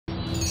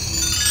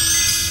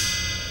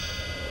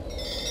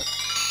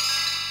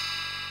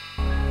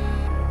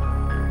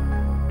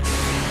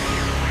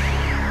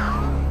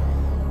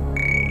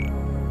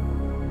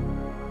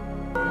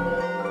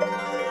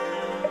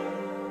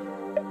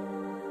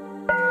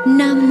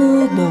Nam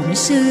Mô Bổn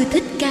Sư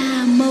Thích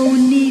Ca Mâu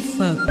Ni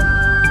Phật.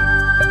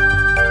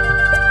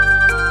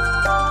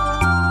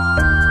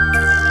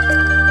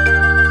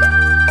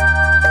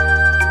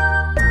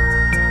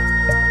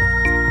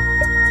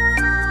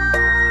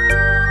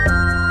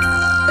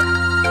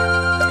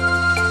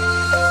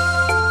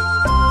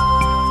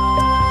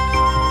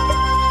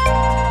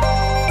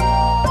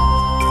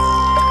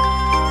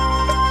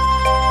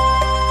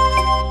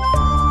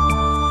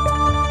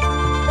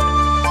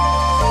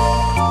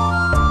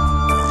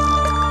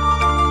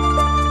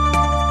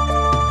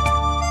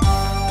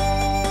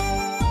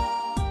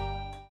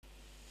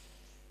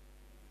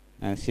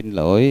 Xin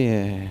lỗi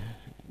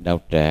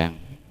đạo tràng,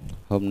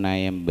 hôm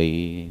nay em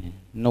bị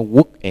nó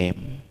quất em.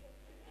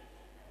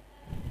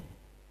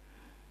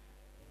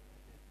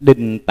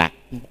 Đinh tặc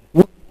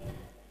quất.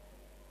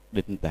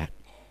 Đinh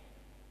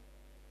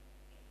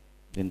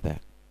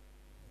tặc.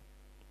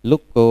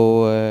 Lúc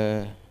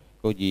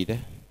cô gì đó,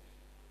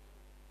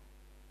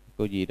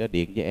 cô gì đó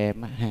điện với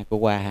em ha, cô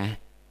qua hả?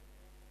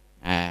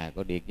 À,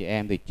 cô điện với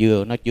em thì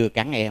nó chưa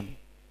cắn em.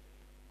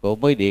 Cô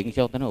mới điện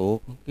sau, tôi nói ủa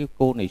cái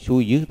cô này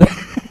xui dữ ta.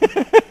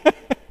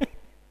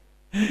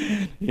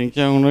 Nhưng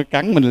sao nó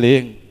cắn mình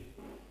liền.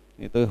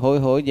 Thì tôi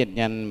hối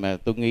nhanh mà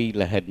tôi nghi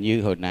là hình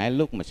như hồi nãy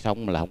lúc mà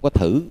xong là không có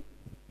thử.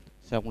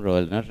 Xong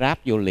rồi nó ráp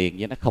vô liền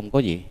với nó không có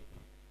gì.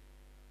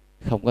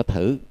 Không có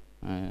thử.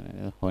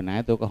 Hồi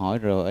nãy tôi có hỏi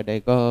rồi, ở đây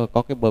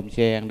có cái bơm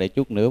xe ăn để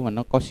chút nữa mà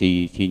nó có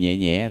xì nhẹ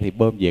nhẹ thì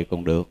bơm về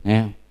còn được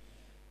nha.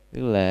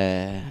 Tức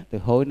là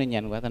tôi hối nó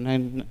nhanh quá,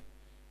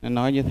 nó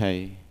nói với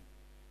thầy,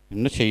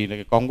 nó xì là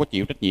con có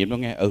chịu trách nhiệm đâu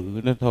nghe.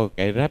 Nó thôi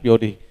kệ ráp vô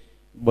đi,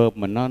 bơm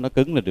mình nó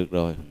cứng là được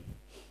rồi.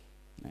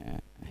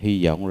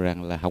 Hy vọng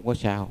rằng là không có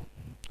sao.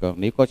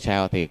 Còn nếu có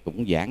sao thì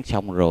cũng giảng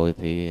xong rồi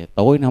thì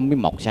tối nó không biết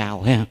mọc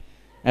sao ha.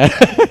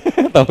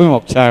 Tối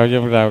mọc sao chứ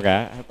không sao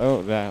cả, tối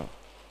mọc sao.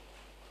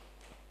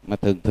 Mà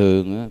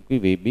thường quý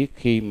vị biết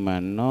khi mà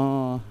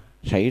nó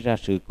xảy ra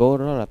sự cố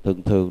đó là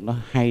thường nó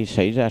hay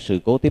xảy ra sự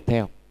cố tiếp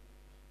theo.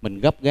 Mình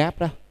gấp gáp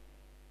đó,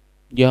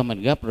 do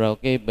mình gấp rồi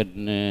cái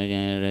mình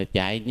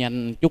chạy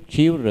nhanh chút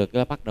xíu rồi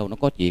cái bắt đầu nó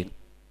có chuyện.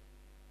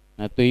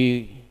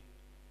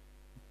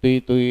 Tuy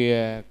tôi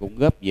cũng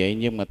gấp vậy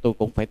nhưng mà tôi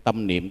cũng phải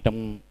tâm niệm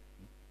trong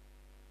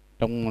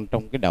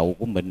cái đầu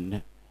của mình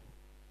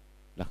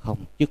là không,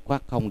 dứt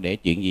khoát không để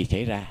chuyện gì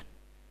xảy ra,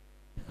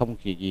 không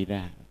gì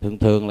ra.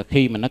 Thường là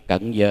khi mà nó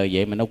cận giờ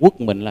vậy mà nó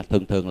quất mình là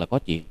thường là có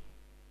chuyện.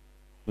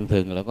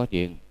 Thường là có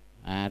chuyện.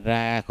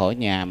 Ra khỏi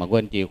nhà mà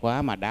quên chìa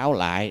khóa mà đáo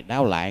lại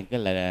cái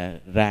là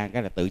ra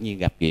cái là tự nhiên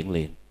gặp chuyện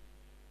liền.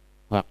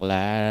 Hoặc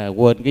là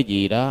quên cái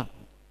gì đó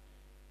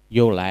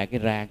vô lại cái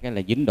ra cái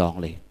là dính đòn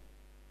liền.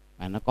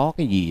 Nó có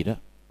cái gì đó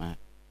mà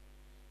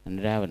thành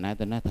ra hồi nãy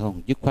tôi nói thôi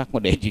dứt khoát có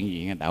để chuyện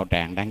gì, đạo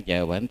tràng đang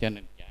chờ bển cho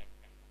nên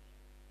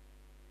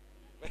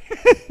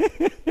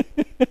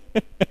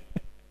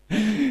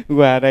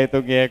qua đây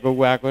tôi nghe cô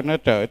qua cô nói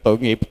trời tội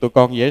nghiệp tụi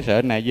con dễ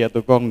sợ này, giờ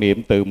tụi con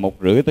niệm từ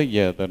 1:30 tới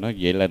giờ. Tôi nói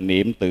vậy là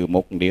niệm từ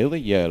 1:30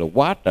 tới giờ là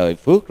quá trời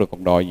phước rồi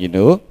còn đòi gì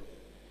nữa.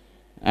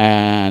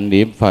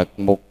 Niệm Phật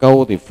một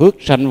câu thì phước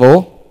sanh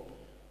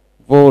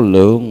vô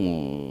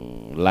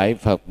lượng, lại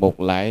Phật một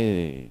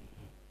lại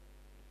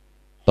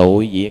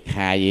tội diệt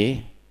hà vậy.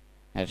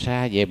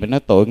 Xa vậy mà nói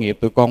tội nghiệp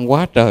tụi con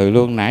quá trời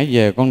luôn. Nãy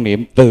giờ con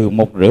niệm từ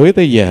 1:30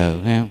 tới giờ,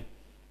 thấy không?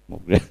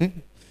 1:30.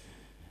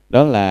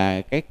 Đó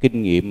là cái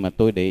kinh nghiệm mà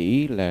tôi để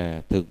ý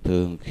là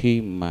thường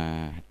khi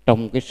mà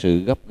trong cái sự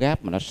gấp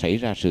gáp mà nó xảy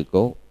ra sự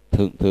cố,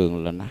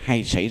 thường là nó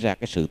hay xảy ra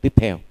cái sự tiếp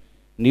theo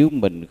nếu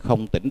mình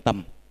không tĩnh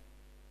tâm.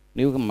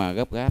 Nếu mà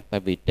gấp gáp, tại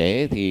vì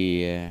trễ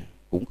thì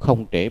cũng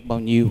không trễ bao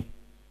nhiêu,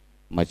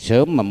 mà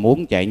sớm mà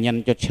muốn chạy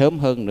nhanh cho sớm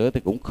hơn nữa thì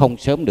cũng không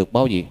sớm được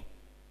bao nhiêu.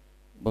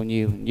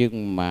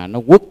 Nhưng mà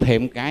nó quất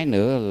thêm cái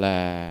nữa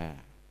là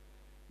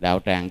đạo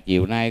tràng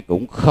chiều nay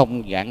cũng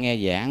không nghe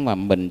giảng mà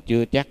mình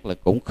chưa chắc là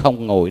cũng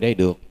không ngồi đây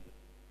được.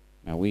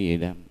 Quý vị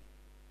đó,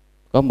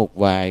 có một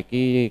vài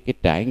cái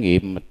trải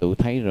nghiệm mà tôi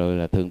thấy rồi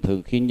là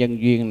thường khi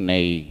nhân duyên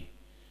này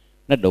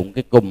nó đụng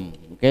cái cùng,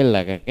 cái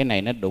là cái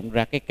này nó đụng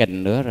ra cái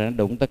kênh nữa, rồi nó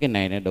đụng tới cái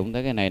này, nó đụng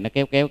tới cái này, nó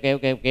kéo cái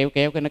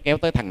nó kéo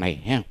tới thằng này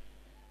ha.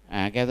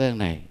 Kéo tới thằng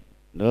này.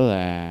 Đó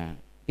là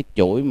cái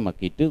chuỗi mà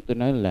kỳ trước tôi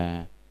nói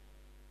là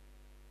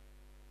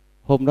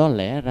hôm đó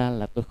lẽ ra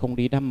là tôi không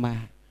đi đám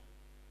ma,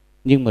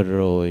 nhưng mà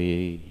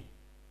rồi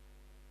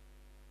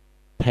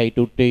thầy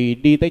trụ trì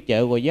đi tới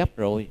chợ Gò Vấp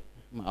rồi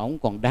mà ổng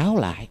còn đáo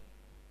lại.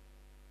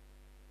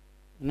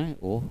 Nói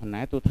ủa hồi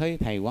nãy tôi thấy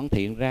thầy Quảng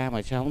Thiện ra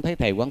mà sao không thấy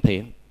thầy Quảng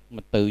Thiện?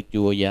 Mà từ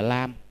chùa Dạ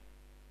Lam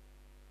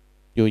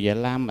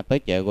mà tới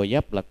chợ Gò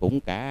Vấp là cũng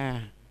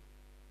cả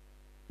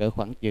cỡ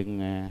khoảng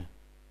chừng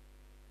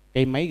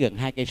cây mấy, gần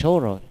 2 cây số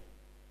rồi.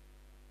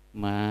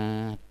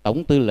 Mà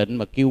tổng tư lệnh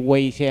mà kêu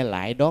quay xe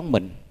lại đón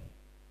mình.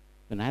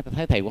 Hồi nãy tôi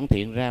thấy thầy Quảng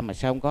Thiện ra mà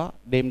sao không có?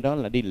 Đêm đó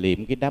là đi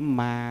liệm cái đám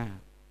ma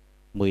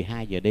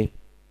 12 giờ đêm.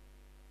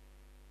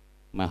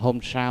 Mà hôm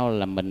sau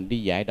là mình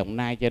đi dạy Đồng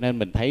Nai, cho nên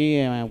mình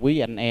thấy quý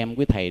anh em,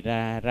 quý thầy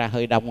ra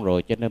hơi đông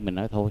rồi, cho nên mình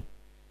nói thôi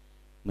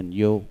mình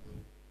vô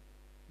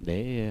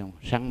để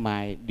sáng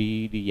mai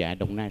đi dạy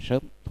Đồng Nai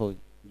sớm, thôi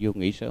vô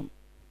nghỉ sớm.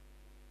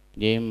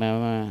 Vậy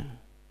mà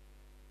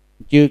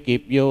chưa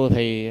kịp vô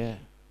thì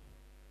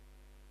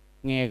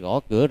nghe gõ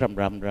cửa rầm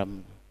rầm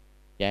rầm,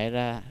 chạy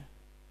ra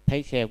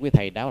thấy xe quý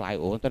thầy đáo lại.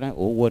 Ủa, tôi nói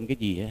ủa quên cái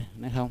gì á?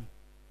 Nói không,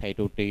 thầy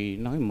trụ trì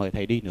nói mời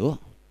thầy đi nữa.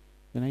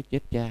 Tôi nói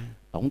chết cha,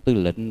 tổng tư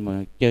lệnh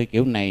mà chơi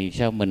kiểu này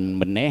sao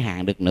mình né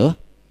hàng được nữa.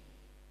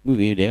 Quý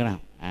vị để nào?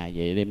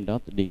 Vậy đêm đó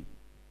tôi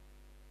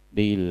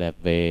đi là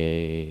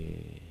về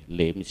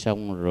liệm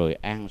xong rồi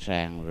an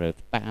sàng rồi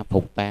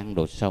phục tang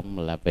đồ xong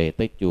là về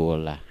tới chùa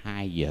là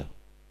 2 giờ.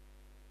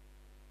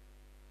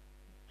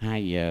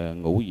 2 giờ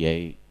ngủ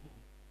dậy,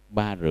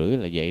 3 rưỡi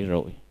là dậy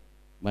rồi.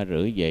 3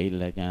 rưỡi dậy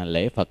là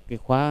lễ Phật cái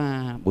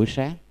khóa buổi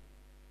sáng.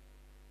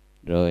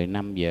 Rồi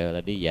 5 giờ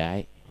là đi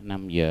dạy.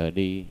 5 giờ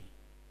đi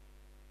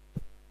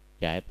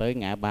chạy tới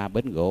ngã ba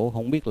bến gỗ.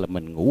 Không biết là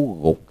mình ngủ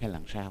gục hay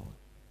làm sao.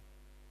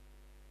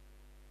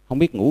 Không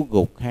biết ngủ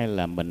gục hay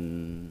là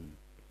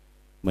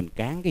mình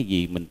cán cái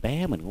gì, mình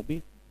té mình không biết.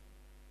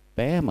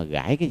 Té mà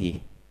gãi cái gì,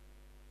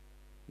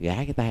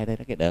 gãi cái tay đây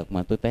đó. Cái đợt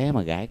mà tôi té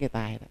mà gãi cái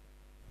tay đó,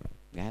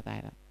 gãi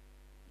tay đó.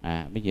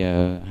 Bây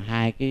giờ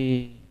hai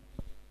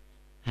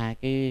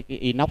cái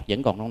inox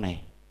vẫn còn trong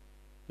này,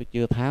 tôi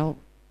chưa tháo.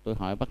 Tôi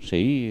hỏi bác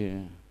sĩ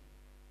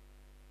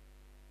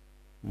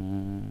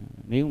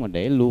nếu mà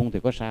để luôn thì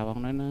có sao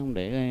không? Nói nó không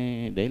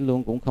để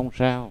luôn cũng không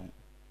sao.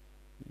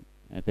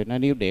 Tôi nói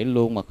nếu để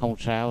luôn mà không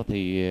sao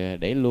thì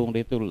để luôn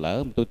đi, tôi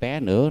lỡ mà tôi té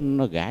nữa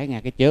nó gãi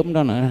ngay cái chớm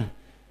đó nữa.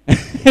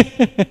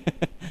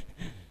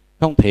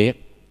 Không thiệt,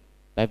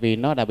 tại vì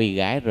nó đã bị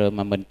gãi rồi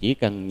mà mình chỉ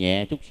cần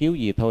nhẹ chút xíu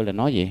gì thôi là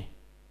nói gì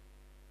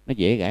nó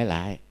dễ gãi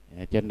lại.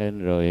 Cho nên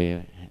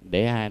rồi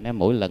để nó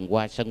mỗi lần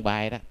qua sân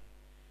bay đó,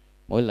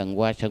 mỗi lần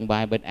qua sân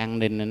bay bên an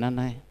ninh nó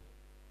nói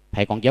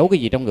thầy còn giấu cái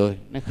gì trong người?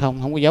 Nó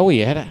không có giấu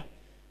gì hết á.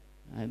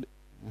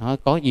 Hỏi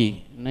có gì?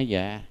 Nó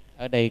dạ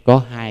ở đây có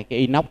 2 cái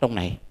inox trong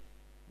này.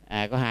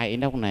 Có 2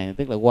 inox này,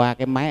 tức là qua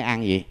cái máy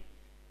ăn gì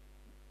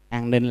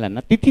an ninh là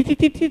nó tít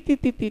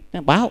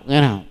nó báo,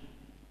 nghe nào,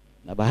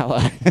 nó báo.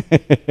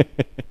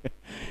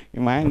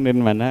 Cái máy an ninh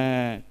mà nó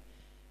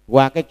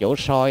qua cái chỗ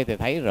soi thì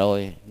thấy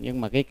rồi,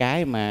 nhưng mà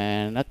cái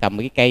mà nó cầm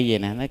cái cây vậy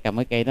nè, nó cầm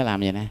cái cây nó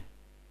làm vậy nè,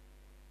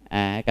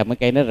 cầm cái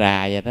cây nó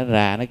rà vậy, nó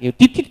rà nó kêu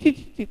tít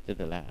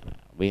là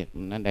biết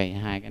nó đây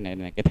 2 cái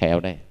này cái thẹo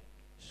đây,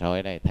 soi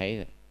ở đây thấy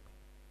rồi.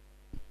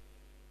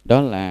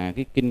 Đó là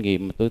cái kinh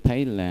nghiệm mà tôi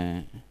thấy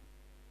là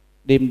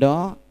đêm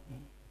đó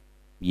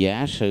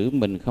giả sử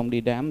mình không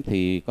đi đám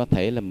thì có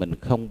thể là mình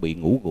không bị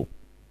ngủ gục.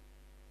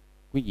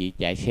 Quý vị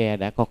chạy xe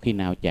đã có khi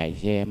nào chạy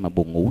xe mà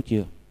buồn ngủ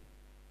chưa?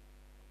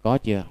 Có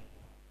chưa?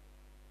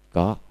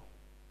 Có.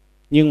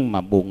 Nhưng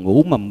mà buồn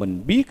ngủ mà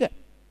mình biết á,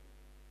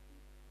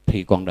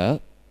 thì còn đỡ.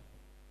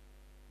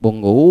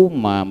 Buồn ngủ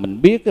mà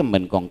mình biết á,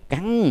 mình còn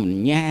cắn,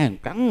 mình nha,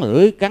 cắn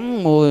lưỡi,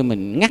 cắn môi,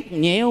 mình ngắt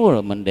nhéo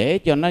rồi mình để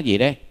cho nó gì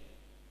đây?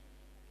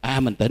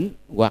 Mình tỉnh,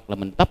 hoặc là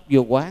mình tấp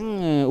vô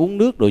quán uống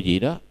nước đồ gì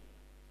đó.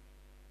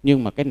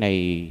 Nhưng mà cái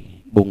này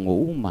buồn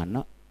ngủ mà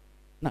nó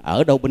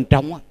ở đâu bên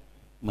trong á,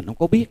 mình không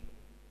có biết.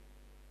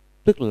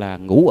 Tức là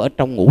ngủ ở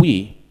trong ngủ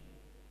gì?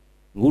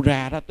 Ngủ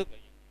ra đó, tức là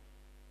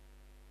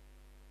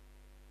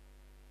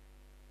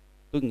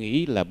tôi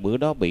nghĩ là bữa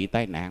đó bị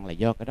tai nạn là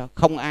do cái đó.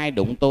 Không ai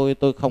đụng tôi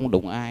không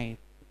đụng ai.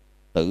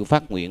 Tự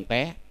phát nguyện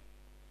té.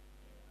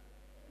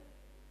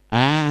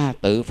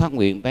 Tự phát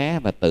nguyện té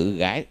và tự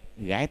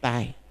gãi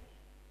tay.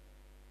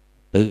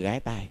 Tự gãi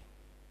tay.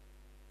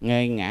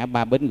 Ngay ngã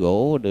ba bến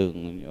gỗ,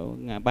 đường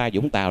ngã ba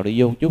Vũng Tàu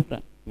đi vô chút đó,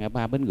 ngã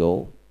ba bến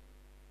gỗ.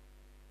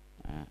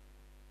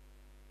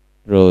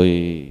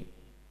 Rồi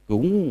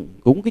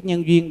cũng cái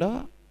nhân duyên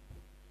đó.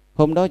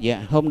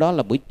 Hôm đó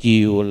là buổi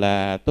chiều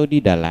là tôi đi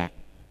Đà Lạt.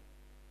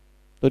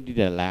 Tôi đi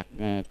Đà Lạt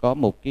có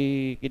một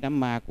cái đám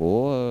ma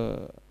của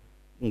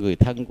người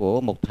thân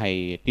của một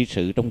thầy tri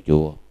sự trong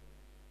chùa.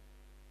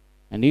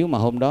 Nếu mà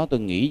hôm đó tôi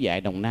nghỉ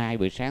dạy Đồng Nai,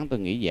 buổi sáng tôi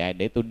nghỉ dạy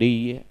để tôi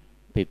đi,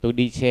 thì tôi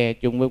đi xe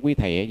chung với quý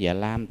thầy ở Dạ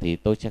Lam thì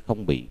tôi sẽ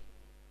không bị.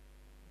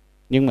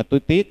 Nhưng mà tôi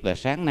tiếc là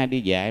sáng nay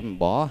đi dạy mà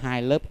bỏ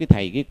 2 lớp cái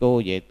thầy cái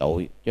cô về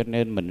tội. Cho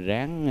nên mình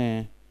ráng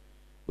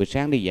buổi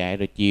sáng đi dạy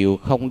rồi chiều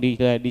không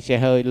đi xe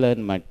hơi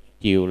lên, mà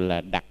chiều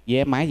là đặt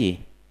vé máy gì?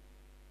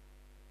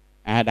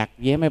 Đặt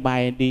vé máy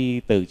bay đi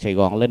từ Sài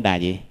Gòn lên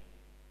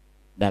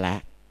Đà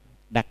Lạt.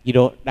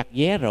 Đặt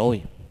vé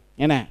rồi,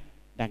 nghe nè,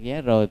 đặt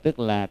vé rồi, tức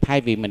là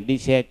thay vì mình đi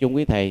xe chung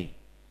với thầy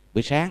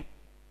buổi sáng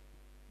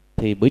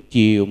thì buổi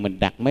chiều mình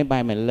đặt máy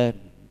bay mình lên.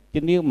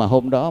 Chứ nếu mà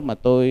hôm đó mà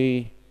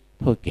tôi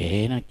thôi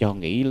kệ nó, cho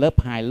nghỉ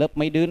lớp 2 lớp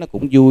mấy đứa nó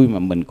cũng vui mà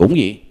mình cũng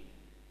gì,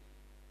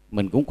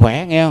 mình cũng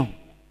khỏe, nghe không,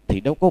 thì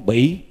đâu có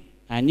bị.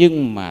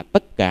 Nhưng mà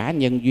tất cả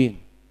nhân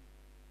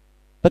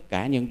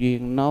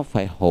duyên nó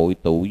phải hội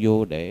tụ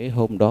vô để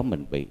hôm đó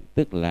mình bị.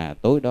 Tức là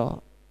tối đó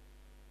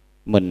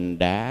mình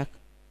đã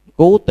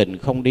cố tình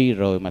không đi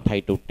rồi, mà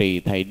thầy trụ trì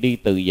thầy đi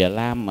từ Già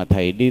Lam mà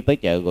thầy đi tới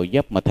chợ Gò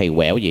Vấp mà thầy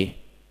quẹo gì,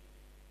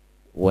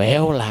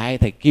 quẹo lại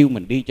thầy kêu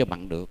mình đi cho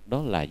bằng được.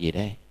 Đó là gì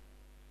đây?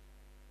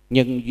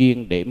 Nhân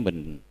duyên để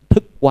mình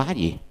thức quá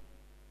gì,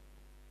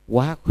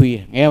 quá khuya,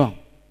 nghe không?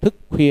 Thức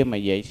khuya mà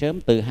dậy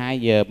sớm, từ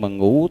 2 giờ mà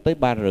ngủ tới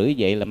 3 rưỡi,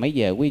 dậy là mấy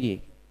giờ quý vị?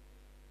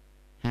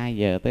 2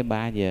 giờ tới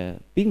 3 giờ,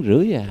 tiếng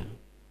rưỡi à.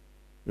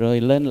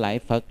 Rồi lên lại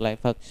Phật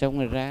xong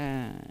rồi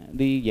ra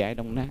đi dạy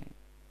Đồng Nai.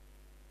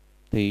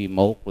 Thì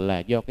một là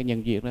do cái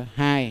nhân duyên đó,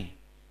 hai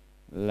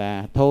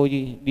là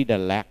thôi đi Đà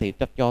Lạt thì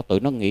chắc cho tụi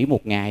nó nghỉ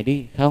 1 ngày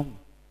đi, không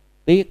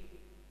tiếc.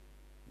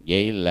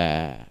 Vậy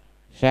là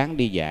sáng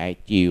đi dạy,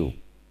 chiều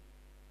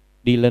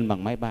đi lên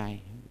bằng máy bay.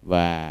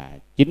 Và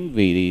chính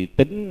vì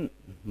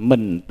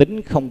mình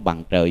tính không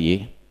bằng trời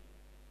vậy,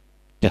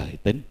 trời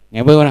tính,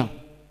 nghe biết không?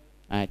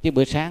 Chứ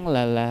bữa sáng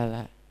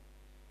là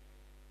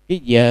cái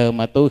giờ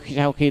mà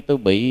sau khi tôi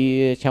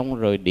bị xong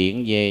rồi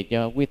điện về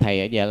cho quý thầy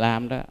ở Già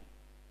Lam đó,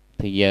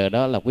 thì giờ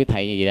đó là quý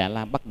thầy ở Già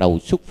Lam bắt đầu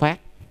xuất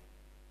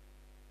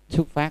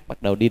phát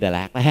bắt đầu đi Đà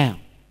Lạt đó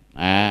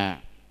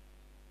ha.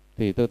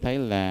 Thì tôi thấy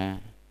là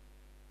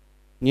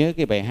nhớ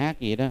cái bài hát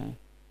gì đó: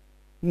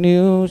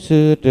 nếu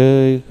xưa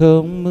trời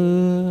không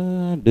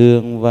mưa,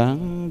 đường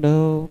vắng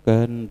đâu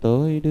cần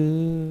tôi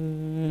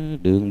đưa,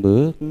 đường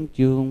bước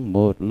chung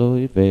một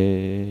lối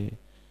về,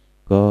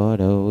 có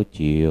đâu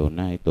chiều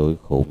nay tôi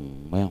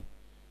khùng, phải không?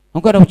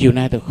 Không có đâu chiều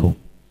nay tôi khùng.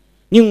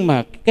 Nhưng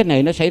mà cái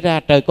này nó xảy ra,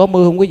 trời có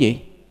mưa không quý vị?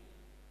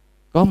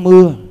 Có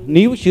mưa.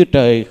 Nếu xưa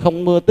trời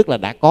không mưa tức là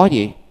đã có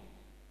gì?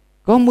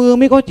 Có mưa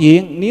mới có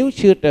chuyện. Nếu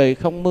xưa trời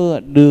không mưa,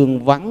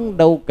 đường vắng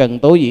đâu cần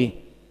tôi gì?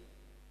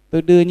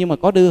 Tôi đưa, nhưng mà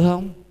có đưa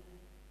không?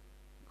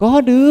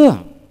 Có đưa.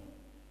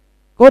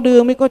 Có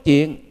đưa mới có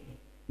chuyện.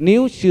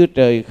 Nếu xưa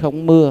trời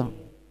không mưa,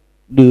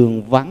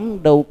 đường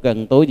vắng đâu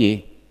cần tôi gì?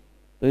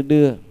 Tôi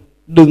đưa.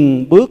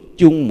 Đừng bước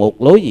chung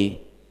một lối gì?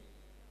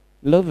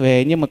 Lối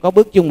về. Nhưng mà có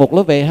bước chung một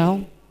lối về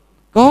không?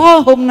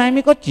 Có, hôm nay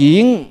mới có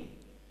chuyện.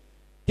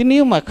 Chứ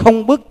nếu mà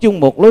không bước chung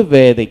một lối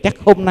về thì chắc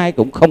hôm nay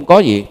cũng không có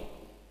gì,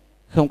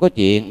 không có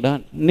chuyện đó.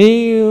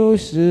 Nếu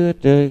xưa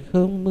trời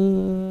không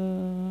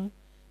mưa,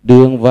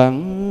 đường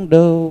vắng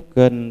đâu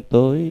cần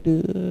tôi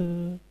đưa,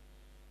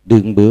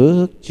 đừng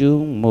bước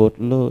chung một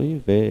lối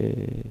về,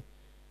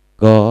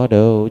 có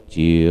đâu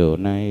chiều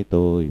nay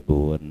tôi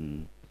buồn.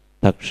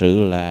 Thật sự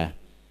là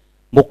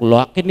một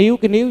loạt cái níu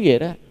vậy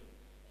đó.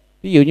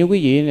 Ví dụ như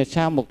quý vị là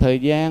sau một thời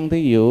gian,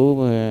 ví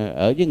dụ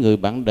ở với người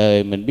bạn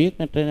đời mình biết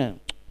nó thế nào,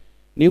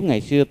 nếu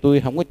ngày xưa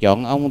tôi không có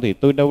chọn ông thì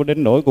tôi đâu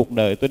đến nỗi cuộc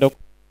đời tôi đâu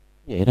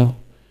vậy đâu.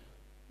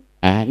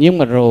 Nhưng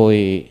mà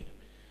rồi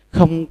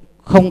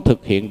không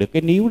thực hiện được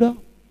cái níu đó,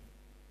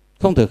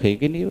 không thực hiện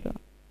cái níu đó.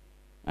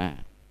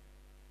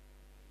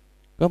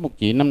 Có một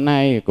chị năm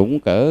nay cũng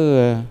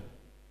cỡ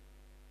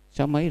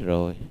 6 mấy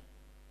rồi,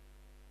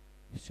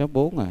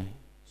 64 rồi,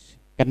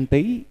 canh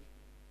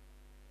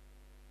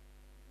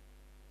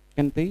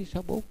tí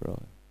 64 rồi.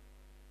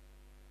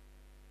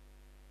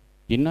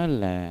 Chị nói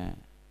là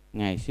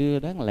ngày xưa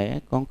đáng lẽ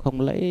con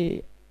không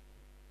lấy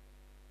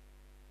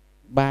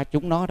ba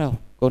chúng nó đâu,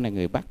 cô này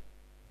người Bắc,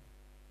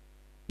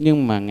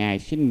 nhưng mà ngày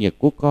sinh nhật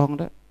của con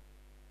đó,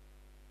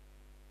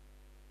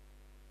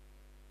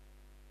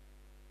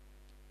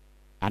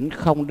 ảnh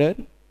không đến.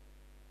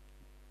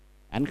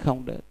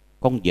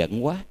 Con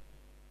giận quá.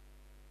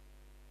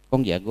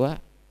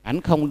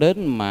 Ảnh không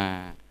đến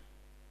mà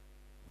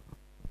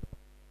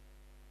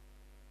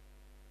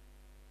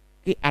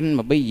cái anh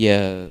mà bây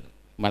giờ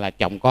mà là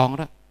chồng con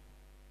đó,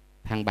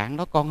 thằng bạn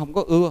đó con không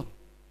có ưa,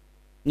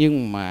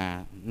 nhưng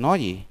mà nói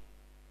gì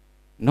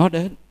nó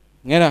đến,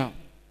 nghe đâu.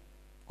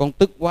 Con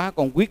tức quá,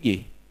 con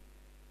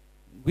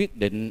quyết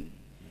định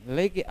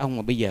lấy cái ông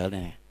mà bây giờ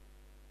này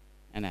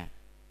nè.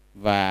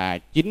 Và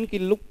chính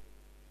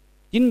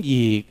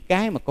vì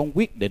cái mà con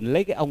quyết định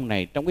lấy cái ông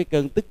này trong cái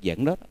cơn tức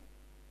giận đó,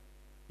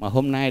 mà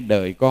hôm nay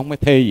đời con mới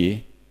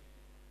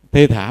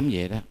thê thảm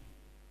vậy đó.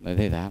 Đời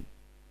thê thảm.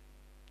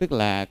 Tức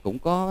là cũng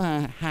có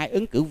 2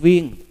 ứng cử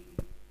viên.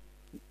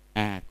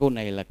 Cô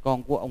này là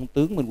con của ông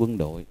tướng Minh quân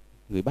đội,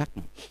 người Bắc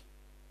này.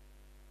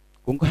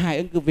 Cũng có 2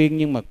 ứng cử viên,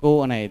 nhưng mà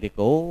cô này thì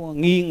cổ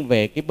nghiêng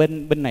về cái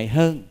bên này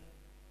hơn,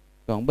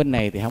 còn bên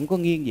này thì không có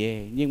nghiêng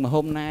về. Nhưng mà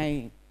hôm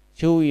nay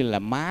xui là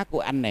má của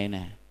anh này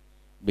nè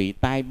bị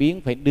tai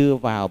biến, phải đưa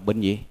vào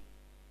bệnh viện.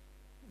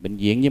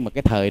 Nhưng mà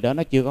cái thời đó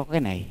nó chưa có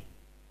cái này,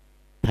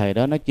 thời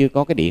đó nó chưa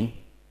có cái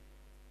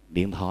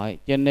điện thoại,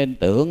 cho nên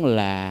tưởng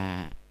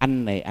là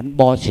anh này ảnh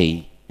bo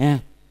xì ha.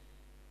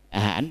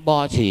 Ảnh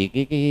bo xì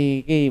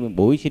cái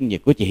buổi sinh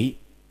nhật của chị.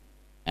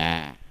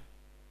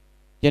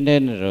 Cho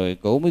nên rồi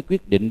cổ mới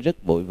quyết định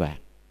rất vội vàng,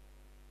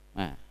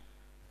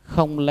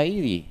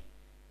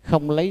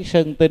 không lấy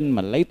sơn tinh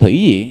mà lấy thủy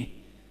gì,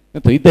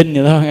 thủy tinh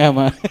vậy thôi em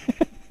mà.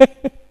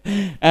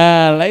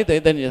 Lấy thủy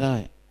tinh vậy thôi.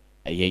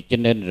 Vậy cho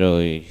nên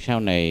rồi sau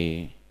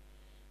này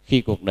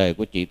khi cuộc đời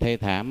của chị thê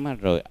thảm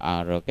rồi,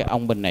 rồi cái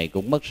ông bên này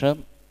cũng mất sớm,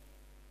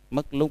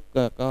 mất lúc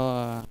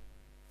có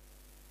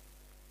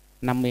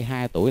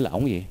 52 tuổi là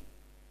ổng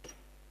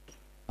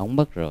ổng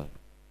mất rồi.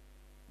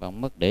 Và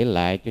ông mất để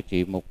lại cho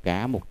chị một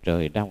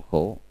trời đau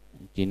khổ.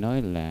 Chị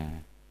nói là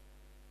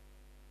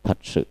thật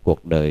sự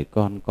cuộc đời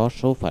con có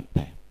số phận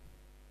thầy.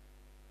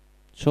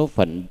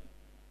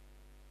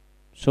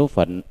 Số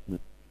phận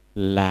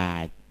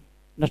là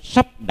nó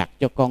sắp đặt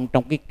cho con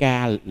trong cái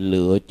ca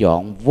lựa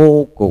chọn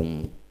vô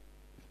cùng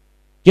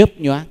chớp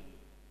nhoáng.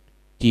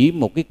 Chỉ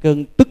một cái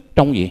cơn tức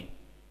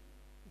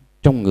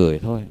trong người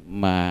thôi,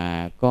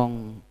 mà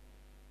con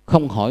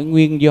không hỏi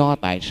nguyên do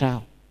tại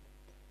sao.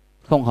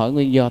 Không hỏi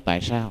nguyên do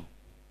tại sao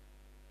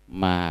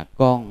mà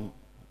con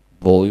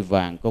vội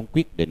vàng con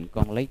quyết định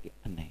con lấy cái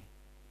anh này.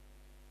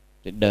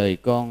 Để đời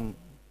con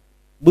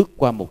bước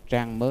qua một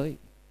trang mới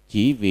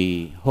chỉ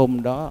vì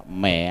hôm đó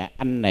mẹ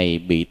anh này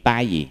bị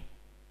tai gì?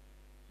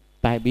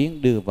 Tai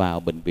biến, đưa vào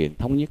bệnh viện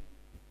Thống Nhất.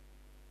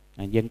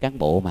 Dân cán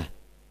bộ mà,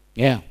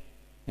 nghe không?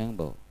 Cán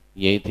bộ.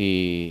 Vậy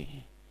thì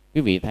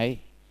quý vị thấy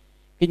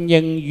cái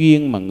nhân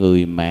duyên mà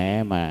người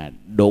mẹ mà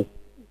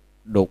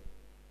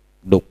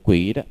đột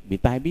quỵ đó, bị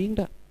tai biến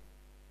đó,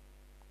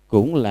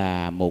 cũng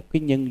là một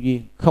cái nhân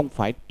duyên, không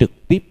phải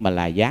trực tiếp mà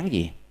là gián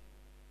gì?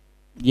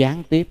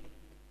 Gián tiếp.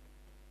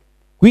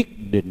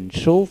 Quyết định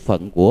số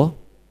phận của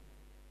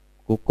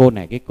cô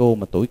này, cái cô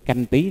mà tuổi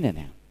Canh Tý này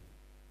nè.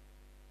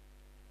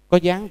 Có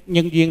gián,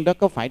 nhân duyên đó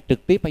có phải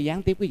trực tiếp hay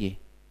gián tiếp cái gì?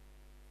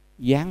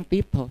 Gián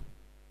tiếp thôi.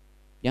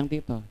 Gián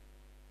tiếp thôi.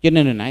 Cho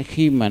nên hồi nãy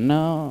khi mà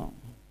nó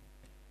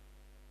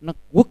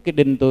quất cái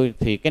đinh tôi,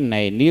 thì cái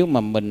này nếu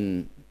mà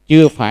mình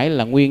chưa phải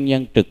là nguyên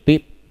nhân trực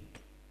tiếp,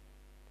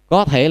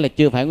 có thể là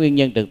chưa phải nguyên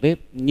nhân trực tiếp,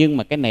 nhưng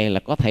mà cái này là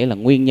có thể là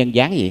nguyên nhân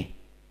gián gì?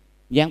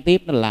 Gián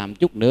tiếp. Nó làm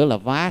chút nữa là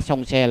vá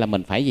xong xe là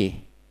mình phải gì?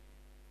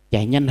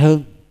 Chạy nhanh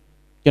hơn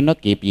cho nó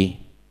kịp gì?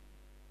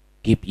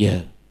 Kịp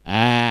giờ.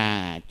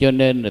 Cho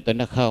nên rồi tôi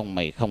nói không,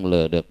 mày không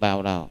lừa được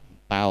tao đâu.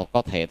 Tao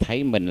có thể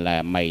thấy mình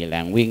là mày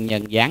là nguyên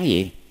nhân gián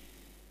gì?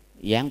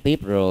 Gián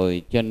tiếp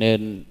rồi. Cho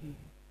nên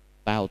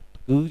tao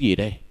cứ gì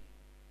đây?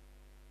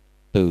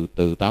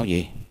 Từ tao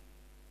gì?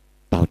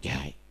 Tao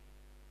chạy.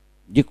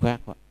 Dứt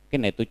khoát. Cái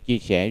này tôi chia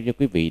sẻ với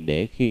quý vị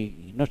để khi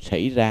nó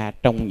xảy ra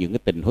trong những cái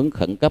tình huống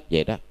khẩn cấp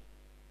vậy đó,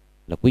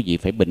 là quý vị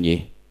phải bình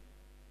gì?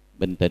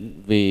 Bình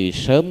tĩnh. Vì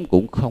sớm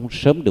cũng không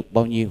sớm được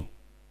bao nhiêu,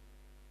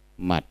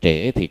 mà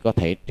trễ thì có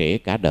thể trễ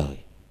cả đời.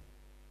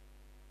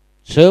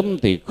 Sớm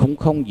thì cũng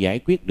không giải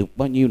quyết được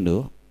bao nhiêu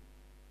nữa,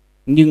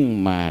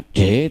 nhưng mà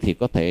trễ thì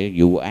có thể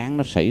vụ án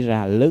nó xảy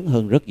ra lớn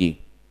hơn rất gì?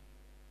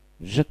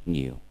 Rất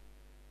nhiều.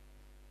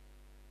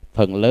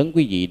 Phần lớn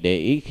quý vị để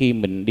ý khi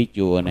mình đi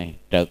chùa này,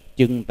 trật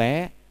chân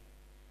té,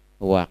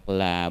 hoặc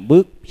là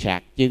bước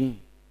sạc chân,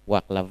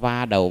 hoặc là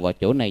va đầu vào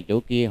chỗ này chỗ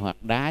kia,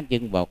 hoặc đá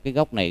chân vào cái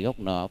góc này góc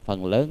nọ,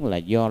 phần lớn là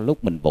do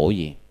lúc mình vội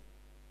gì?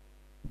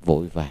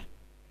 Vội vàng.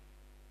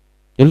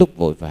 Cái lúc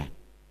vội vàng.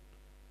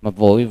 Mà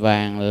vội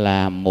vàng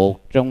là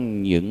một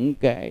trong những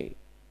cái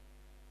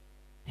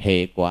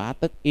hệ quả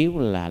tất yếu,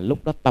 là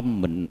lúc đó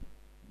tâm mình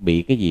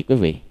bị cái gì quý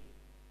vị?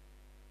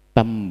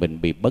 Tâm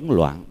mình bị bấn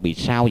loạn, bị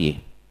sao gì?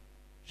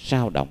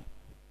 Sao động,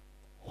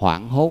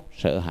 hoảng hốt,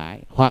 sợ hãi.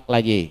 Hoặc là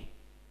gì?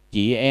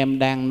 Chị em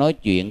đang nói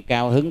chuyện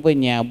cao hứng với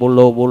nhau, bô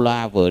lô bô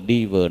la, vừa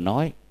đi vừa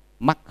nói,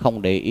 mắt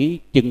không để ý,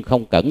 chân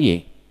không cẩn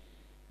gì?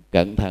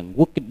 Cẩn thận,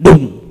 quất cái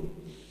đùng.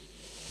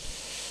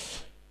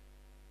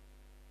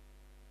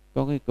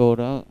 Có cái cô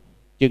đó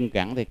chân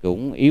cẳng thì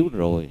cũng yếu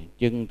rồi,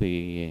 chân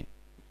thì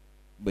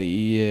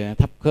bị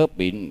thấp khớp,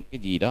 bị cái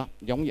gì đó.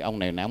 Giống như ông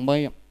này nè,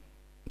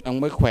 ông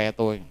mới khoe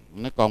tôi,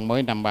 nó con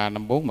mới năm 3,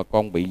 năm 4 mà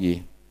con bị gì?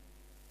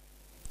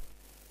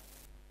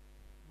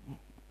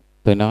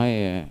 Tôi nói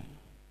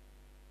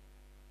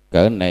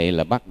cỡ này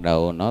là bắt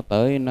đầu nó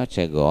tới, nó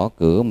sẽ gõ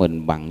cửa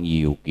mình bằng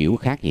nhiều kiểu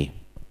khác gì?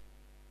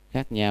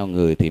 Khác nhau.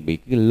 Người thì bị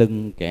cái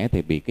lưng, kẻ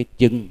thì bị cái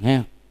chân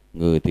ha.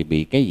 Người thì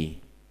bị cái gì?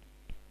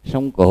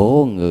 Sống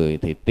cổ, người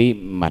thì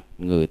tim mạch,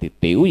 người thì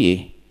tiểu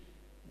gì?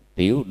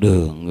 Tiểu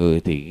đường, người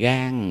thì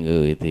gan,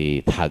 người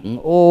thì thận.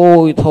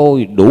 Ôi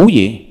thôi, đủ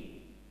gì?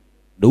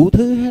 Đủ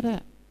thứ hết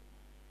á.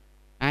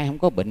 Ai không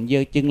có bệnh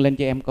giơ chân lên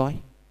cho em coi?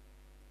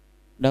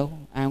 Đâu,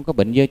 ai không có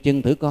bệnh giơ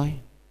chân thử coi?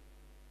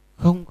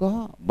 Không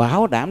có.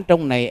 Bảo đảm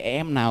trong này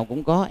em nào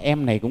cũng có,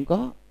 em này cũng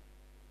có.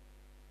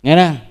 Nghe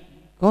nè,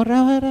 có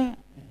ráo hết á.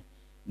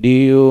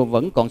 Điều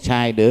vẫn còn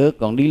xài được,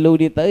 còn đi lui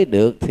đi tới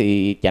được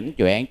thì chảnh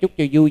choạng chút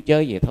cho vui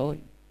chơi vậy thôi.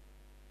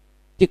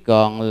 Chứ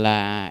còn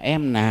là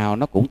em nào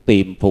nó cũng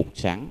tìm phục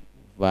sẵn.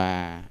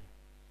 Và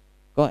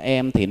có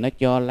em thì nó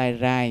cho lai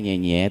rai nhẹ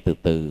nhẹ từ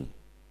từ,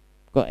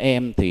 có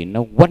em thì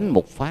nó quánh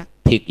một phát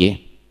thiệt vậy,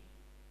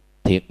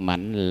 thiệt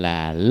mạnh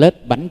là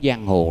lết bánh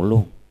giang hồ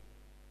luôn.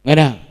 Nghe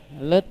nè,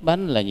 lết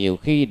bánh là nhiều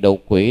khi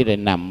đột quỵ rồi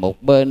nằm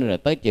một bên, rồi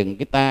tới chừng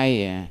cái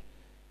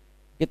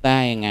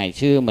tay ngày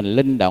xưa mình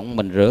linh động,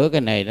 mình rửa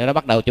cái này nó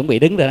bắt đầu chuẩn bị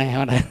đứng rồi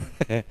đây.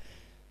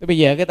 Bây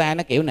giờ cái tay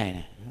nó kiểu này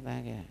nè,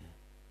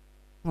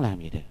 không làm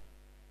gì được.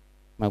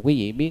 Mà quý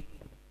vị biết,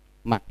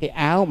 mặc cái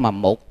áo mà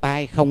một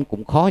tay không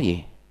cũng khó gì?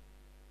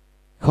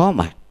 Khó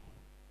mặc.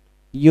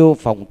 Vô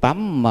phòng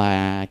tắm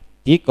mà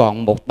chỉ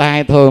còn một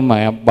tay thôi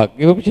mà bật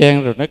cái búp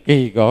sen rồi nó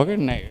kỳ gõ cái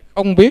này,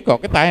 không biết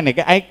còn cái tay này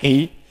cái ái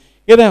kỵ,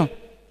 cái đó không?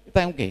 Cái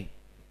tay không kỵ,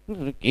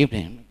 nó kiểu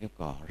này nó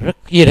còn rất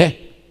gì đấy,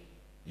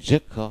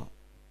 rất khó.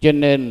 Cho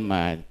nên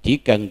mà chỉ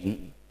cần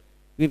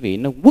quý vị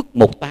nó quất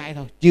một tay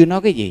thôi, chưa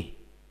nói cái gì,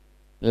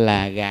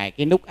 là gài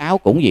cái nút áo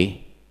cũng gì.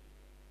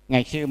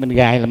 Ngày xưa mình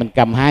gài là mình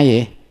cầm hai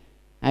gì,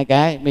 hai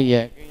cái, bây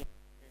giờ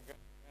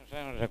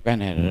cái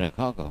này rất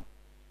khó còn.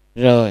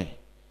 Rồi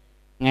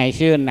ngày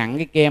xưa nặng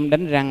cái kem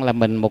đánh răng là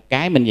mình một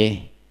cái mình gì,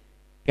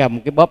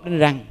 cầm cái bóp đánh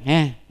răng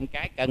ha,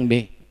 cái cân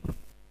đi,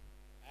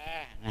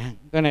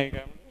 cái này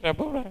ra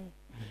bóp ra,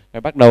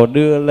 rồi bắt đầu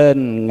đưa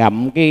lên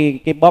ngậm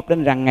cái bóp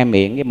đánh răng ngay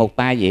miệng, cái một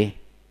tay gì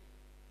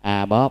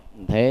bóp.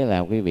 Thế là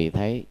quý vị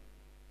thấy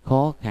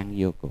khó khăn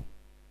vô cùng.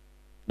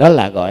 Đó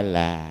là gọi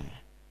là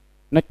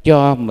nó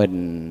cho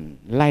mình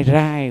lai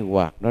rai,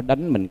 hoặc nó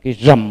đánh mình cái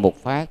rầm một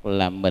phát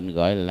là mình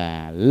gọi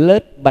là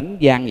lết bánh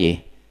giang gì,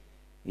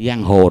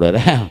 giang hồ rồi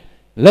đó,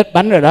 lết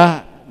bánh rồi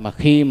đó. Mà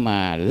khi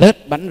mà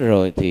lết bánh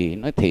rồi thì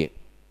nói thiệt,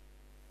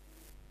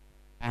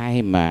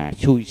 ai mà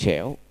xui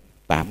xẻo,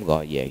 tạm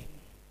gọi vậy,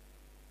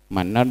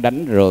 mà nó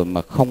đánh rồi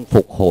mà không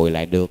phục hồi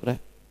lại được đó,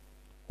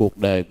 cuộc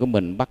đời của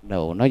mình bắt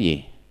đầu nó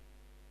gì,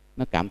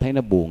 nó cảm thấy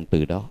nó buồn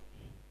từ đó,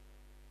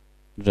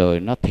 rồi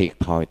nó thiệt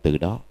thòi từ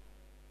đó.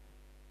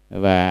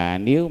 Và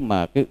nếu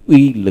mà cái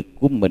uy lực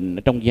của mình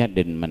ở trong gia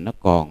đình mà nó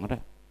còn đó,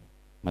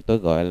 mà tôi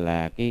gọi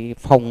là cái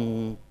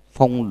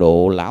phong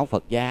độ lão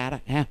Phật gia đó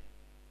ha,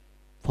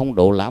 phong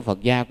độ lão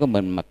Phật gia của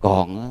mình mà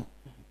còn đó,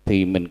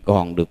 thì mình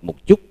còn được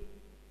một chút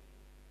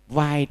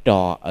vai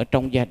trò ở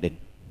trong gia đình.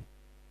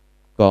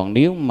 Còn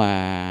nếu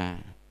mà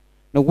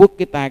nó quất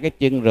cái tay cái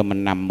chân rồi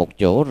mình nằm một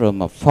chỗ, rồi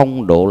mà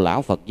phong độ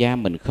lão Phật gia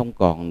mình không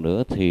còn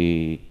nữa,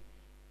 thì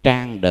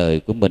trang đời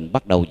của mình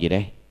bắt đầu gì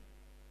đây?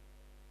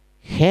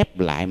 Khép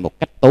lại một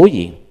cách tối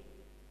gì?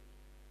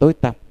 Tối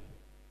tăm.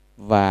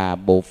 Và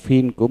bộ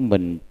phim của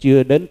mình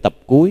chưa đến tập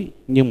cuối,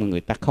 nhưng mà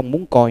người ta không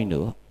muốn coi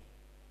nữa.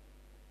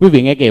 Quý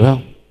vị nghe kịp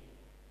không?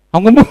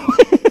 Không có muốn.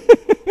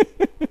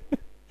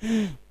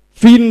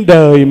 Phim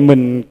đời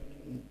mình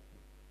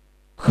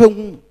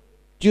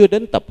chưa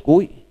đến tập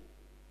cuối,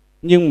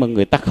 nhưng mà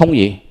người ta không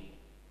gì?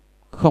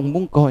 Không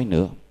muốn coi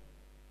nữa.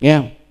 Nghe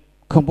không?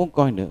 Không muốn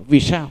coi nữa. Vì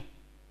sao?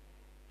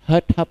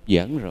 Hết hấp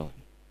dẫn rồi.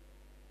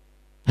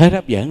 Hết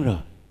hấp dẫn rồi.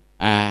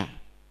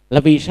 Là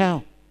vì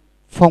sao?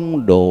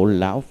 Phong độ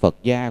lão Phật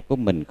gia của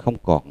mình không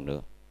còn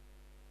nữa.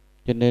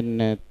 Cho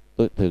nên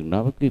tôi thường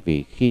nói với quý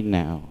vị,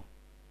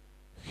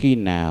 khi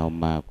nào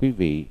mà quý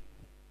vị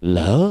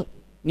lỡ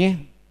nhé,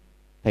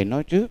 thầy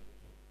nói trước,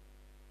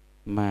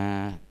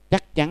 mà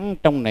chắc chắn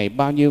trong này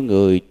bao nhiêu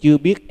người chưa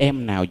biết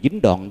em nào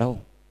dính đòn đâu,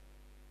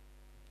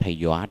 thầy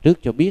dọa trước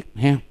cho biết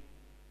ha.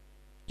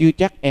 Chưa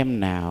chắc em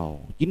nào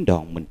dính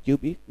đòn mình chưa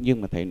biết,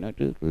 nhưng mà thầy nói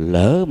trước,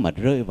 lỡ mà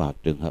rơi vào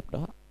trường hợp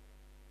đó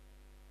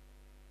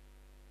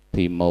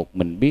thì một,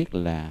 mình biết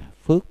là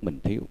phước mình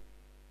thiếu,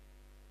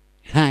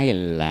 hai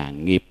là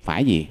nghiệp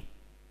phải gì?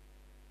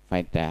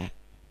 Phải trả.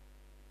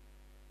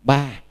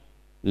 Ba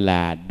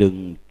là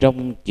đừng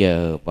trông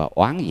chờ và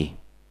oán gì?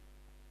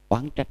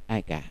 Oán trách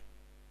ai cả.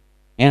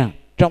 Nghe không?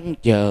 Trông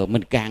chờ,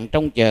 mình càng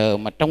trông chờ,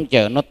 mà trông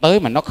chờ nó tới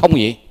mà nó không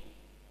gì?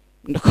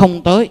 Nó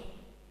không tới.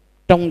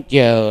 Trông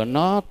chờ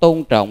nó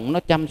tôn trọng, nó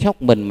chăm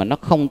sóc mình, mà nó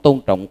không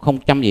tôn trọng, không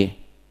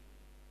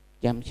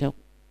chăm sóc.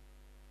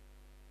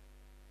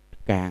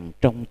 Càng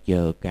trông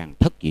chờ càng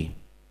thất gì?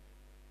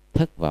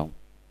 Thất vọng.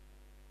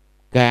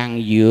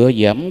 Càng dựa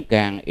dẫm,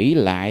 càng ỷ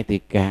lại thì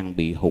càng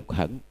bị hụt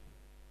hẫng.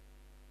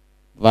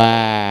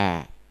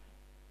 Và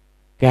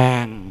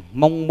càng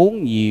mong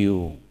muốn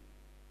nhiều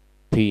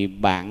thì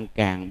bạn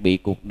càng bị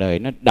cuộc đời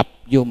nó đập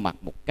vô mặt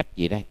một cách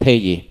gì đây?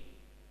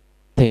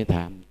 Thê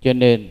thảm. Cho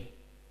nên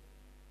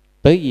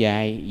tới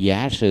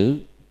giả sử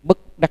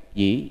bất đắc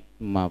dĩ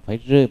mà phải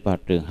rơi vào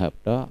trường hợp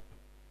đó,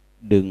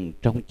 đừng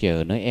trông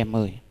chờ nữa em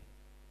ơi.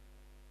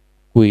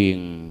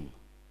 Quyền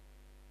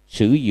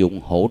sử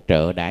dụng hỗ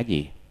trợ đã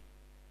gì?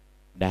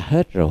 Đã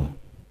hết rồi.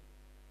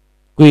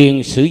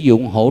 Quyền sử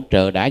dụng hỗ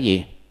trợ đã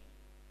gì?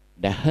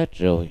 Đã hết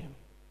rồi.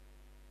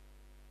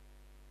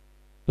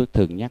 Tôi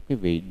thường nhắc quý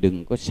vị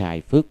đừng có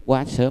xài phước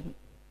quá sớm,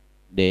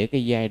 để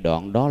cái giai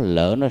đoạn đó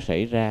lỡ nó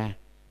xảy ra,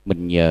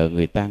 mình nhờ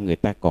người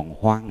ta còn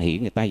hoan hỉ,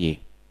 người ta gì?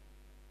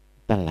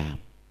 Người ta làm.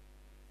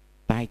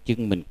 Tay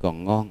chân mình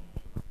còn ngon,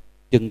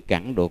 chân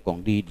cẳng độ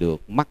còn đi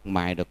được, mắt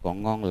mày độ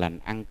còn ngon lành,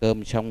 ăn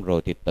cơm xong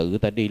rồi thì tự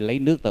ta đi lấy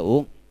nước ta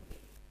uống.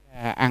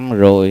 Ăn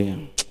rồi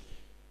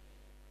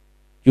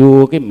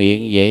chua cái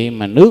miệng vậy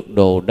mà nước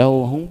đồ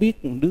đâu không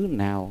biết đứa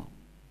nào.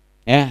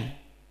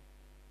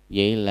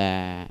 Vậy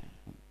là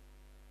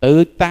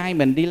tự tay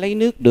mình đi lấy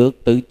nước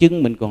được, tự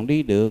chân mình còn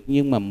đi được,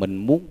 nhưng mà mình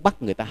muốn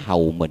bắt người ta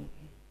hầu mình.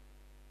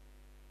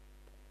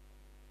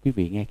 Quý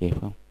vị nghe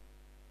kịp không?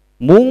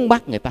 Muốn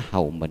bắt người ta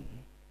hầu mình.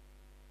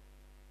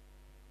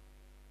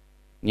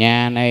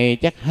 Nhà này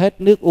chắc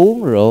hết nước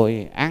uống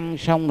rồi, ăn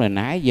xong rồi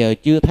nãy giờ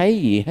chưa thấy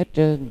gì hết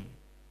trơn.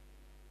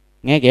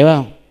 Nghe kịp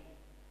không?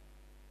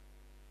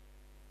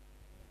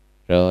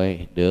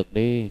 Rồi được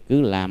đi,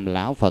 cứ làm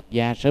lão Phật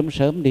gia sớm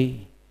sớm đi,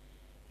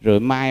 rồi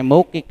mai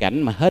mốt cái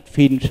cảnh mà hết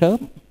phim sớm.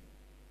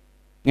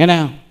 Nghe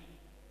nào?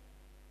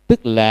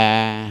 Tức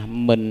là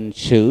mình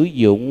sử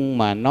dụng,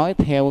 mà nói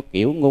theo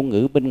kiểu ngôn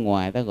ngữ bên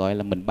ngoài ta gọi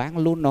là mình bán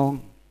lúa non.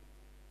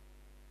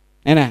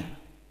 Nghe nè,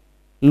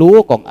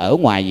 lúa còn ở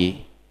ngoài gì?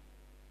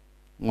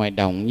 Ngoài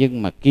đồng,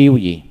 nhưng mà kêu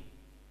gì?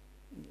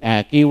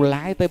 Kêu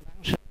lái tới bán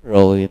sớm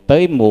rồi,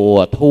 tới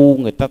mùa thu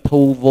người ta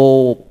thu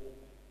vô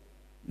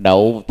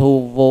đậu,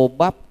 thu vô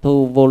bắp,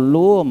 thu vô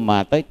lúa,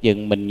 mà tới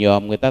chừng mình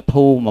nhòm người ta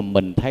thu mà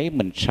mình thấy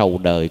mình sầu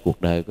đời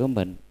cuộc đời của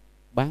mình.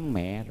 bán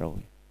mẹ rồi,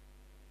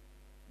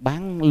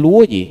 bán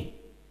lúa gì,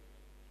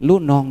 lúa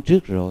non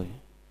trước rồi.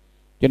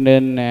 Cho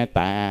nên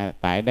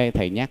tại đây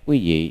thầy nhắc quý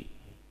vị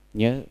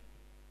nhớ,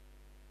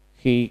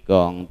 khi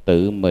còn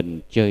tự mình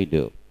chơi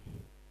được,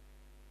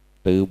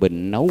 tự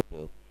mình nấu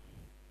được,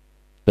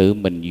 tự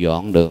mình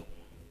dọn được,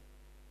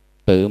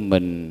 tự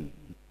mình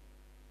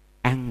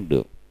ăn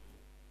được,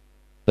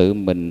 tự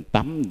mình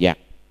tắm giặt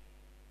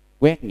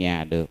quét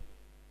nhà được,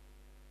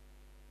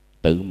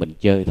 tự mình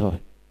chơi thôi.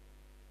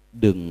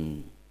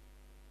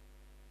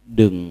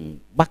 Đừng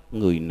bắt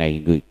người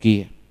này người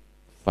kia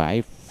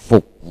phải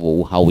phục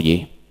vụ hầu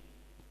gì,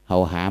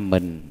 hầu hạ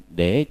mình,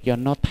 để cho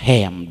nó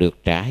thèm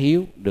được trả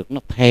hiếu, được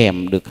nó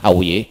thèm được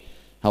hầu gì,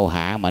 hầu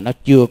hạ mà nó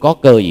chưa có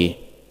cơ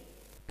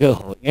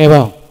hội, nghe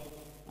không?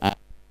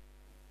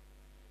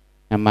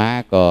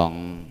 Má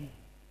còn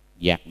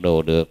giặt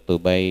đồ được tụi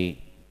bay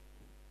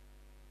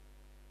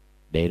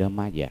để đó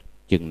má giặt.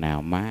 Chừng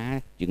nào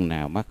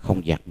má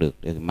không giặt được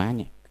thì má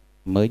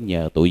mới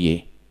nhờ tụi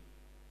gì,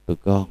 tụi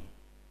con.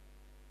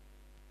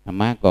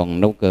 Má còn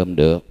nấu cơm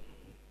được,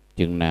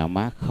 chừng nào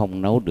má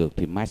không nấu được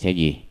thì má sẽ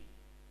gì,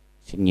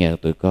 sẽ nhờ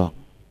tụi con,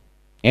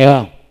 nghe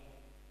không?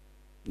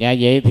 Dạ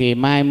vậy thì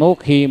mai mốt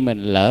khi mình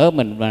lỡ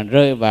mình mà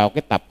rơi vào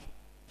cái tập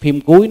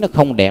phim cuối nó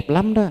không đẹp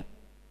lắm đó,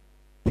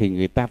 thì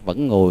người ta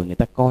vẫn ngồi người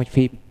ta coi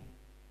phim,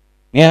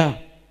 nghe không?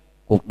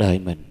 Cuộc đời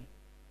mình.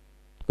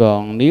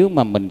 Còn nếu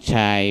mà mình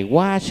xài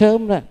quá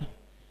sớm đó,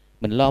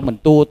 mình lo mình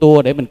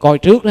tua để mình coi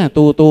trước đó,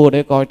 tua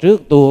để coi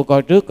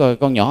trước coi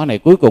con nhỏ này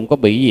cuối cùng có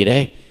bị gì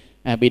đây,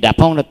 bị đập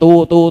không, là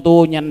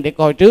tua nhanh để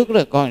coi trước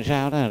đó, coi làm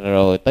sao đó,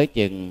 rồi tới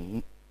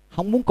chừng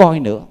không muốn coi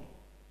nữa,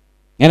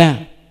 nghe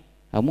nè,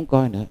 không muốn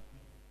coi nữa.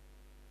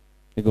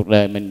 Thì cuộc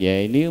đời mình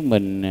vậy, nếu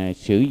mình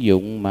sử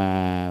dụng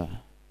mà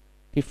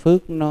cái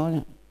phước nó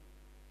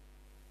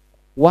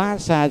quá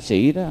xa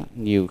xỉ đó,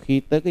 nhiều khi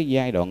tới cái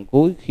giai đoạn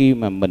cuối, khi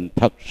mà mình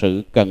thật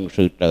sự cần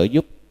sự trợ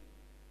giúp,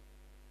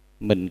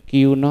 mình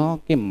kêu nó,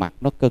 cái mặt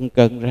nó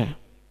cân ra,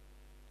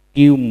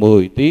 kêu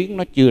 10 tiếng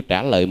nó chưa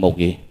trả lời một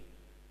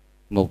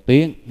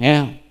tiếng, nghe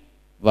không?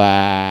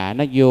 Và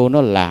nó vô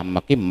nó làm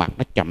mà cái mặt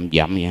nó chầm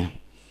chậm vậy,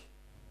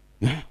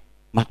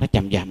 mặt nó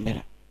chầm chậm vậy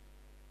đó,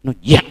 nó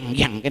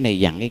dằn cái này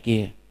dằn cái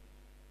kia.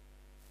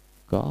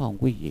 Có không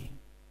quý vị?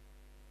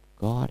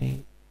 Có đấy.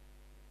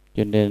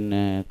 Cho nên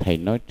thầy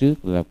nói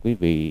trước là quý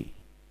vị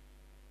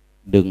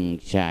đừng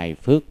xài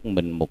phước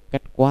mình một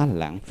cách quá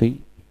lãng phí,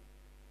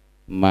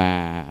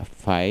 mà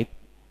phải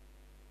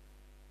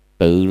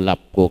tự lập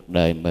cuộc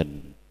đời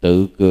mình,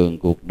 tự cường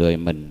cuộc đời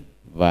mình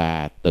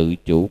và tự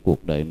chủ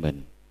cuộc đời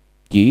mình.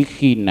 Chỉ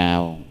khi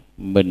nào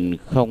mình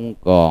không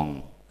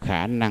còn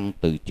khả năng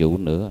tự chủ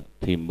nữa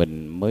thì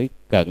mình mới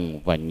cần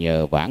và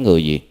nhờ vả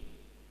người gì,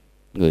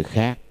 người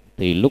khác.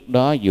 Thì lúc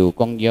đó dù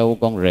con dâu,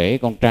 con rể,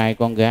 con trai,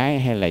 con gái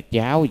hay là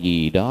cháu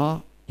gì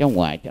đó, cháu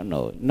ngoại, cháu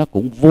nội, nó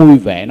cũng vui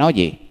vẻ nó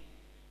gì,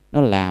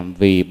 nó làm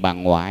vì bà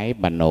ngoại,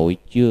 bà nội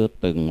chưa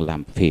từng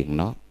làm phiền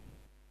nó.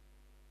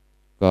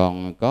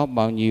 Còn có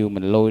bao nhiêu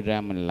mình lôi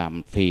ra mình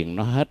làm phiền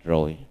nó hết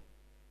rồi.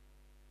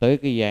 Tới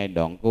cái giai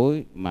đoạn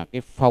cuối mà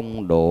cái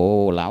phong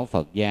độ lão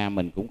Phật gia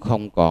mình cũng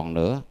không còn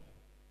nữa.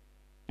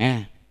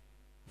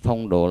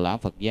 Phong độ lão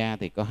Phật gia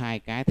thì có hai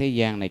cái, thế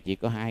gian này chỉ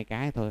có hai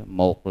cái thôi.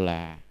 Một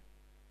là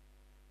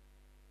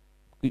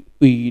cái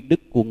uy đức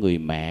của người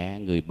mẹ,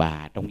 người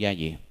bà trong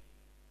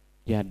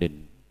gia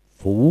đình,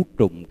 phủ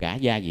trùm cả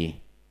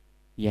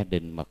gia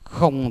đình, mà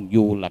không,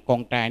 dù là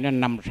con trai nó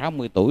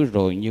 50-60 tuổi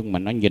rồi nhưng mà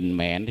nó nhìn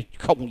mẹ nó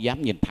không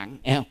dám nhìn thẳng,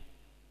 thấy không?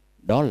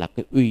 Đó là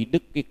cái uy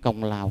đức, cái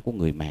công lao của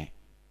người mẹ.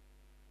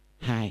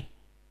 Hai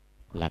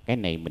là cái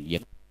này mình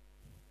vẫn,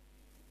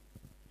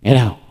 nghe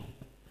đâu?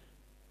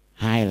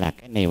 Hai là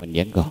cái này mình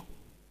vẫn còn.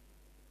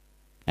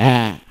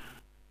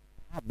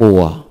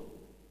 Bùa,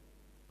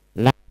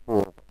 lá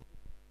bùa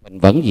mình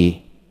vẫn gì?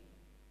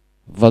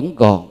 Vẫn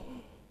còn.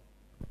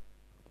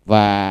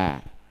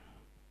 Và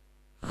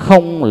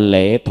không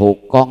lệ thuộc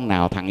con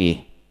nào thằng gì?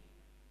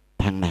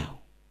 Thằng nào.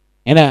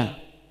 Nghe nè.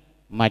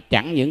 Mà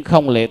chẳng những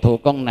không lệ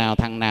thuộc con nào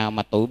thằng nào,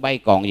 mà tụi bay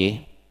còn gì?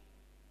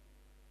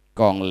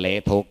 Còn lệ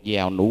thuộc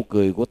vào nụ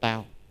cười của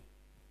tao,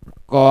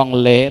 còn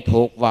lệ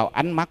thuộc vào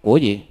ánh mắt của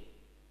gì?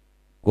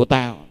 Của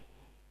tao.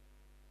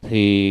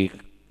 Thì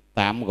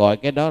tạm gọi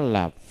cái đó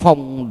là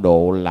phong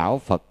độ lão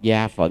Phật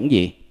gia vẫn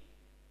gì?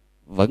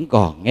 Vẫn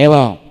còn, nghe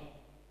không?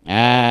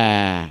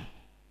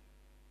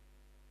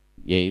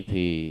 Vậy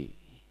thì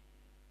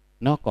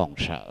nó còn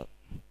sợ.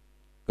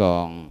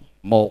 Còn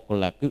một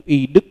là cái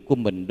uy đức của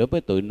mình đối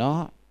với tụi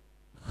nó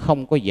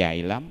không có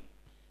dày lắm.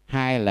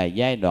 Hai là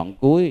giai đoạn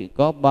cuối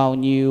có bao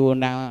nhiêu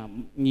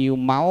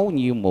máu,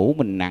 nhiêu mũ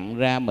mình nặng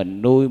ra,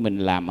 mình nuôi, mình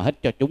làm hết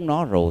cho chúng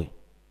nó rồi.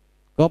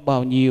 Có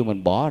bao nhiêu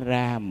mình bỏ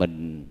ra,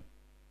 mình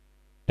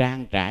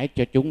trang trải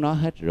cho chúng nó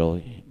hết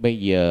rồi. Bây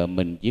giờ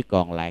mình chỉ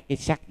còn lại cái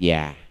xác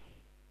già,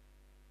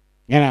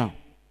 nghe không?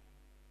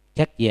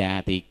 Xác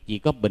già thì chỉ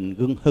có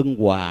bình hưng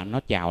hòa nó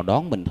chào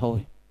đón mình thôi,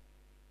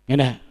 nghe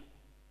nè.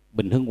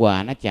 Bình hưng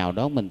hòa nó chào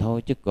đón mình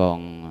thôi, chứ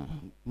còn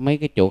mấy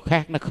cái chỗ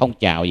khác nó không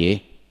chào gì,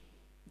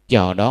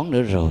 chào đón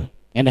nữa rồi,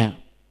 nghe nè.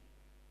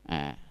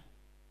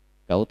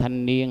 cậu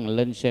thanh niên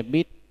lên xe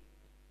buýt,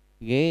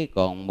 ghế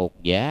còn một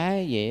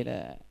dãy vậy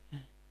đó,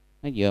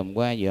 nó dòm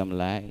qua dòm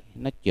lại,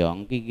 nó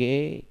chọn cái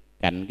ghế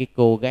cạnh cái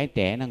cô gái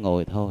trẻ nó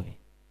ngồi thôi,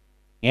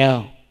 nghe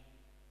không?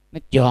 Nó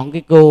chọn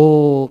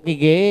cái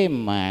ghế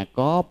mà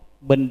có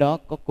bên đó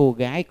có cô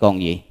gái còn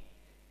gì,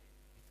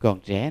 còn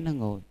trẻ nó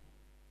ngồi.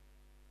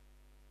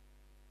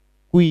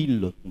 Quy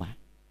luật mà,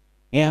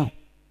 nghe không?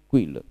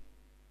 Quy luật.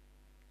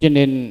 Cho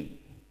nên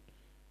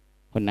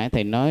hồi nãy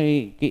thầy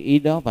nói cái ý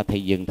đó, và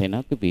thầy dừng thầy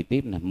nói cái vị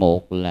tiếp là: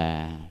 một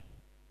là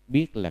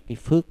biết là cái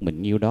phước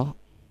mình nhiêu đó,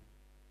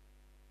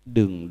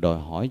 đừng đòi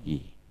hỏi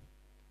gì.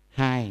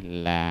 Hai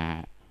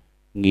là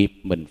nghiệp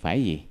mình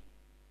phải gì?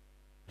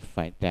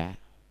 Phải trả.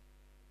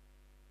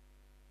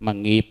 Mà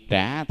nghiệp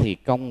trả thì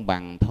công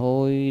bằng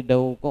thôi,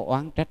 đâu có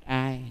oán trách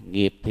ai.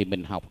 Nghiệp thì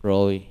mình học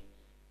rồi,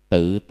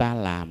 tự ta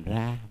làm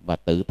ra và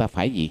tự ta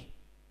phải gì?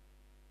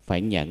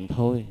 Phải nhận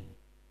thôi.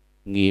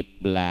 Nghiệp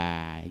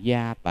là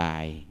gia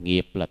tài,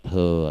 nghiệp là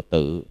thừa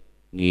tự,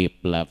 nghiệp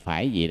là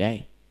phải gì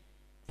đây?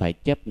 Phải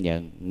chấp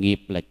nhận.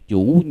 Nghiệp là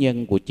chủ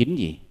nhân của chính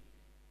gì?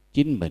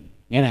 Chính mình,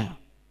 nghe nào?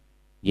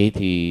 Vậy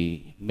thì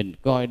mình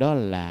coi đó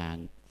là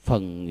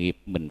phần nghiệp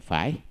mình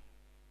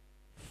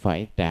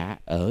phải trả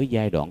ở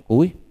giai đoạn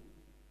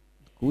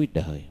cuối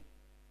đời.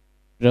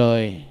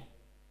 Rồi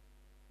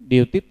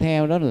điều tiếp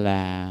theo đó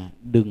là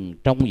đừng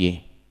trông gì?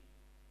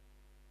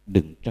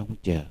 Đừng trông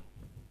chờ.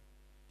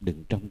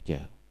 Đừng trông chờ.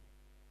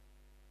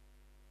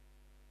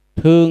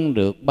 Thương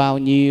được bao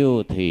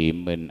nhiêu thì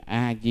mình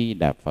A Di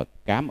Đà Phật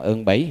cảm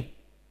ơn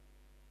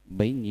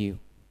bấy nhiêu.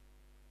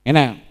 Nghe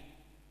nào?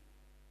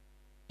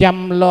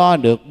 Chăm lo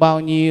được bao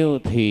nhiêu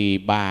thì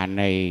bà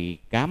này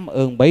cảm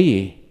ơn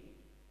bấy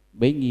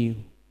nhiêu.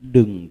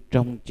 Đừng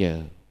trông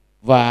chờ.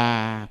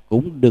 Và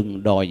cũng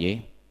đừng đòi gì?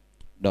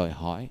 Đòi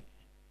hỏi.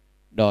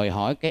 Đòi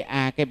hỏi cái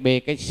A, cái B,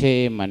 cái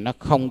C mà nó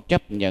không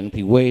chấp nhận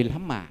thì quê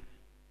lắm mà.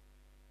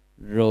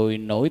 Rồi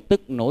nổi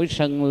tức nổi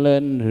sân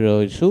lên,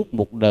 rồi suốt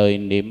một đời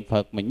niệm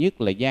Phật, mà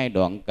nhất là giai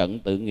đoạn cận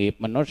tự nghiệp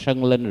mà nó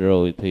sân lên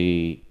rồi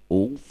thì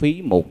uổng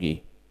phí một gì?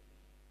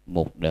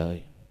 Một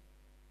đời.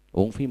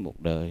 Uổng phí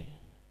một đời.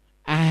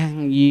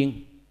 An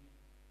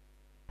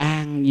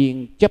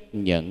nhiên chấp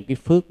nhận cái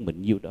phước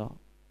mình nhiêu đó,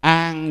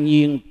 an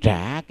nhiên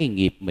trả cái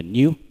nghiệp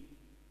mình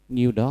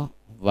nhiêu đó.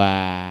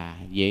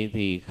 Và vậy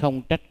thì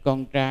không trách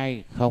con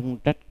trai, không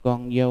trách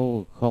con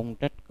dâu, không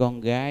trách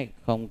con gái,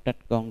 không trách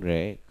con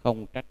rể,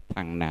 không trách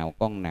thằng nào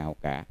con nào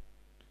cả.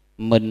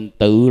 Mình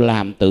tự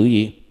làm tự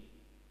gì?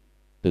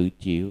 Tự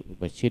chịu.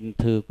 Và xin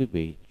thưa quý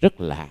vị,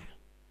 rất lạ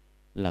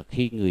là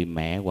khi người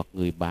mẹ hoặc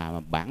người bà mà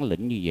bản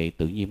lĩnh như vậy,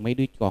 tự nhiên mấy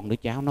đứa con đứa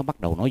cháu nó bắt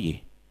đầu nói gì?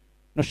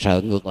 Nó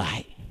sợ ngược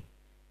lại.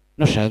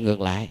 Nó sợ ngược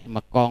lại.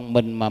 Mà con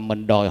mình mà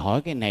mình đòi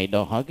hỏi cái này,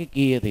 đòi hỏi cái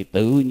kia thì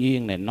tự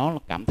nhiên này nó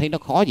cảm thấy nó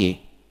khó gì?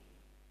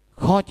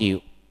 Khó chịu.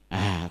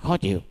 Khó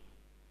chịu.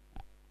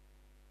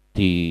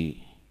 Thì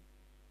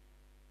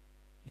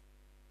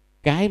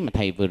cái mà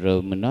thầy vừa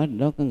rồi mình nói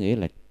nó có nghĩa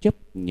là chấp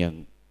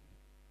nhận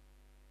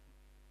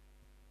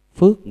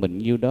phước mình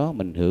nhiêu đó,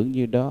 mình hưởng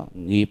nhiêu đó.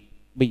 Nghiệp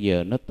bây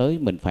giờ nó tới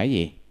mình phải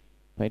gì?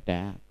 Phải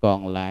trả.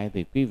 Còn lại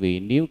thì quý vị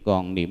nếu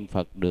còn niệm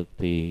Phật được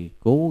thì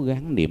cố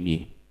gắng niệm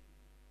gì?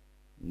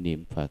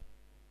 Niệm Phật.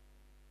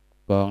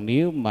 Còn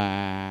nếu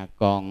mà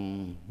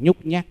còn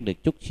nhúc nhắc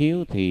được chút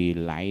xíu thì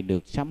lại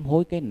được sám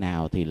hối cái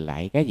nào thì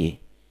lại cái gì?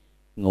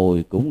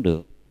 Ngồi cũng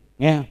được,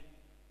 nghe không?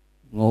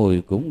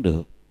 Ngồi cũng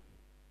được,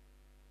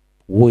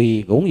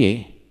 quỳ cũng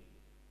vậy,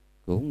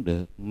 cũng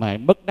được. Mà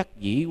bất đắc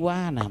dĩ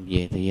quá nằm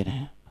về thì vậy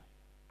đó.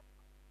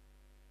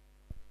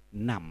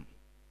 Nằm,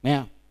 nghe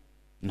không?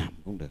 Nằm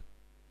cũng được.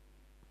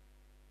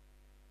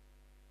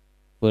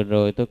 Vừa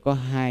rồi tôi có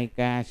 2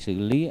 ca xử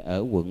lý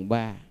ở quận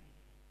 3,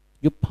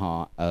 giúp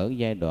họ ở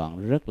giai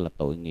đoạn rất là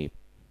tội nghiệp.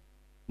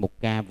 Một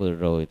ca vừa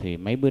rồi thì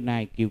mấy bữa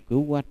nay kêu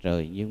cứu quá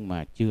trời nhưng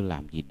mà chưa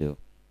làm gì được.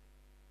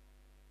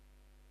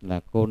 Là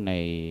cô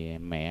này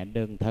mẹ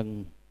đơn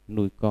thân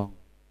nuôi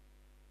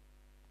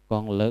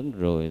con lớn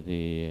rồi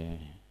thì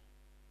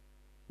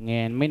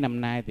nghe mấy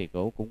năm nay thì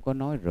cổ cũng có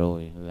nói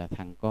rồi là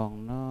thằng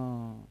con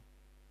nó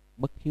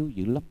bất hiếu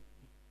dữ lắm.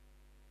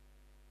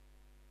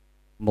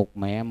 Một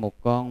mẹ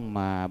một con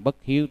mà bất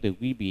hiếu thì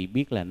quý vị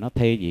biết là nó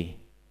thê gì?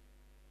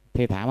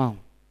 Thê thảm không?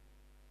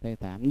 Thê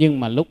thảm. Nhưng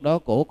mà lúc đó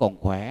cổ còn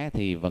khỏe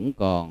thì vẫn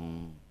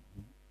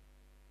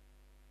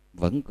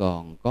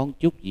còn có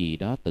chút gì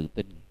đó tự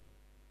tin.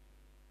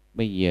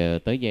 Bây giờ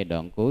tới giai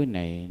đoạn cuối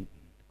này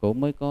cổ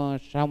mới có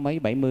 60 mấy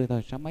 70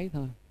 thôi, 60 mấy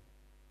thôi.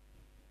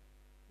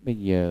 Bây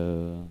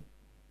giờ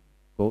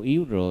cổ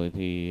yếu rồi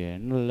thì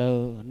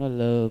nó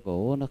lơ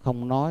cổ, nó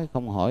không nói,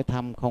 không hỏi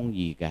thăm, không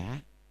gì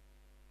cả.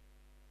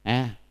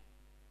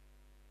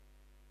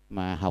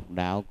 Mà học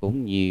đạo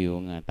cũng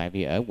nhiều, tại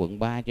vì ở quận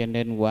 3 cho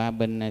nên qua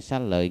bên Xá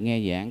Lợi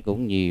nghe giảng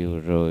cũng nhiều,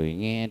 rồi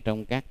nghe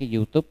trong các cái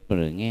YouTube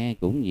rồi nghe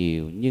cũng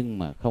nhiều, nhưng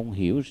mà không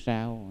hiểu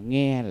sao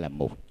nghe là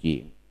một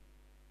chuyện,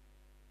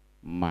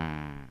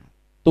 mà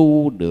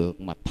tu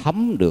được mà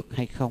thấm được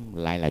hay không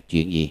lại là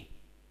chuyện gì?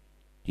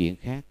 Chuyện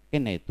khác.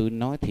 Cái này tôi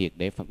nói thiệt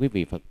để quý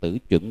vị Phật tử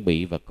chuẩn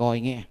bị và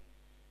coi nghe.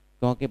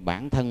 coi cái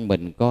bản thân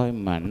mình, coi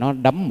mà nó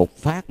đấm một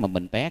phát mà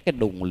mình té cái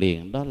đùng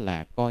liền, đó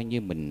là coi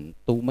như mình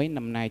tu mấy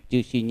năm nay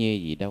chưa xi nhê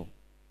gì đâu.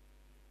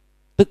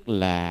 Tức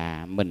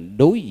là mình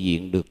đối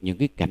diện được những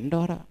cái cảnh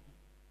đó đó,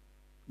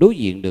 đối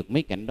diện được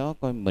mấy cảnh đó,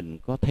 coi mình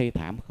có thê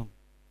thảm không.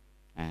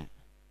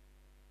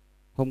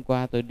 Hôm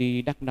qua tôi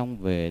đi Đắk Nông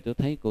về, tôi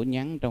thấy cổ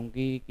nhắn trong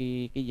cái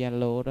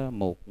Zalo đó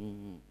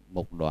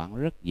một đoạn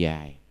rất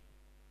dài.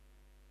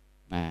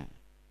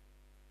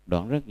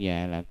 Đoạn rất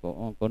dài là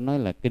cổ nói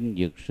là kinh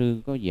Dược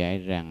Sư có dạy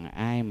rằng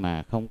ai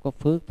mà không có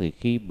phước thì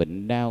khi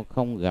bệnh đau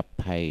không gặp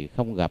thầy,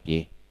 không gặp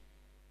gì?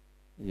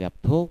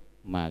 Gặp thuốc,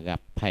 mà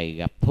gặp thầy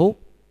gặp thuốc.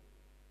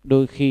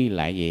 Đôi khi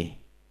lại gì?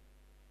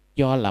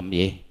 Cho làm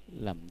gì?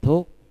 Làm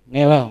thuốc.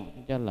 Nghe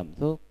không? Cho làm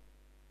thuốc.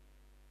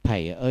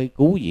 Thầy ơi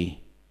cứu gì?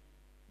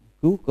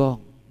 Cứu con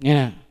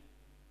nha.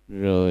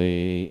 Rồi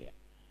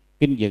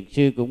kinh Dược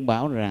Sư cũng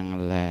bảo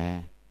rằng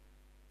là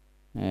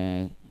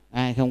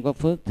ai không có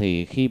phước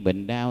thì khi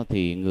bệnh đau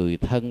thì người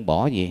thân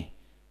bỏ gì?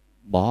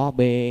 Bỏ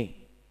bê,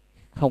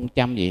 không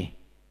chăm gì?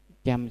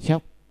 Chăm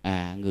sóc.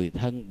 Người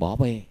thân bỏ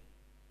bê.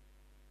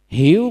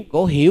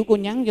 Cổ hiểu, cổ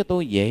nhắn cho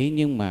tôi vậy,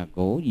 nhưng mà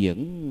cổ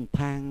vẫn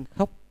than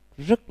khóc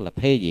rất là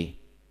thê gì?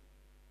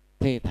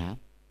 Thê thảm.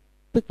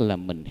 Tức là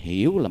mình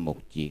hiểu là một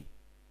chuyện,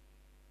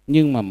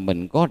 nhưng mà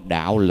mình có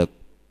đạo lực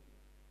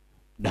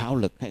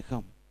hay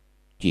không,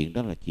 chuyện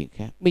đó là chuyện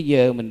khác. Bây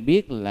giờ mình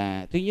biết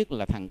là thứ nhất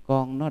là thằng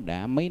con nó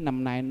đã mấy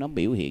năm nay nó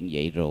biểu hiện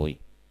vậy rồi,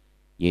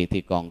 vậy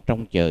thì còn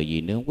trông chờ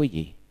gì nữa không quý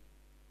vị?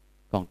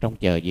 Còn trông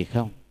chờ gì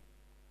không?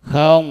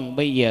 Không,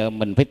 bây giờ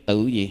mình phải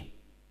tự gì?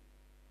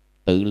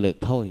 Tự lực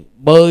thôi.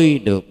 Bơi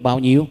được bao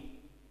nhiêu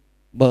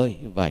bơi,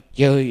 và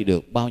chơi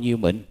được bao nhiêu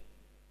mình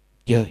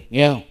chơi,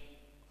 nghe không?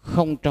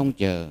 Không trông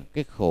chờ.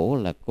 Cái khổ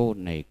là cô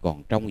này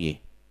còn trông gì?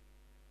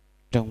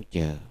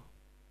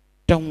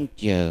 Trông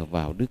chờ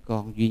vào đứa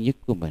con duy nhất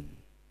của mình.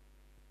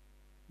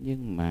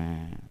 Nhưng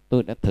mà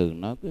tôi đã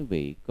thường nói quý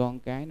vị, con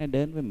cái nó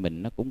đến với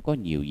mình nó cũng có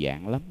nhiều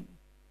dạng lắm.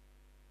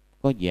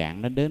 Có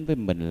dạng nó đến với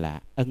mình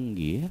là ân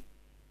nghĩa,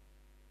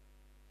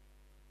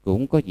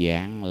 cũng có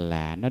dạng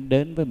là nó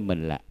đến với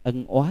mình là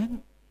ân oán.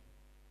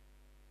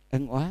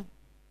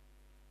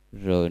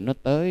 Rồi nó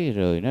tới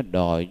rồi nó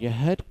đòi cho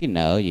hết cái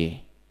nợ gì?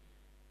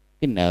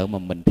 Cái nợ mà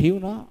mình thiếu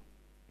nó,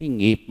 cái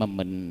nghiệp mà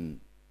mình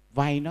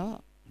vay nó.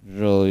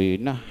 Rồi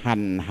nó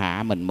hành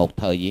hạ mình một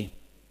thời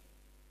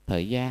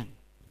gian.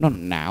 Nó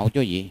nạo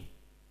cho gì?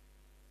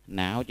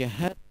 Nạo cho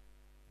hết.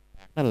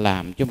 Nó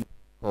làm cho mình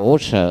khổ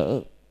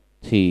sở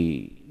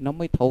thì nó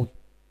mới thôi.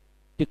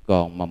 Chứ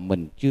còn mà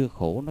mình chưa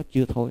khổ nó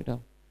chưa thôi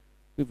đâu.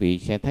 Quý vị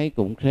sẽ thấy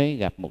cũng thế,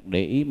 gặp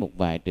để ý một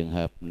vài trường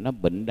hợp nó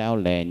bệnh đau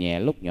lè nhè,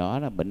 lúc nhỏ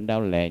nó bệnh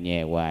đau lè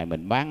nhè hoài,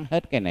 mình bán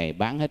hết cái này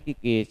bán hết cái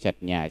kia, sạch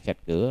nhà sạch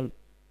cửa,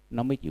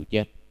 nó mới chịu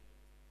chết.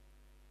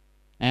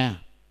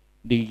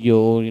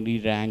 Đi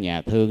ra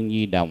nhà thương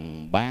nhi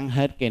đồng, bán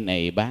hết cái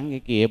này bán cái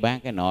kia bán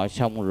cái nọ,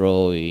 xong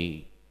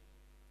rồi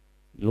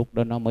lúc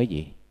đó nó mới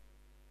gì?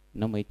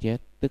 Nó mới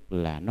chết. Tức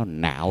là nó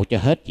nạo cho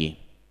hết gì?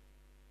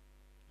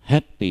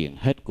 Hết tiền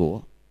hết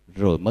của,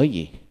 rồi mới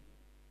gì?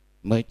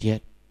 Mới chết.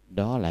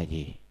 Đó là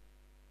gì?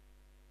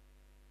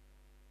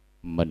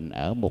 Mình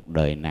ở một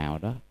đời nào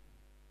đó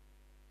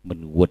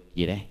mình quỵt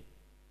gì đây?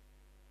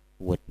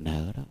 Quỵt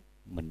nợ đó,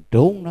 mình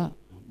trốn đó.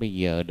 Bây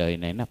giờ đời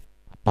này nó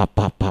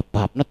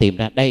nó tìm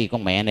ra đây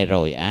con mẹ này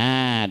rồi,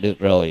 được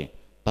rồi,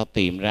 tao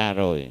tìm ra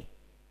rồi,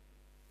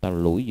 tao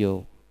lủi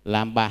vô.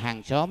 Làm bà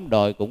hàng xóm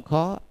đòi cũng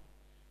khó,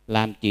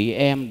 làm chị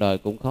em đòi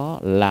cũng khó,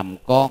 làm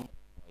con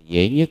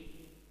dễ nhất.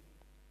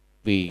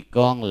 Vì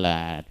con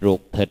là ruột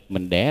thịt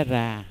mình đẻ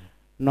ra,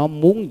 nó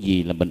muốn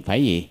gì là mình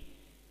phải gì?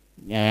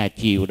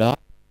 Chiều đó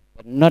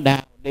nó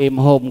đau đêm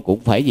hôm cũng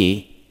phải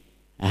gì?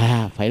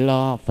 Phải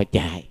lo, phải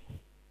chạy.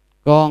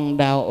 Con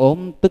đau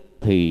ốm tức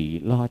thì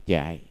lo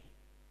chạy,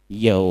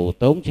 dầu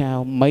tốn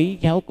sao mấy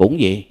cháu cũng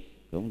gì?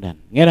 Cũng đành.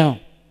 Nghe đâu?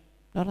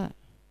 Đó đó.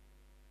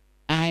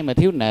 Ai mà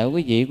thiếu nợ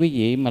quý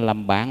vị mà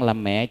làm bạn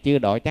làm mẹ chưa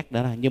đòi chắc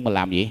đó, nhưng mà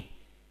làm gì?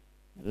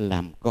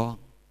 Làm con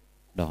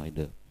đòi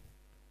được.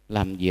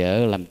 Làm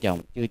vợ làm chồng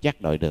chưa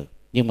chắc đòi được,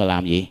 nhưng mà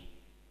làm gì?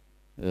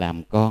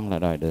 Làm con là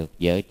đòi được.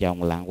 Vợ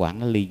chồng lạng quạng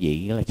nó ly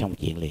dị là xong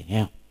chuyện liền, thấy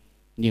không?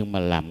 Nhưng mà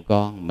làm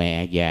con,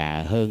 mẹ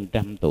già hơn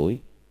 100 tuổi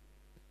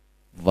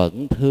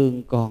vẫn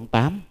thương con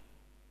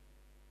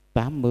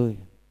 80.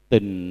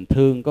 Tình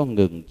thương có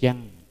ngừng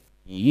chăng,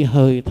 chỉ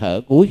hơi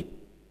thở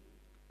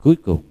cuối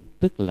cùng.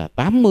 Tức là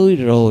 80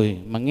 rồi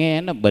mà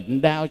nghe nó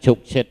bệnh đau sụt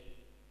sịt.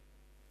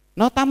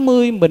 Nó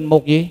 80 mình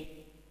một gì?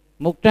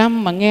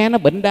 100 mà nghe nó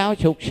bệnh đau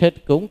sụt sịt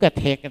cũng cà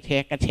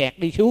thẹt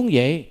đi xuống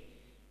vậy.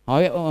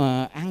 Hỏi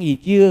ăn gì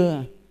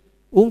chưa,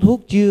 uống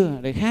thuốc chưa,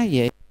 để khá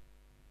vậy.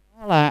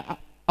 Đó là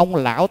ông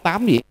lão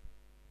 80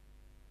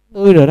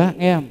 rồi đó,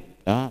 nghe không?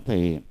 Đó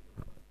thì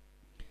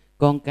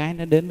con cái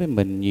nó đến với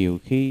mình nhiều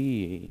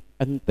khi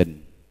ân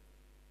tình,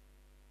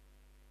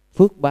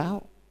 phước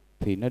báo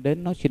thì nó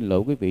đến. Nó xin lỗi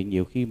quý vị,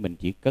 nhiều khi mình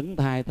chỉ cấn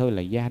thai thôi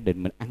là gia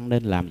đình mình ăn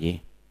nên làm gì?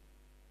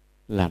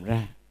 Làm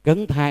ra.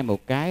 Cấn thai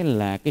một cái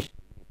là cái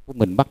của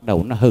mình bắt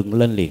đầu nó hừng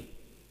lên liền.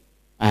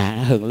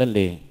 Nó hừng lên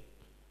liền.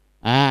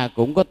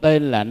 Cũng có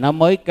tên là nó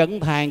mới cấn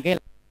thang cái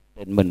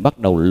mình bắt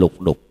đầu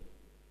lục đục.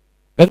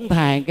 Cấn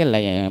thang cái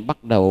là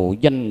bắt đầu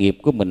doanh nghiệp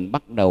của mình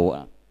bắt đầu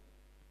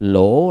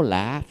lỗ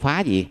lã, phá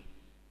gì?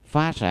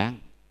 Phá sản.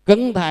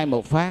 Cấn thang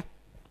một phát,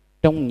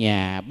 trong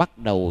nhà bắt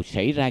đầu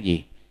xảy ra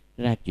gì?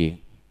 Ra chuyện.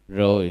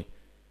 Rồi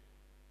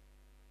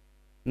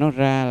nó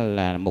ra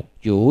là một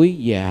chuỗi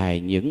dài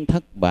những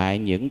thất bại,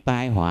 những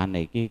tai họa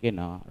này kia cái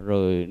nọ.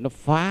 Rồi nó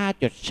phá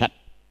cho sạch,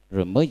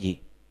 rồi mới gì?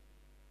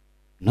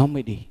 Nó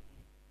mới đi.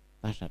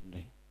 Phá sạch đi.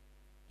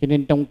 Cho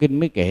nên trong kinh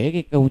mới kể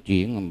cái câu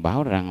chuyện mà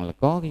bảo rằng là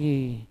có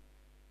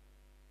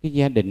cái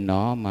gia đình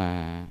nọ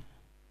mà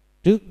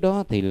trước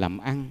đó thì làm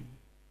ăn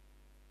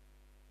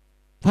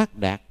phát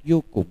đạt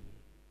vô cùng.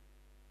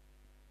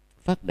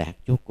 Phát đạt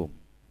vô cùng.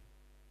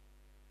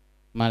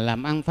 Mà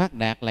làm ăn phát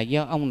đạt là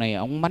do ông này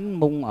ông mánh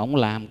mung, ông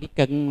làm cái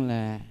cân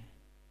là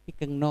cái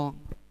cân non.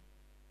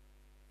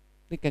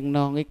 Cái cân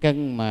non, cái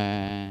cân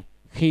mà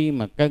khi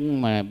mà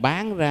cân mà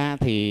bán ra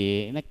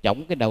thì nó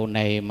chổng cái đầu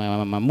này,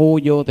 mà mua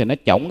vô thì nó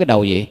chổng cái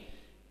đầu gì?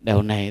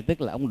 Đầu này,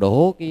 tức là ông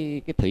đổ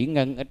cái thủy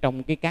ngân ở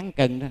trong cái cán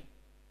cân đó.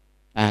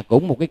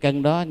 Cũng một cái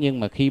cân đó, nhưng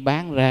mà khi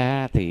bán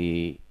ra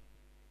thì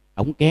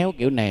ông kéo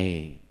kiểu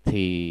này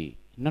thì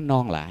nó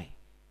non lại.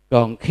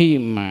 Còn khi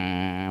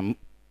mà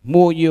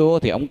mua vô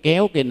thì ông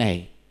kéo cái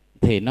này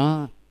thì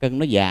nó cân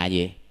nó già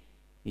gì?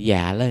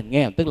 Già lên,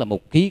 nghe không? Tức là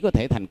 1 ký có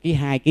thể thành ký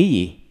 2, ký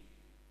gì?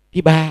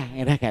 Ký 3,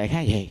 nghe ra cái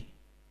khá vậy.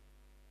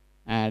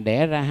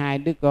 Đẻ ra 2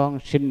 đứa con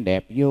xinh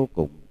đẹp vô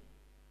cùng.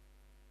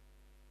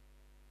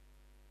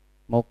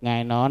 Một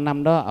ngày nọ,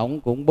 năm đó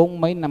ổng cũng 40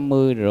 mấy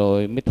 50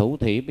 rồi mới thủ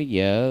thỉ với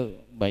vợ.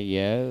 Bà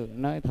vợ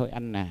nói thôi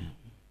anh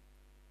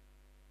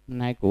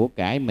nay của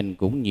cải mình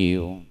cũng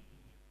nhiều,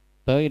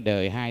 tới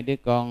đời 2 đứa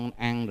con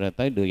ăn, rồi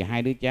tới đời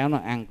 2 đứa cháu nó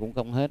ăn cũng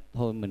không hết,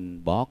 thôi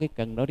mình bỏ cái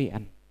cân đó đi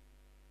anh.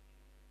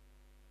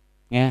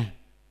 Nghe,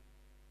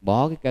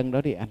 bỏ cái cân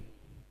đó đi anh.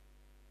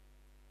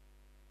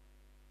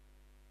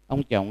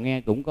 Ông chồng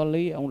nghe cũng có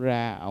lý, ông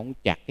ra ông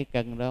chặt cái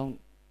cân đó, ông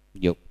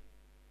giục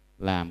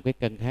làm cái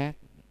cân khác,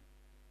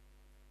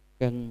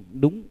 cân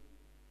đúng.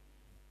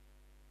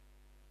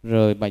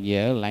 Rồi bà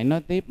vợ lại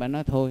nói tiếp, bà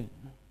nói thôi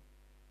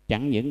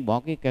chẳng những bỏ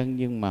cái cân,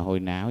 nhưng mà hồi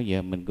nào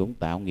giờ mình cũng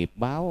tạo nghiệp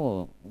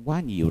báo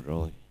quá nhiều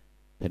rồi.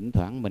 Thỉnh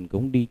thoảng mình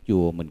cũng đi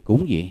chùa, mình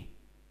cúng gì?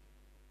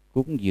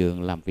 Cúng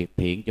dường, làm việc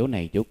thiện chỗ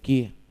này chỗ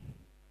kia.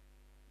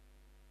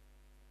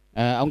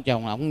 Ông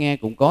chồng ông nghe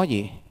cũng có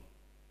gì?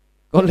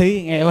 Có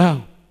lý, nghe phải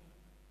không?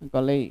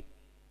 Có lý.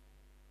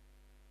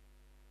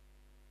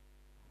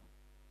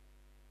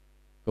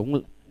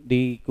 Cũng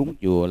đi cúng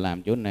chùa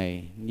làm chỗ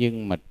này,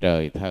 nhưng mà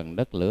trời thần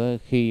đất lửa,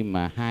 khi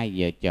mà 2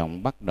 vợ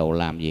chồng bắt đầu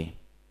làm gì?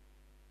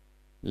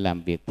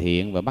 Làm việc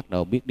thiện và bắt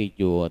đầu biết đi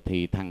chùa,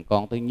 thì thằng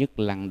con thứ nhất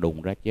lăn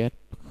đùng ra chết.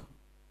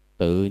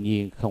 Tự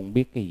nhiên không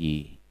biết cái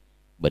gì,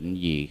 bệnh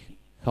gì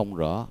không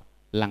rõ,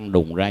 lăn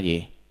đùng ra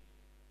gì?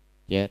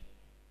 Chết.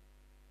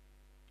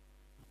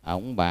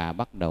 Ông bà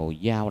bắt đầu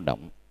dao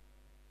động.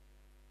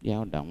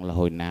 Dao động là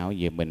hồi nào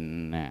giờ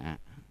mình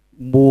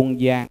buông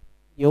gian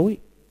dối,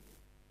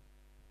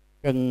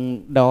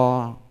 cân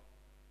đo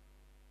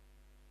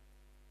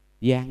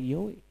gian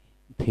dối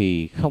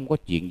thì không có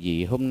chuyện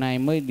gì. Hôm nay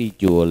mới đi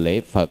chùa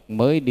lễ Phật,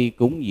 mới đi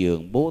cúng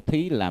dường bố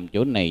thí làm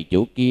chỗ này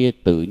chỗ kia,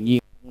 tự nhiên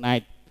hôm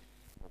nay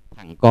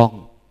thằng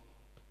con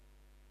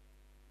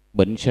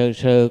bệnh sơ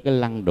sơ cái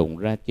lăn đùng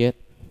ra chết.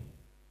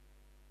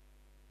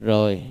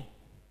 Rồi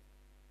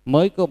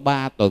mới có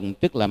 3 tuần,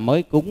 tức là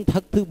mới cúng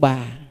thất thứ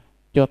 3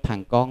 cho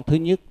thằng con thứ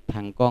nhất.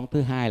 Thằng con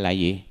thứ 2 là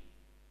gì?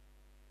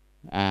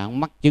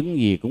 Mắc chứng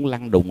gì cũng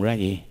lăn đùng ra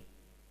gì?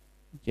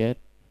 Chết.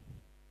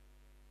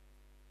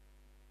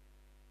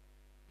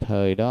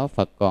 Thời đó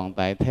Phật còn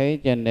tại thế,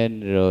 cho nên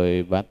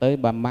rồi bà tới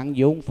bà mắng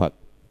vốn Phật.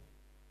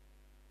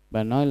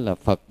 Bà nói là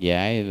Phật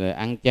dạy là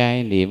ăn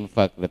chay niệm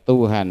Phật là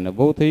tu hành là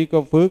bố thí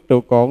có phước,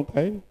 đâu con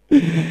thấy.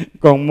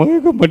 Con mới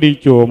có mà đi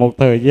chùa một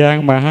thời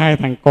gian mà 2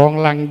 thằng con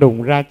lăn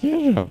đùng ra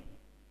chết rồi.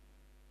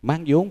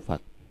 Mắng vốn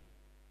Phật.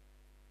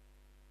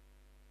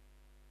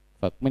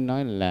 Phật mới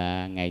nói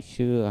là ngày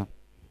xưa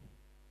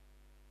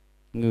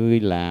ngươi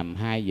làm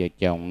 2 vợ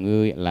chồng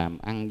ngươi làm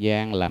ăn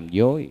gian làm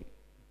dối,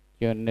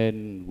 cho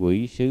nên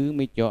quỷ sứ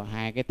mới cho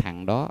 2 cái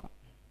thằng đó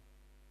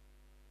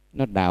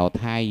nó đào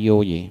thai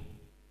vô gì?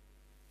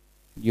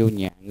 Vô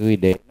nhà ngươi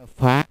để nó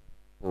phá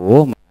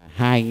của mà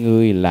 2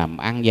 ngươi làm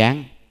ăn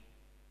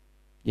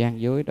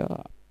gian dối đó.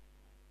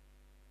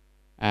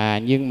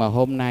 Nhưng mà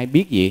hôm nay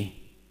biết gì?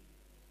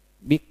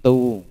 Biết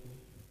tu,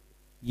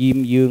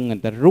 Diêm Dương người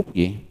ta rút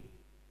gì?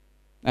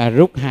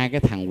 Rút 2 cái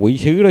thằng quỷ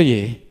sứ đó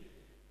gì?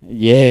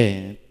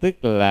 Về,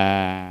 tức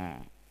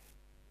là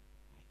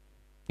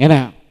nghe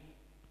nào?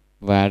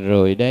 Và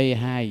rồi đây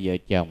 2 vợ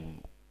chồng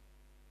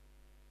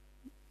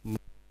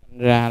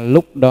ra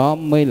lúc đó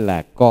mới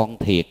là con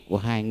thiệt của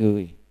 2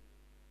 người.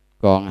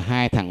 Còn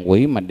 2 thằng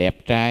quỷ mà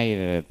đẹp trai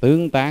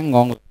tướng tá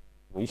ngon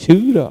quỷ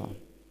sứ đó,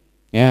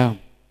 nghe không?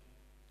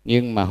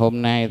 Nhưng mà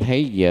hôm nay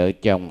thấy vợ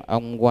chồng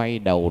ông quay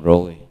đầu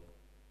rồi,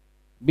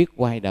 biết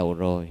quay đầu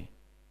rồi,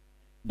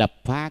 đập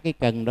phá cái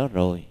cân đó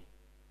rồi,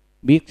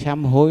 biết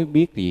sám hối,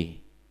 biết gì?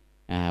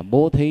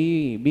 bố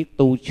thí biết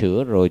tu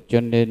sửa rồi,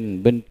 cho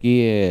nên bên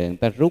kia người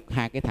ta rút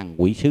 2 cái thằng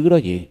quỷ sứ đó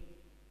gì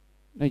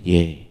nó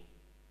về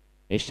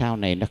để sau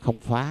này nó không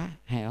phá,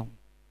 hay không?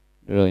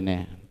 Rồi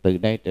nè, từ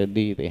đây trở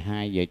đi thì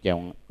 2 vợ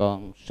chồng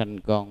con sanh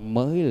con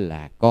mới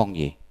là con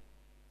gì?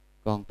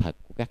 Con thật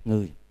của các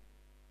ngươi.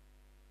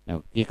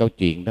 Cái câu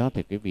chuyện đó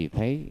thì quý vị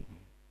thấy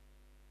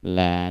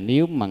là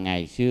nếu mà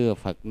ngày xưa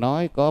Phật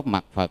nói có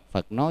mặt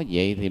Phật nói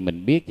vậy thì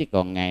mình biết, chứ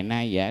còn ngày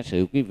nay giả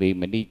sử quý vị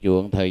mà đi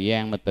chùa thời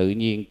gian mà tự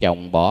nhiên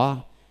chồng bỏ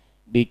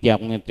đi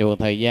chồng chùa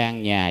thời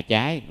gian nhà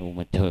trái,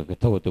 mà trời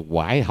thôi tôi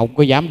quải không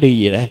có dám đi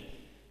gì đấy.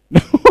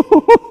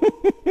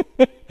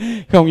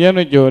 Không dám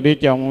đi chùa, đi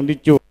chồng đi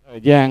chùa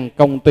thời gian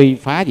công ty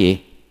phá gì,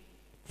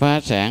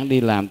 phá sản,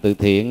 đi làm từ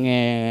thiện,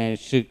 nghe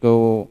sư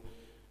cô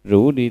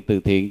rủ đi từ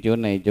thiện chỗ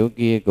này chỗ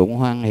kia cũng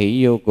hoan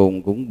hỷ vô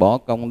cùng, cũng bỏ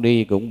công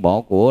đi, cũng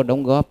bỏ của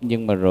đóng góp,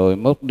 nhưng mà rồi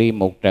mốt đi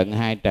 1 trận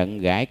 2 trận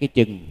gãi cái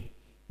chân,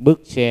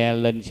 bước xe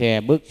lên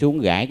xe bước xuống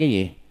gãi cái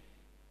gì,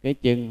 cái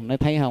chân. Nó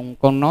thấy không,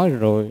 con nói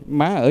rồi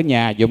má ở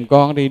nhà giùm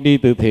con đi, đi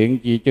từ thiện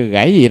gì cho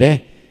gãi gì đấy,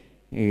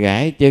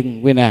 gãi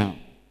chân. Bữa nào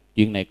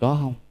chuyện này có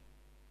không?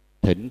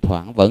 Thỉnh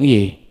thoảng vẫn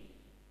gì,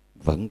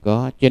 vẫn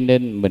có. Cho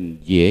nên mình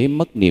dễ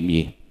mất niềm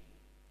gì,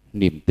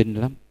 niềm tin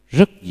lắm,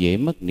 rất dễ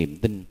mất niềm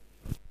tin.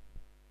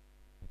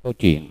 Câu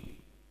chuyện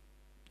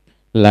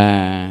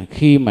là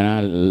khi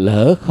mà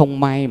lỡ không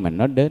may mà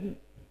nó đến,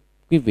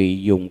 quý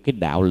vị dùng cái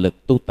đạo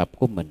lực tu tập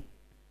của mình,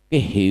 cái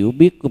hiểu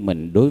biết của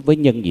mình đối với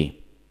nhân gì,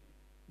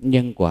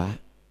 nhân quả,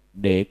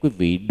 để quý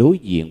vị đối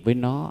diện với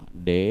nó,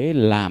 để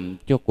làm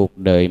cho cuộc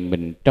đời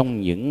mình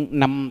trong những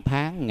 5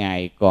 tháng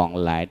ngày còn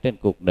lại trên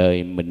cuộc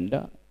đời mình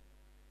đó,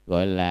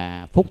 gọi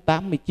là phút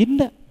 89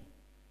 đó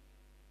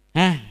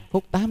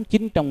phút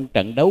 89 trong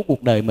trận đấu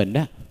cuộc đời mình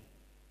đó,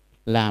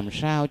 làm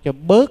sao cho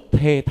bớt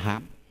thê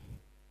thảm,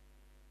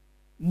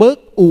 bớt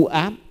u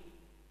ám,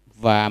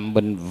 và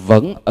mình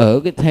vẫn ở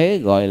cái thế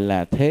gọi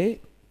là thế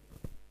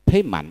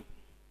mạnh.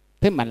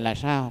 Thế mạnh là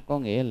sao? Có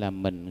nghĩa là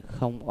mình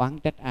không oán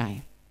trách ai,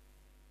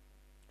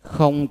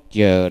 không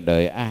chờ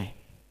đợi ai,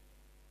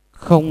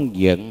 không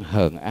giận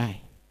hờn ai,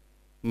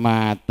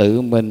 mà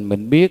tự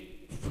mình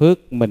biết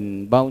phước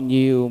mình bao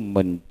nhiêu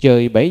mình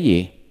chơi bấy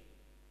gì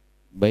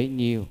bấy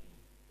nhiêu,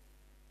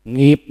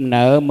 nghiệp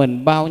nợ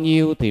mình bao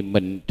nhiêu thì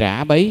mình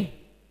trả bấy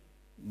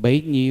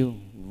nhiêu.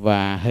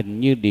 Và hình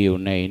như điều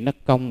này nó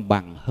công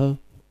bằng hơn,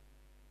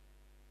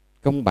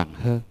 công bằng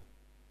hơn.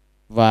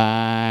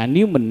 Và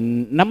nếu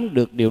mình nắm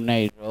được điều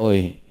này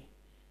rồi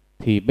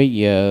thì bây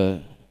giờ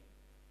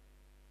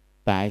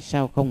tại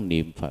sao không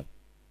niệm Phật?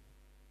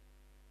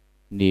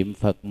 Niệm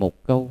Phật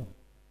một câu,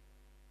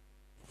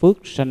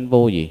 phước sanh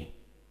vô gì?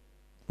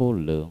 Vô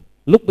lượng.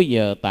 Lúc bây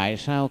giờ tại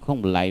sao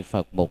không lạy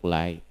Phật một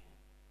lạy,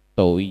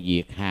 tội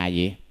diệt hà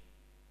gì?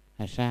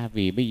 Hà sa.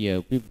 Vì bây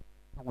giờ quý vị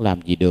không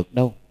làm gì được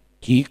đâu,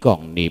 chỉ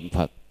còn niệm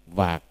Phật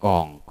và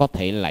còn có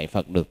thể lạy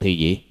Phật được thì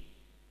gì?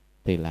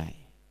 Thì lại,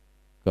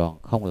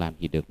 còn không làm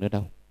gì được nữa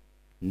đâu.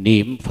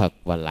 Niệm Phật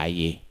và lại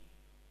gì?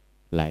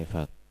 Lại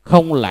Phật.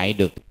 Không lại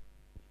được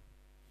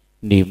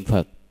niệm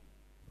Phật,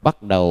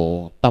 bắt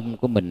đầu tâm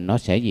của mình nó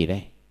sẽ gì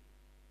đây?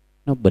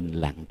 Nó bình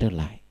lặng trở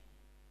lại,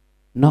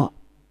 nó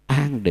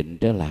an định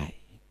trở lại.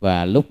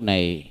 Và lúc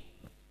này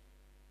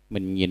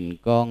mình nhìn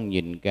con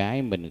nhìn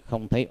cái, mình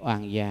không thấy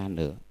oan gia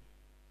nữa.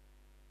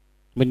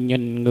 Mình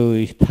nhìn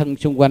người thân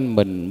xung quanh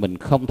mình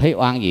không thấy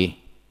oan gì?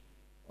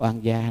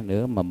 Oan gia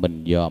nữa, mà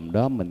mình dòm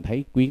đó mình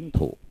thấy quyến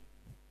thuộc.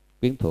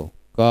 Quyến thuộc.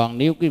 Còn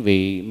nếu quý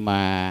vị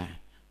mà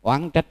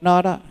oán trách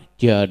nó đó,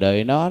 chờ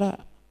đợi nó đó,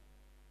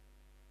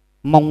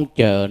 mong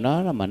chờ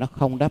nó đó, mà nó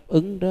không đáp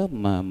ứng đó,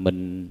 mà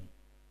mình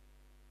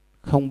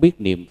không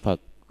biết niệm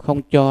Phật,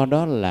 không cho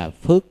đó là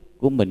phước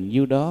của mình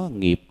nhiêu đó,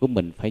 nghiệp của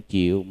mình phải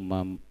chịu,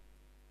 mà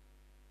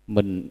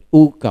mình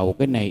yêu cầu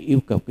cái này yêu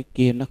cầu cái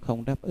kia nó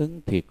không đáp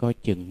ứng, thì coi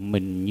chừng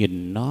mình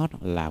nhìn nó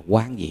là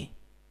oan gì?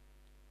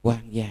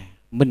 Oan gia.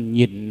 Mình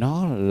nhìn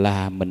nó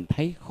là mình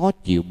thấy khó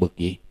chịu, bực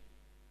gì?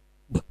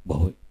 Bực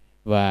bội.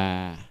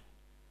 Và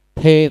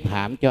thê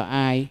thảm cho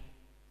ai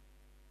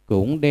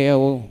cũng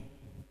đeo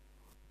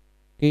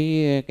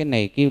cái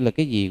này kêu là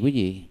cái gì quý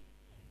vị?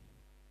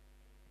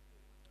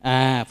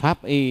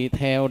 Pháp y.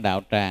 Theo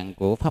đạo tràng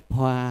của Pháp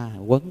Hoa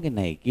quấn cái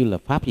này kêu là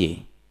pháp gì?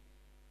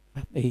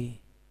 Pháp y.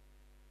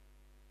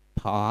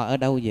 Thọ ở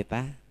đâu vậy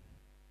ta?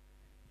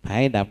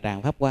 Phải đạo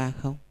tràng Pháp Hoa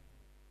không?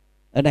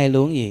 Ở đây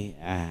luôn gì?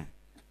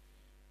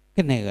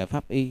 Cái này gọi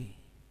pháp y.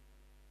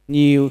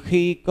 Nhiều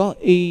khi có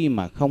y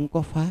mà không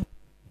có pháp.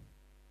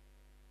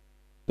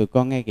 Tụi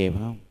con nghe kịp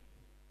không?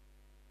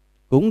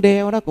 Cũng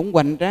đeo đó, cũng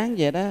hoành tráng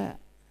vậy đó,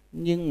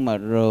 nhưng mà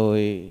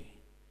rồi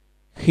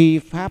khi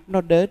pháp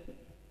nó đến,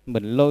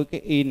 mình lôi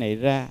cái y này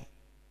ra,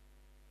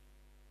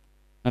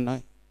 nó nói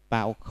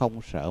tao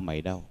không sợ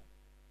mày đâu.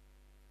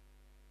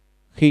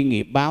 Khi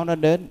nghiệp báo nó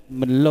đến,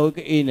 mình lôi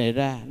cái y này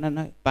ra, nó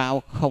nói tao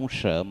không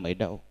sợ mày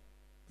đâu,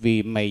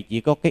 vì mày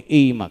chỉ có cái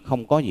y mà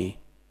không có gì?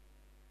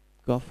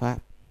 Có pháp.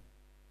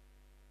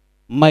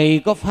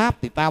 Mày có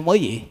pháp thì tao mới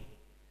gì?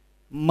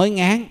 Mới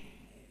ngán.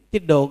 Chứ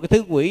đồ cái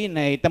thứ quỷ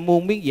này ta mua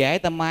miếng vải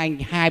ta mai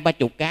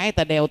 20-30 cái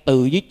ta đeo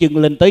từ dưới chân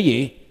lên tới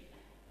gì?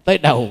 Tới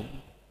đầu.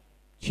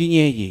 Suy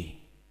nhê gì?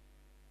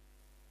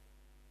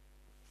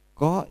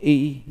 Có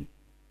y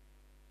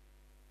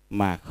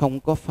mà không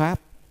có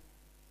pháp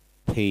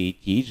thì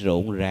chỉ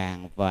rộn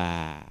ràng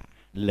và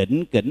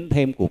lỉnh kỉnh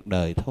thêm cuộc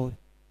đời thôi,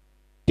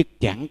 chứ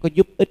chẳng có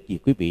giúp ích gì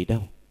quý vị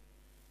đâu.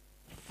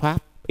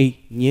 Pháp y,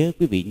 nhớ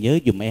quý vị nhớ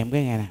dùm em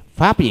cái nghe nè.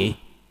 Pháp gì?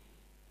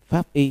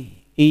 Pháp y.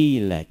 Y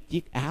là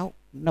chiếc áo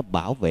nó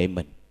bảo vệ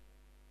mình.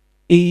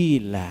 Y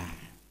là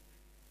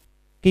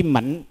cái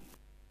mảnh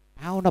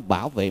áo nó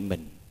bảo vệ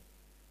mình.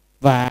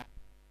 Và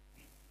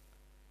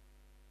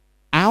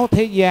áo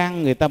thế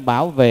gian người ta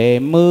bảo vệ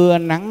mưa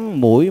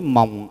nắng muỗi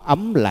mòng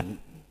ấm lạnh,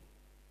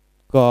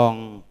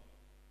 còn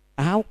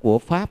áo của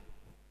Pháp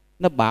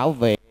nó bảo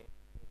vệ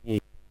phiền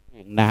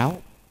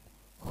não,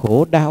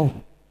 khổ đau,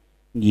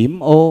 nhiễm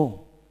ô,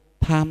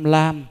 tham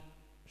lam,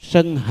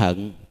 sân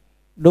hận,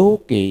 đố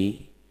kỵ,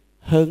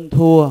 hơn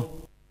thua,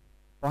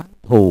 oán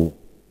thù,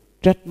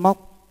 trách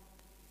móc.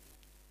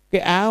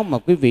 Cái áo mà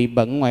quý vị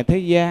bận ngoài thế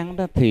gian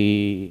đó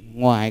thì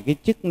ngoài cái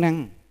chức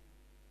năng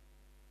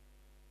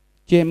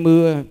che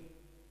mưa,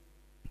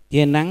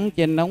 che nắng,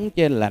 che nóng,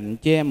 che lạnh,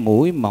 che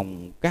muỗi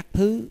mòng các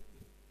thứ,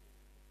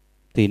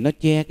 thì nó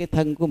che cái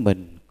thân của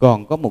mình.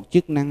 Còn có một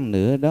chức năng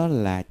nữa, đó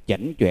là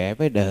chảnh chọe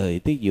với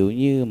đời. Ví dụ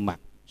như mặc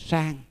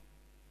sang,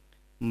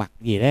 mặc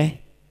gì đấy,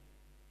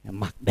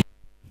 mặc đẹp,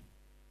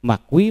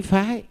 mặc quý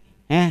phái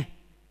ha.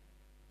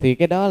 Thì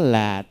cái đó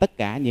là tất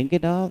cả những cái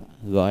đó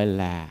gọi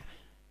là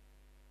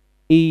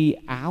y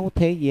áo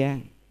thế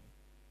gian.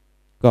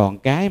 Còn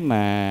cái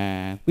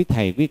mà quý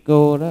thầy quý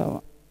cô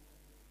đó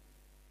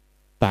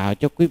tạo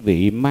cho quý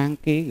vị mang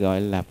cái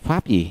gọi là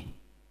pháp gì?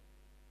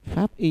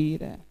 Pháp y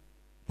đó.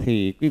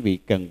 Thì quý vị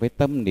cần phải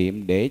tâm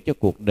niệm để cho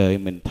cuộc đời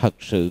mình thật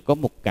sự có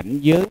một cảnh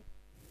giới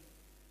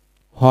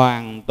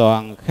hoàn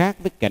toàn khác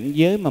với cảnh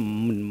giới mà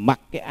mình mặc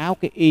cái áo,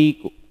 cái y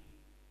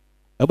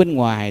ở bên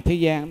ngoài thế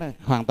gian đó,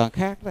 hoàn toàn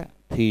khác đó.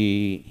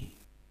 Thì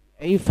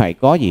ấy phải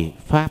có gì?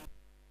 Pháp.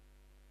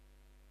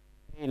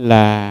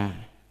 Là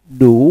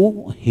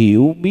đủ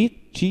hiểu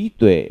biết trí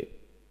tuệ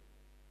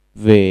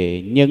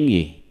về nhân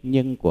gì?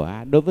 Nhân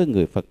quả. Đối với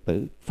người Phật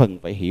tử phần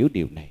phải hiểu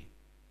điều này,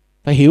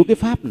 phải hiểu cái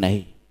pháp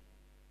này,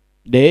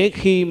 để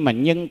khi mà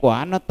nhân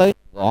quả nó tới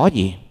gõ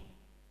gì?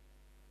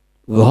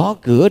 Gõ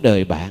cửa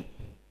đời bạn,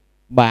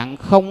 bạn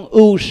không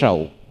ưu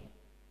sầu,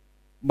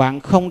 bạn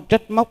không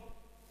trách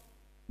móc,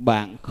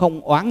 bạn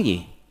không oán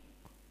gì?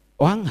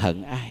 Oán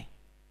hận ai?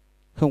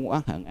 Không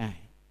oán hận ai.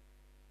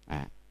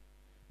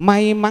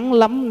 May mắn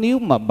lắm nếu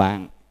mà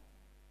bạn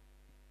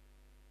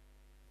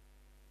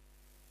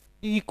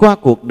đi qua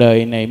cuộc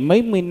đời này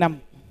mấy mươi năm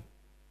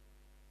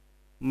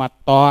mà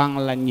toàn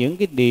là những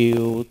cái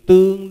điều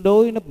tương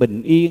đối nó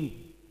bình yên,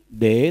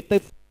 để tới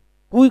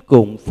cuối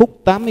cùng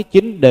phút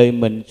 89 đời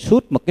mình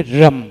suốt một cái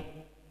rầm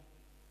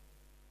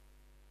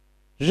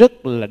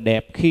rất là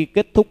đẹp khi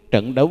kết thúc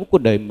trận đấu của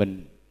đời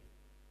mình,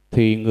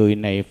 thì người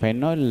này phải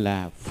nói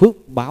là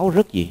phước báo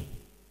rất gì?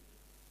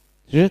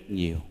 Rất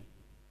nhiều.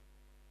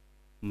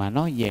 Mà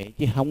nói vậy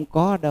chứ không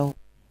có đâu.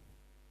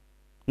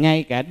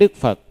 Ngay cả Đức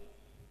Phật,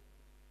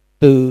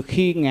 từ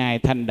khi Ngài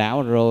thành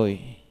đạo rồi,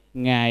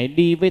 Ngài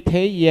đi với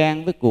thế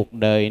gian, với cuộc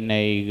đời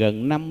này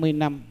gần 50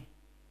 năm.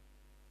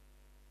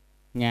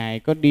 Ngài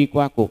có đi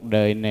qua cuộc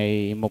đời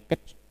này một cách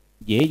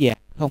dễ dàng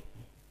không?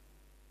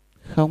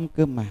 Không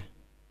cơ mà.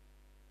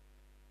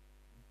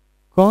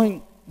 Có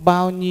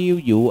bao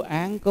nhiêu vụ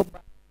án, có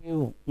bao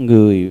nhiêu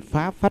người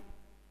phá phách,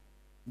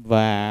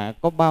 và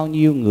có bao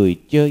nhiêu người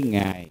chơi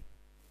Ngài.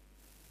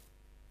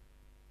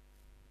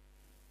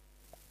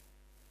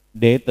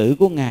 Đệ tử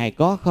của Ngài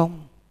có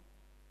không?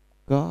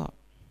 Có.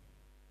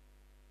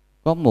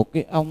 Có một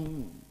cái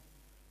ông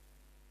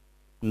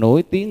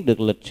nổi tiếng được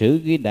lịch sử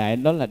ghi đại,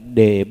 đó là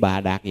Đề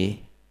Bà Đạt gì?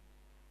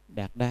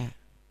 Đạt Đa.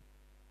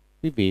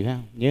 Quý vị phải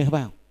không? Nhớ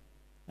phải không?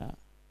 Đó.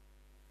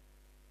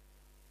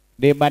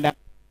 Đề Bà Đạt,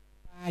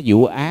 3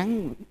 vụ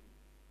án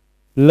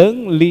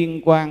lớn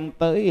liên quan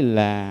tới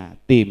là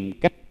tìm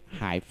cách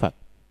hại Phật.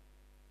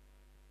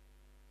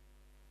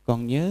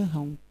 Còn nhớ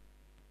không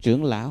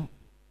trưởng lão?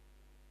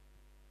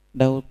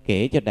 Đâu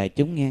kể cho đại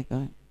chúng nghe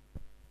coi.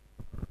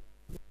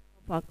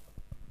 Phật.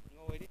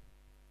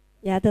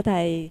 Dạ thưa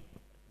thầy,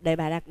 Đề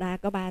Bà Đạt Đa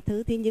có 3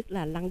 thứ. Thứ nhất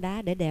là lăn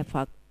đá để đè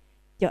Phật,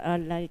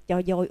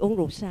 cho voi uống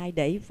rượu sai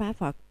để phá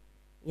Phật.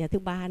 Và thứ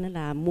ba nữa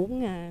là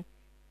muốn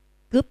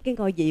cướp cái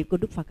ngôi vị của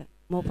Đức Phật,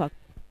 mô Phật.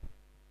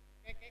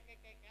 Cái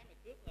mà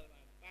cướp là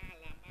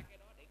làm 3 cái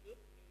đó để cướp,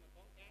 nhưng mà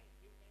có cái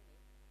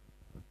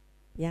nữa.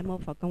 Dạ mô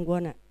Phật con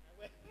quên ạ.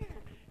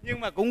 Nhưng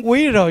mà cũng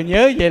quý rồi,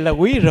 nhớ vậy là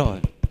quý rồi.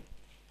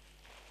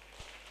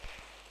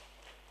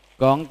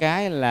 Còn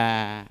cái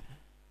là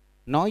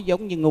nói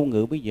giống như ngôn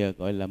ngữ bây giờ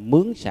gọi là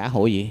mướn xã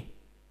hội gì?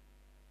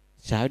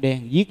 Xã hội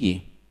đen. Giết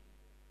gì?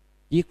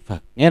 Giết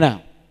Phật. Nhớ nào?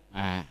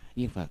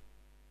 Giết Phật.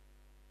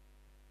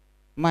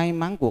 May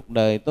mắn cuộc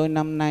đời tôi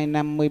năm nay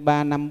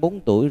 53, 54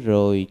 tuổi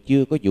rồi,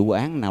 chưa có vụ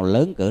án nào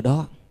lớn cỡ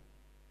đó.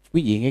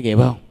 Quý vị nghe kịp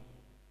không?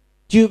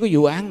 Chưa có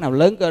vụ án nào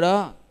lớn cỡ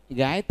đó.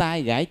 gãi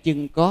tay gãi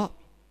chân có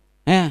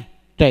ha,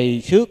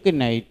 trầy xước cái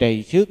này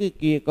trầy xước cái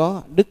kia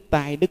có, đứt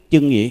tay đứt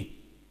chân gì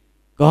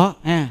có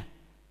ha,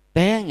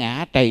 té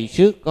ngã trầy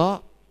xước có,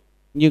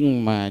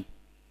 nhưng mà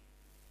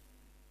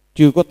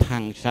chưa có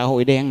thằng xã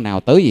hội đen nào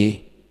tới gì,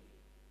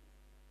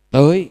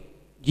 tới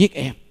giết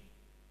em.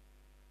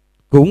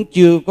 Cũng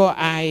chưa có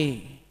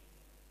ai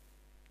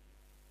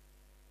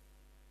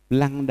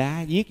lăn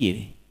đá giết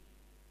gì,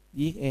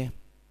 giết em.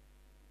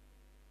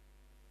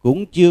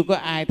 Cũng chưa có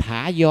ai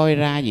thả voi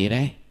ra gì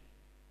đây,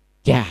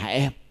 chà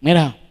em, nghe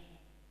đâu.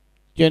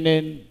 Cho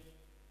nên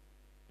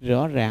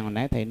rõ ràng hồi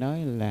nãy thầy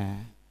nói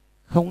là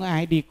không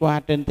ai đi qua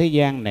trên thế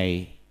gian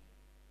này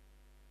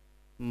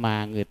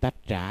mà người ta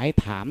trải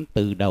thảm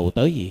từ đầu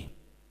tới gì,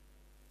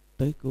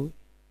 tới cuối.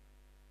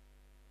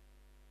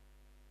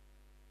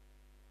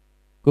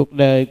 Cuộc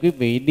đời quý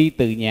vị đi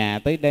từ nhà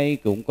tới đây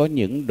cũng có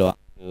những đoạn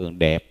đường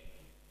đẹp,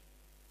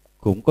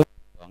 cũng có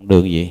đoạn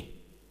đường gì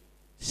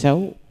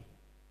xấu,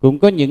 cũng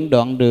có những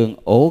đoạn đường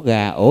ổ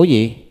gà ổ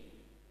gì,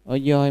 ổ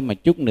voi, mà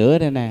chút nữa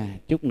đây nè,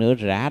 chút nữa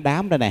rã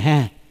đám đây nè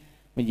ha.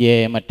 Mà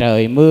về mà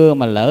trời mưa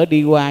mà lỡ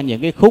đi qua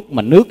những cái khúc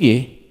mà nước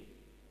gì,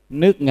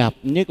 nước ngập,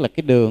 nhất là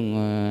cái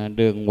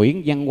đường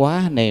Nguyễn Văn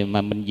Quá này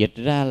mà mình dịch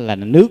ra là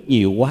nước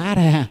nhiều quá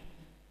đó ha.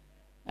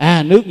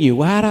 À, nước nhiều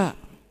quá đó.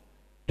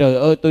 Trời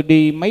ơi, tôi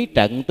đi mấy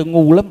trận tôi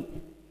ngu lắm.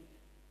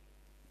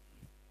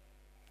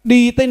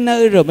 Đi tới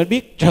nơi rồi mới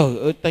biết trời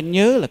ơi, ta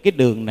nhớ là cái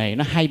đường này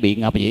nó hay bị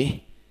ngập gì,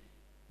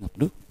 ngập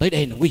nước. Tới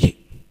đây nè quý vị,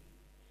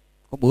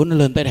 có bữa nó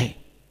lên tới đây.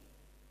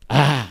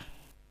 À,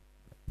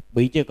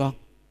 bị chưa con?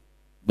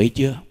 Bị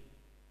chưa?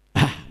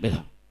 À, bây giờ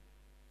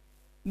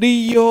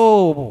đi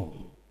vô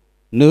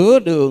nửa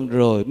đường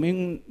rồi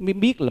mới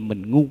biết là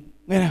mình ngu,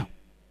 nghe không?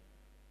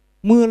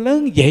 Mưa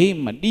lớn vậy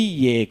mà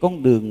đi về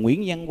con đường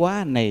Nguyễn Văn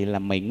Quá này là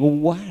mày ngu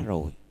quá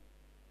rồi,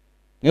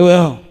 nghe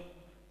không?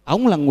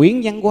 Ổng là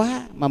Nguyễn Văn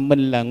Quá mà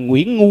mình là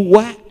Nguyễn ngu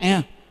quá,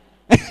 nghe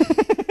không?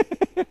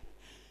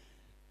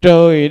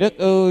 Trời đất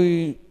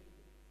ơi,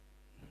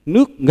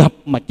 nước ngập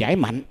mà chảy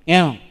mạnh,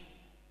 nghe không?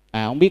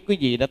 À, không biết quý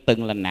vị đã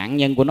từng là nạn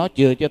nhân của nó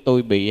chưa, chứ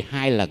tôi bị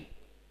 2 lần.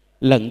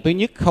 Lần thứ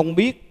nhất không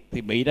biết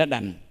thì bị đã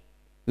đành,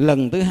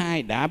 lần thứ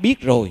hai đã biết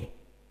rồi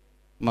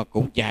mà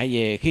cũng chạy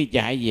về. Khi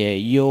chạy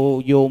về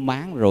vô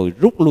máng rồi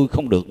rút lui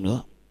không được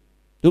nữa,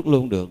 rút lui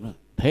không được nữa,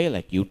 thế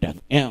là chịu trận,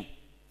 nghe không?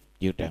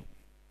 Chịu trận.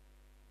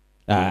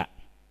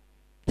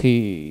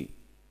 Thì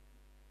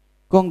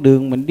con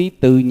đường mình đi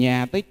từ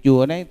nhà tới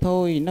chùa đây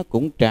thôi, nó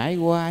cũng trải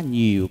qua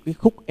nhiều cái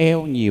khúc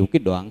eo, nhiều cái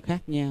đoạn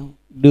khác nhau.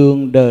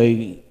 Đường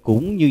đời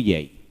cũng như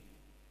vậy.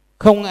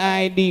 Không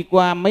ai đi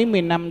qua mấy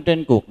mươi năm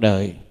trên cuộc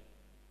đời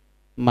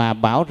mà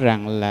bảo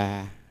rằng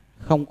là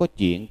không có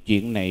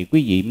chuyện này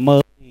quý vị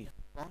mơ đi,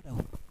 không có đâu.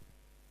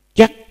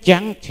 Chắc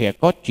chắn sẽ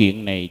có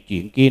chuyện này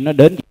chuyện kia nó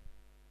đến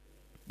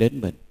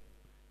mình.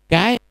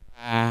 Cái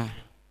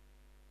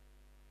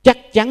chắc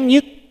chắn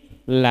nhất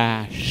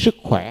là sức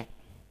khỏe,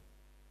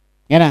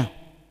 nghe nào?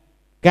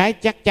 Cái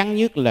chắc chắn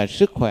nhất là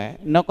sức khỏe.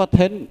 Nó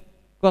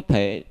có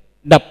thể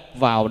đập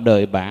vào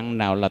đời bạn,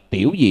 nào là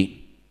tiểu gì,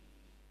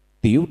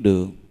 tiểu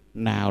đường,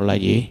 nào là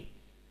gì,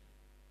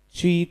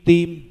 suy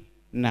tim,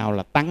 nào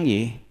là tăng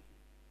gì,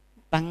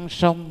 tăng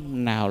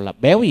sông, nào là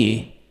béo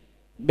gì,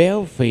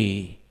 béo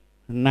phì,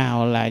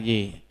 nào là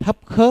gì, thấp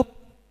khớp,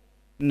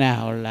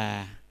 nào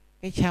là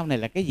cái sau này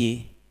là cái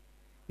gì,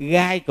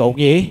 gai cột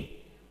gì,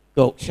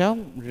 cột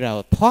sống,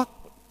 rồi thoát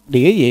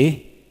đĩa gì,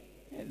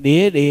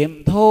 đĩa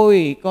điểm.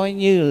 Thôi coi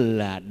như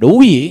là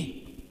đủ gì,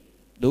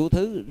 đủ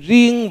thứ.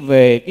 Riêng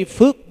về cái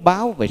phước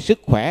báo về sức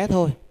khỏe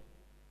thôi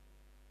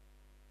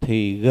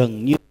thì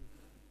gần như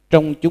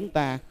trong chúng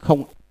ta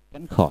không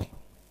tránh khỏi.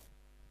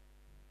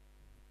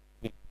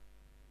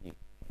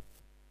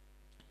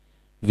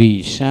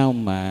 Vì sao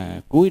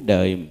mà cuối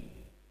đời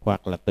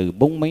hoặc là từ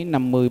 40 mấy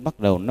 50 bắt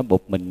đầu nó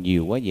bụt mình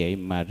nhiều quá vậy,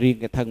 mà riêng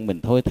cái thân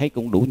mình thôi thấy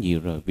cũng đủ nhiều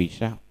rồi? Vì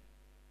sao?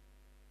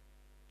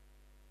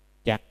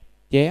 Chặt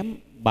chém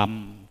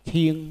bầm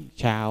chiên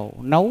xào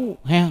nấu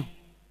ha,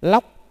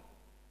 lóc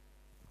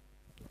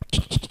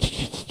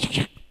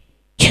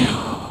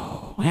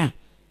ha.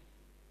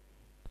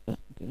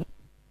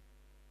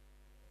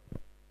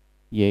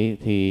 Vậy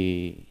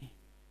thì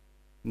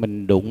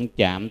mình đụng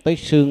chạm tới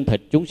xương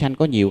thịt chúng sanh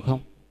có nhiều không?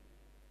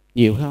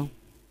 Nhiều không?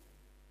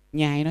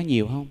 Nhai nó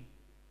nhiều không?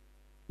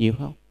 Nhiều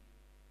không?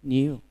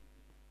 Nhiều.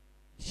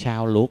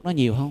 Xào luộc nó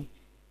nhiều không?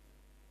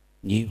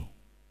 Nhiều.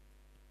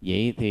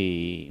 Vậy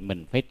thì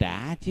mình phải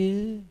trả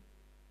chứ.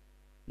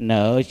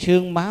 Nợ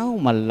xương máu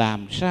mà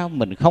làm sao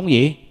mình không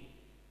gì?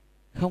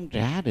 Không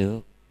trả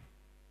được.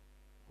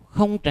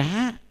 Không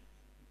trả,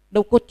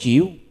 đâu có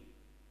chịu.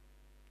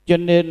 Cho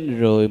nên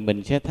rồi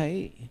mình sẽ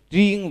thấy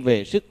riêng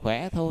về sức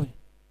khỏe thôi,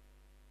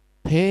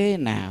 thế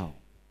nào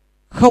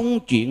không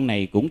chuyện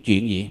này cũng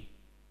chuyện gì,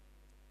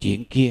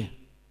 chuyện kia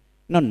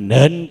nó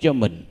nện cho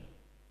mình.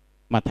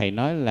 Mà thầy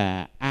nói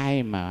là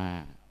ai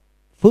mà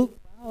phước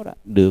báo đó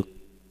được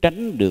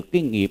tránh được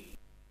cái nghiệp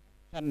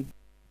sanh,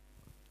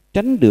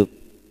 tránh được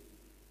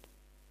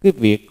cái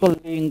việc có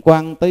liên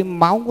quan tới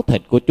máu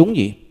thịt của chúng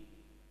gì,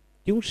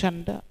 chúng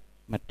sanh đó,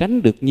 mà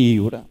tránh được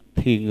nhiều đó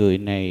thì người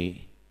này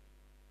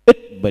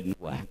ít bệnh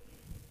hoạn,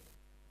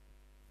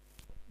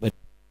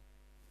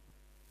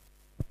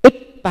 ít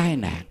tai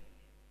nạn,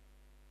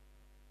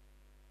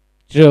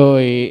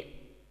 rồi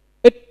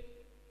ít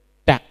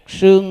trật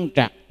xương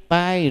trật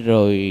tay,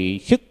 rồi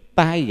sức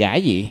tay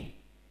gãi gì,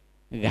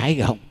 gãi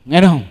gọng,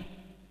 nghe không?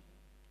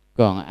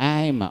 Còn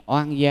ai mà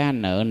oan gia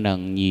nợ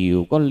nần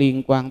nhiều, có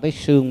liên quan tới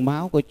xương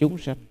máu của chúng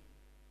sanh,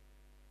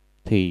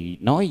 thì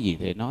nói gì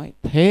thì nói,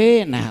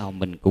 thế nào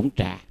mình cũng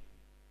trả.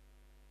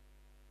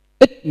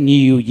 Ít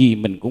nhiều gì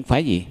mình cũng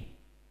phải gì,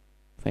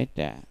 phải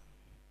trả.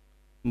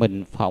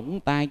 Mình phỏng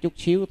tay chút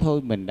xíu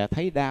thôi mình đã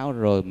thấy đau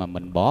rồi, mà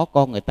mình bỏ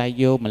con người ta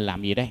vô mình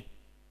làm gì đây?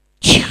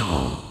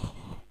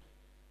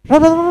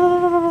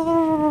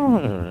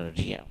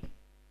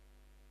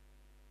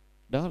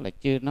 Đó là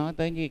chưa nói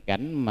tới cái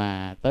cảnh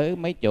mà tới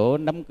mấy chỗ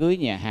đám cưới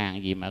nhà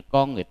hàng gì mà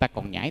con người ta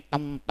còn nhảy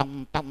tông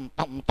tông tông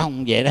tông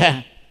tông vậy đó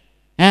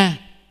ha,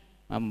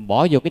 mà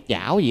bỏ vô cái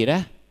chảo gì đó,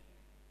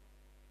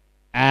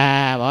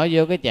 bỏ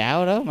vô cái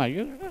chảo đó mà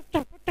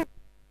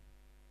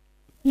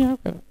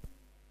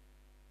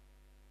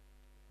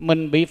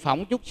mình bị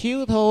phỏng chút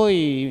xíu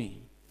thôi,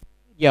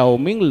 dầu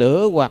miếng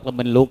lửa hoặc là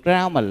mình luộc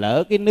rau mà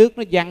lỡ cái nước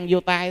nó văng vô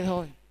tay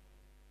thôi,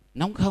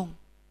 nóng không?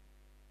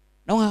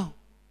 Đúng không?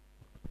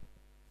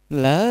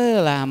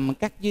 Lỡ làm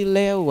cắt dưa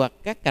leo hoặc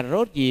cắt cà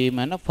rốt gì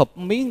mà nó phụp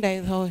miếng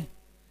đây thôi,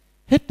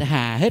 hít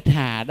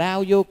hà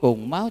đau vô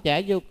cùng, máu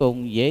chảy vô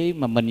cùng, vậy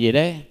mà mình gì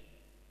đây?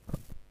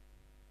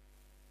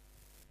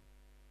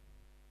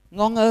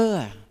 Ngon ơ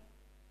à,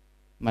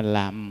 mà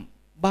làm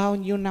bao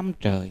nhiêu năm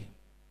trời.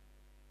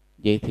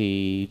 Vậy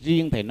thì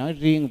riêng thầy nói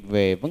riêng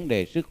về vấn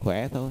đề sức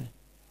khỏe thôi,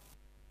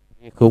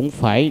 cũng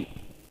phải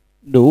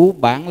đủ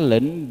bản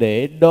lĩnh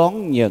để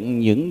đón nhận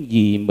những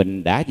gì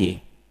mình đã gì,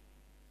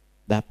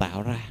 đã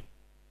tạo ra.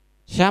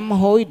 Sám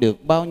hối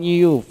được bao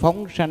nhiêu,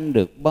 phóng sanh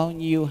được bao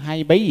nhiêu,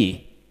 hay bấy gì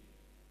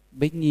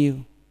bấy nhiêu.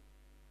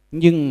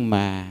 Nhưng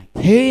mà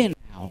thế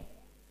nào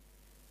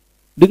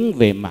đứng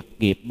về mặt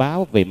nghiệp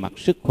báo, về mặt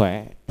sức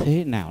khỏe,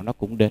 thế nào nó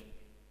cũng đến.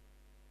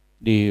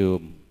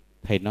 Điều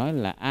thầy nói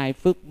là ai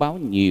phước báo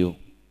nhiều,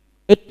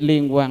 ít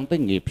liên quan tới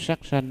nghiệp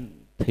sát sanh,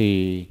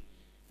 thì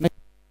nó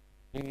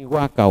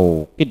qua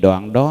cầu cái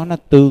đoạn đó nó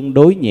tương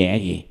đối nhẹ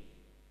gì,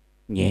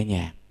 nhẹ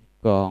nhàng.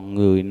 Còn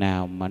người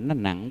nào mà nó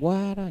nặng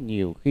quá đó,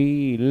 nhiều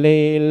khi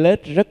lê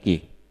lết rất gì,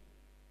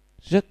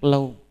 rất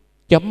lâu,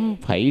 chấm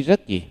phẩy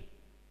rất gì,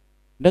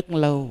 rất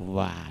lâu,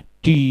 và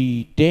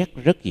tri trét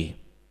rất gì,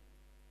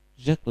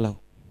 rất lâu.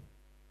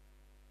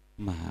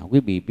 Mà quý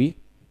vị biết,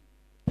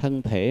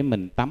 thân thể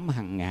mình tắm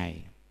hàng ngày,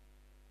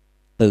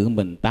 tự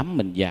mình tắm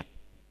mình giặt,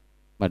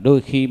 mà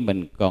đôi khi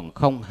mình còn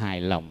không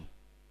hài lòng.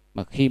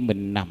 Mà khi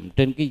mình nằm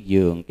trên cái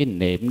giường, cái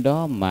nệm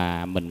đó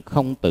mà mình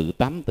không tự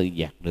tắm tự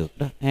giặt được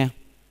đó ha.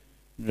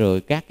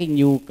 Rồi các cái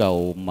nhu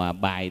cầu mà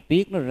bài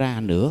tiết nó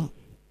ra nữa,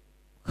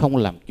 không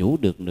làm chủ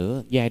được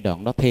nữa, giai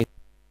đoạn đó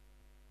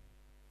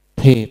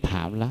thê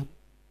thảm lắm.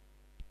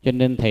 Cho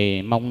nên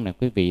thầy mong nè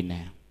quý vị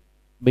nè,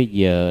 bây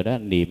giờ đó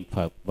niệm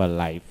Phật và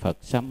lạy Phật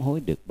sám hối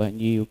được bao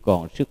nhiêu,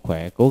 còn sức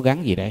khỏe cố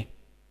gắng gì đây?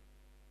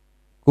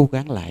 Cố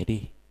gắng lại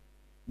đi,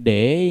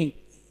 để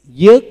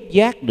vớt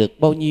vát được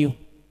bao nhiêu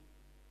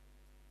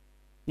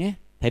nhé.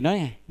 Thầy nói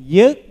nè,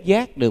 vớt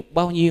vát được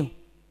bao nhiêu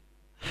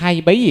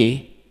hay bấy gì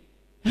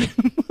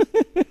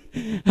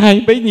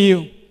hay bấy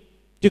nhiêu.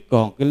 Chứ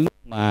còn cái lúc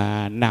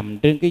mà nằm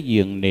trên cái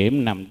giường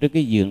niệm, nằm trên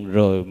cái giường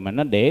rồi mà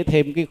nó để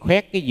thêm cái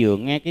khoét cái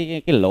giường ngay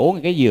cái lỗ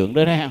ngay cái giường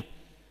đó thấy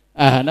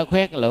không? Nó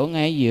khoét cái lỗ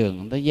ngay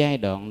giường, tới giai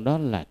đoạn đó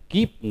là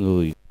kiếp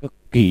người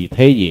cực kỳ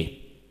thế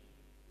gì,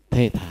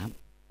 thê thảm.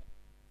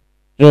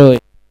 Rồi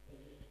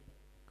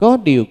có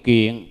điều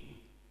kiện,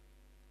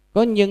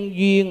 có nhân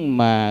duyên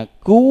mà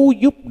cứu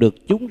giúp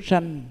được chúng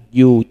sanh,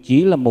 dù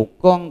chỉ là một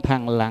con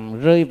thằn lằn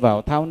rơi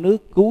vào thao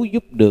nước, cứu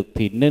giúp được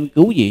thì nên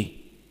cứu gì?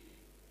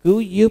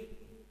 Cứu giúp.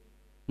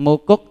 Một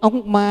con ốc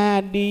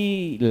ma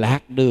đi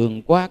lạc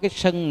đường qua cái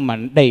sân mà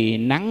đầy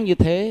nắng như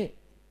thế,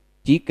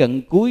 chỉ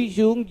cần cúi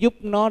xuống giúp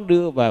nó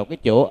đưa vào cái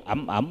chỗ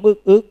ẩm ẩm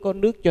ướt ướt, có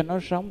nước cho nó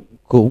sống,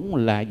 cũng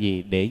là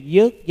gì? Để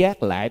vớt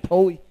vát lại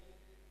thôi,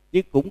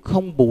 chứ cũng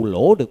không bù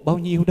lỗ được bao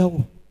nhiêu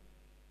đâu.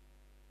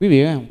 Quý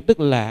vị biết không? Tức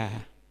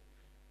là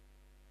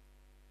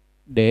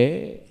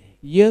để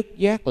vớt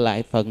vát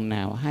lại phần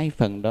nào hay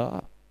phần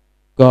đó.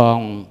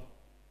 Còn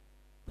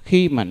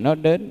khi mà nó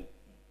đến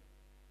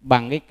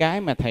bằng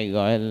cái mà thầy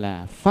gọi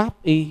là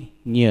pháp y,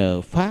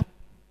 nhờ pháp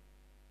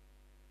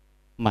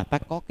mà ta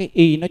có cái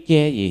y nó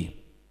che gì?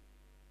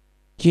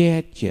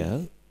 Che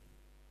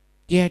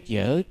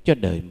chở cho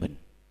đời mình.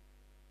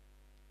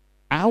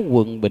 Áo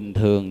quần bình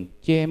thường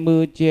che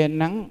mưa che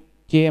nắng,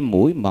 che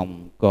mũi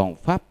mồng, còn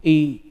pháp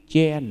y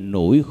che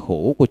nỗi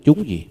khổ của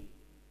chúng gì?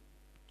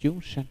 Chúng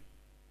sanh.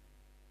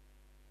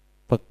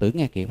 Phật tử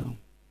nghe kịp không?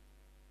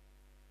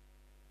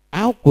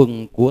 Áo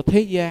quần của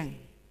thế gian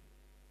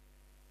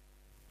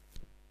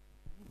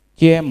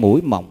che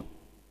mũi mồng,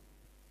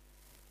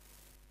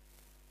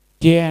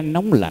 che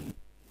nóng lạnh.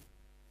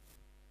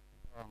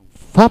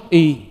 Pháp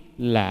y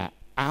là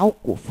áo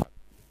của Phật.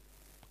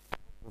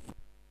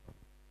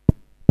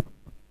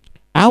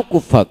 Áo của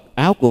Phật,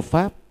 áo của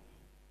Pháp,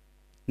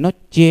 nó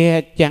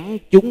che chắn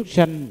chúng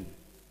sanh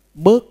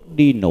bớt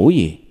đi nỗi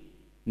gì?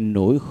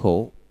 Nỗi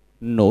khổ,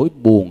 nỗi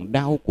buồn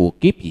đau của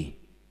kiếp gì?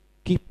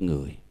 Kiếp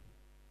người.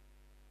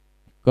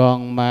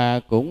 Còn mà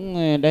cũng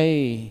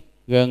đây,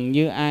 gần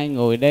như ai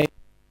ngồi đây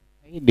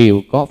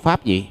đều có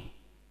Pháp gì?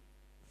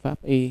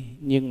 Pháp y.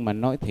 Nhưng mà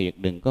nói thiệt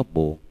đừng có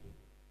buồn.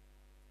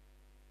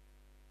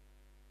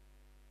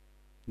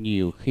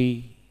 Nhiều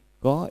khi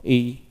có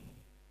y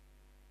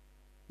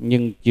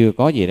nhưng chưa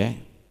có gì đấy.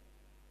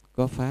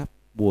 Có Pháp,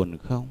 buồn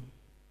không?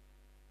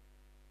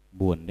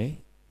 Buồn đấy.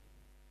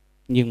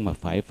 Nhưng mà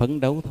phải phấn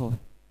đấu thôi.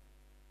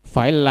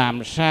 Phải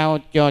làm sao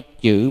cho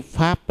chữ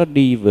Pháp nó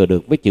đi vừa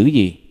được với chữ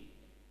gì?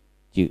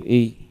 Chữ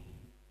y.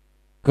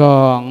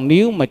 Còn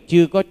nếu mà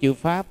chưa có chữ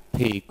Pháp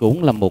thì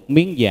cũng là một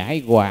miếng vải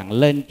hoàng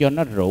lên cho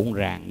nó rộn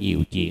ràng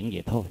nhiều chuyện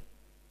vậy thôi,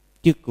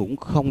 chứ cũng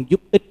không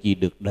giúp ích gì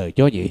được đời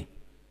cho gì?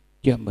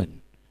 Cho mình.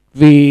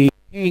 Vì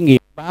khi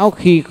nghiệp báo,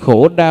 khi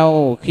khổ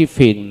đau, khi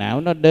phiền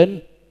não nó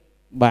đến,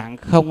 bạn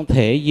không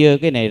thể giơ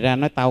cái này ra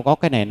nói tao có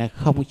cái này, nó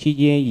không xi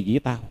nhê gì với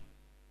tao.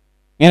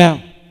 Nghe không?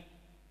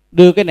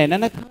 Đưa cái này nó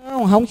nói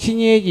không xi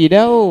nhê gì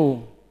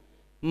đâu.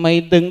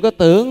 Mày đừng có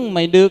tưởng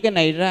mày đưa cái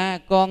này ra,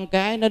 con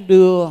cái nó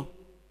đưa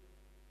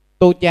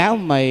tô cháo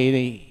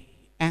mày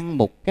ăn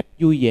một cách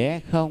vui vẻ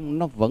không,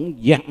 nó vẫn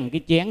dằn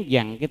cái chén,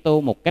 dằn cái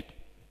tô một cách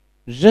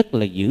rất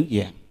là dữ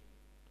dằn.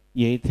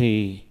 Vậy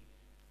thì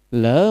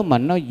lỡ mà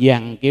nó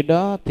dằn kiểu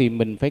đó thì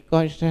mình phải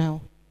coi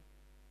sao.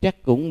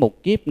 Chắc cũng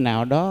một kiếp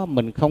nào đó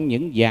mình không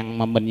những dằn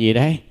mà mình gì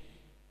đây?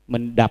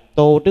 Mình đập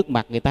tô trước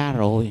mặt người ta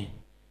rồi.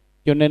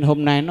 Cho nên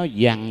hôm nay nó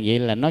dằn vậy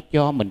là nó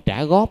cho mình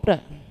trả góp đó.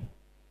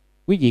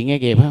 Quý vị nghe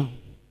kịp không?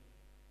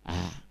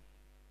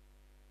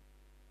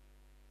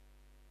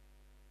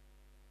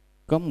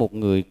 Có một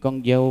người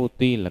con dâu,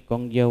 tuy là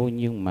con dâu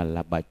nhưng mà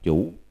là bà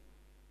chủ.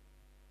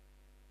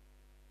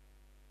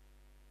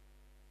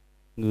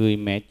 Người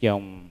mẹ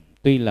chồng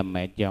tuy là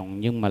mẹ chồng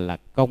nhưng mà là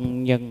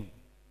công nhân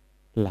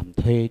làm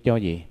thuê cho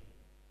gì?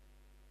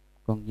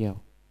 Con dâu.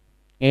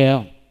 Nghe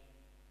không?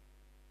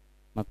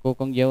 Mà cô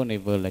con dâu này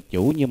vừa là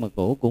chủ nhưng mà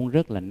cổ cũng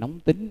rất là nóng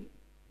tính.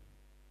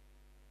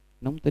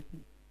 Nóng tính.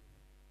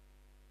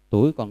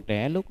 Tuổi còn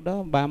trẻ, lúc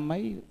đó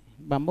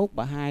 31,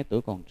 32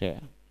 tuổi còn trẻ.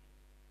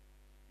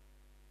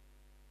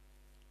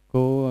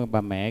 Cô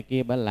bà mẹ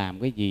kia bà làm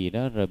cái gì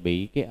đó rồi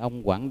bị cái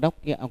ông quản đốc,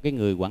 cái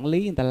người quản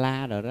lý người ta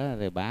la rồi đó,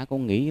 rồi bà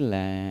cũng nghĩ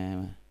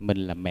là mình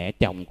là mẹ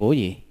chồng của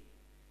gì?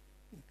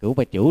 Của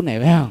bà chủ này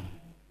phải không?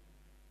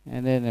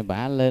 Nên là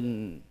bà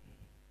lên,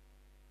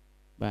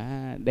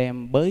 bà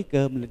đem bới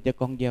cơm lên cho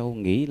con dâu,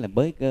 nghĩ là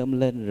bới cơm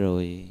lên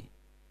rồi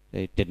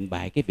trình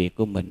bày cái việc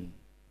của mình.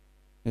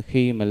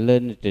 Khi mà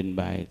lên trình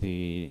bày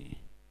thì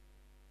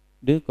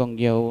đứa con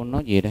dâu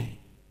nói gì đây?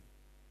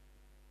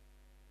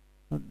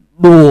 Nó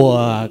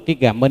đùa cái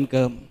gà mên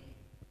cơm.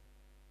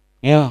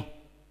 Nghe không?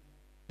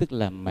 Tức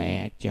là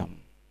mẹ chồng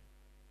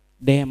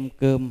đem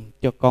cơm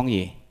cho con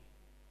gì?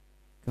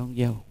 Con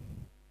dâu.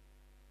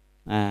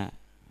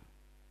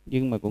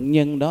 Nhưng mà cũng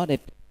nhân đó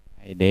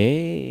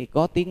để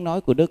có tiếng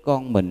nói của đứa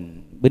con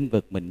mình, binh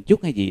vực mình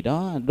chút hay gì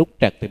đó, rút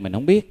trật thì mình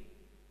không biết.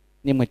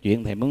 Nhưng mà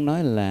chuyện thầy muốn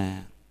nói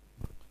là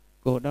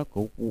cô đó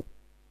cũng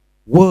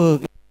quơ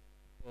cái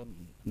cơm,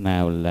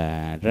 nào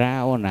là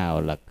rau,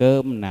 nào là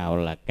cơm, nào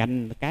là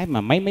canh, cái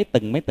mà mấy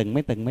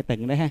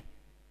tầng đó ha.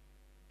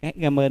 Các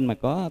ramen mà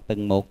có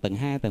tầng 1, tầng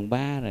 2, tầng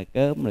 3, rồi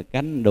cơm, rồi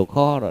canh, đồ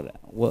kho, rồi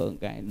quơ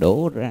cái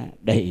đổ ra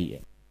đầy.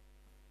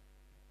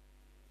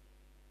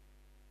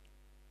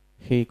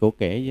 Khi cổ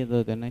kể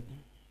với tôi nói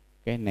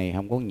cái này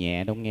không có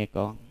nhẹ đâu nghe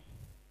con.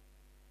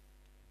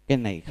 Cái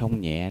này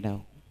không nhẹ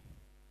đâu.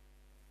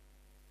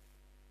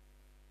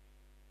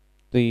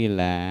 Tuy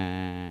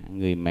là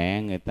người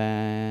mẹ người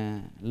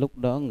ta lúc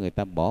đó người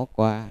ta bỏ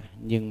qua,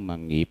 nhưng mà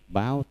nghiệp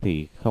báo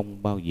thì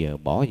không bao giờ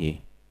bỏ gì?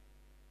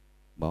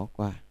 Bỏ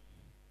qua.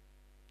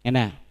 Nghe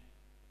nào?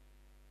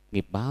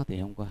 Nghiệp báo thì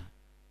không qua.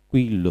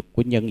 Quy luật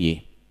của nhân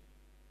gì?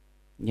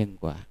 Nhân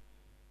quả.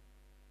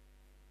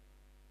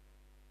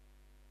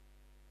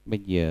 Bây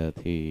giờ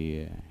thì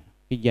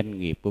cái doanh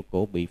nghiệp của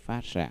cổ bị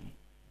phá sản.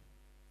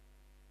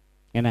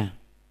 Nghe nào?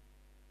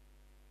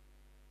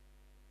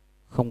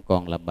 Không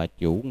còn là bà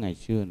chủ ngày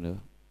xưa nữa.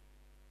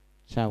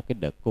 Sau cái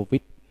đợt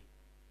Covid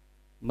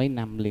mấy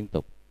năm liên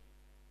tục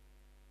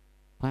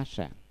phá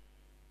sản.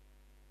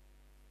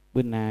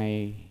 Bữa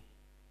nay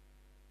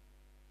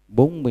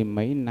 40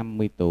 mấy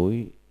 50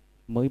 tuổi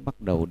mới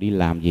bắt đầu đi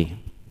làm gì?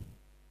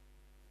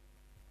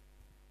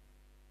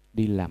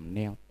 Đi làm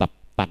nail, tập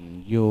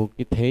tành vô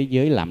cái thế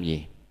giới làm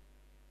gì?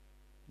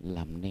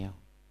 Làm nail.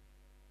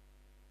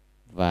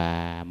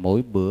 Và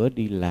mỗi bữa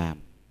đi làm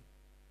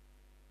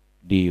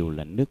đều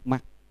là nước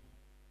mắt.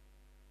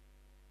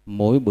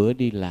 Mỗi bữa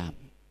đi làm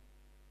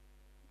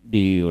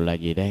đều là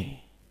gì đây?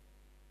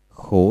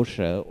 Khổ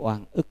sở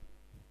oan ức.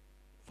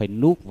 Phải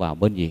nuốt vào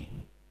bên gì?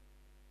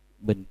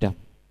 Bên trong.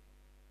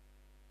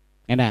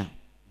 Nghe nào?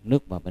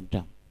 Nuốt vào bên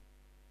trong.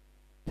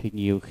 Thì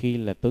nhiều khi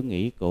là tôi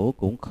nghĩ cổ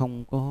cũng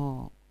không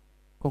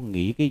có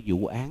nghĩ cái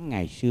vụ án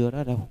ngày xưa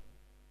đó đâu.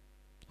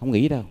 Không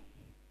nghĩ đâu.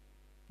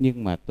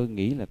 Nhưng mà tôi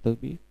nghĩ là tôi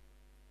biết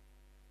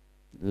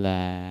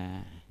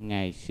là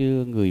ngày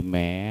xưa người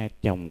mẹ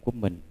chồng của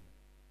mình,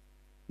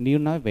 nếu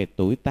nói về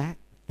tuổi tác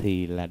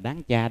thì là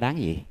đáng cha đáng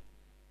gì?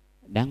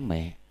 Đáng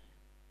mẹ.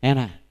 Nghe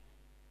nè,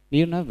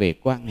 nếu nói về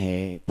quan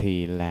hệ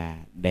thì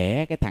là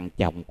đẻ cái thằng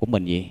chồng của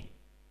mình gì?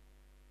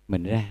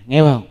 Mình ra,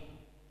 nghe không?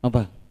 Không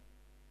vâng.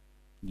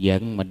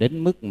 Giận mà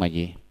đến mức mà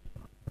gì?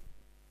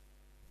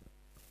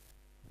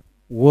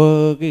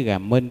 Quơ cái gà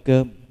mên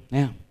cơm,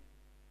 nghe không?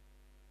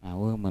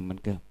 Quơ mà mên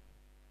cơm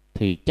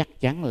thì chắc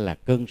chắn là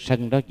cơn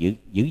sân đó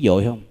dữ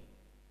dội không?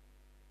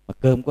 Mà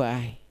cơm của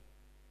ai?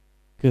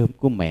 Cơm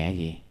của mẹ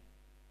gì?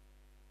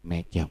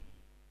 Mẹ chồng.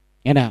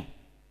 Nghe nào?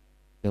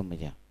 Cơm mẹ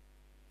chồng.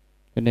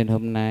 Cho nên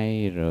hôm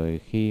nay rồi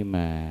khi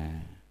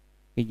mà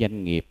cái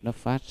doanh nghiệp nó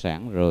phá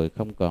sản rồi,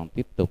 không còn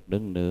tiếp tục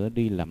được nữa,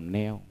 đi làm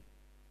neo.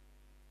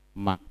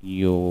 Mặc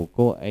dù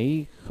cô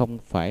ấy không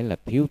phải là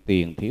thiếu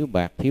tiền, thiếu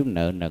bạc, thiếu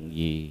nợ nần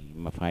gì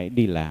mà phải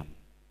đi làm,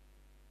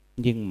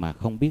 nhưng mà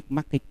không biết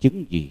mắc cái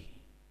chứng gì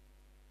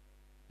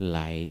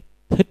lại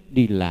thích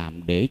đi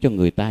làm để cho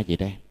người ta gì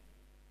đây?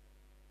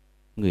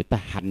 Người ta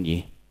hành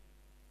gì?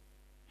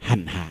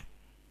 Hành hạ.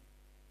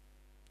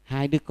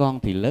 Hai đứa con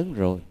thì lớn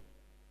rồi,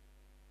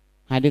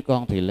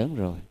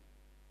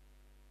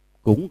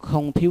 cũng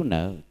không thiếu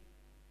nợ.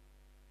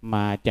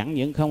 Mà chẳng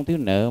những không thiếu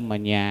nợ mà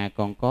nhà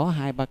còn có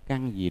 2-3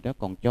 căn gì đó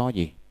còn cho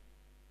gì?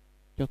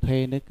 Cho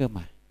thuê nữa cơ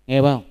mà.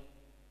 Nghe không?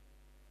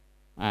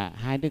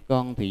 Hai đứa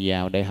con thì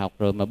vào đại học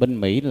rồi, mà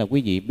bên Mỹ là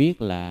quý vị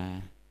biết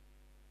là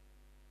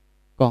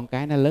con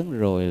cái nó lớn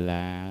rồi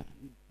là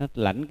nó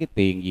lãnh cái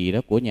tiền gì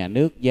đó của nhà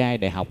nước, vay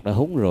đại học đã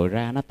húng rồi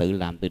ra nó tự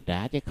làm tự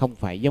trả, chứ không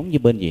phải giống như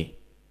bên gì?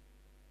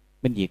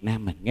 Bên Việt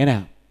Nam mình, nghe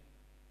nào?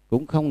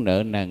 Cũng không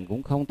nợ nần,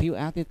 cũng không thiếu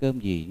áo thiếu cơm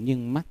gì,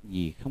 nhưng mắc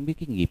gì không biết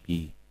cái nghiệp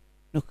gì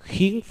nó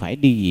khiến phải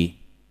đi gì?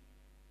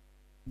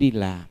 Đi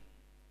làm.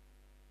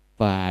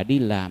 Và đi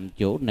làm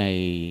chỗ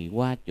này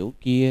qua chỗ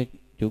kia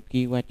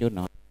qua chỗ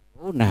nọ,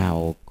 chỗ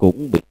nào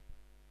cũng bị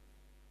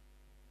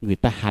người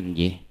ta hành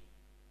gì?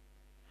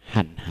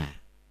 Hành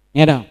hạ.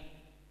 Nghe đâu?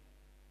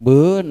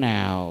 Bữa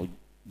nào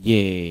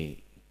về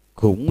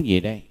cũng về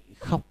đây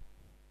khóc,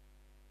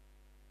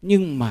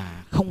 nhưng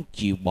mà không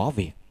chịu bỏ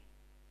việc.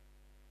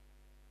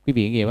 Quý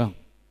vị nghe không?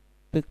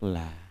 Tức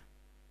là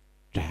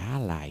trả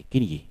lại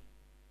cái gì?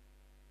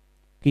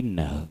 Cái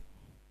nợ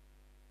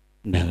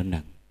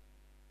nần.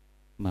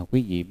 Mà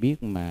quý vị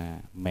biết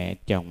mà mẹ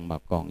chồng mà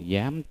còn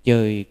dám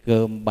chơi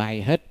cơm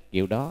bay hết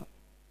kiểu đó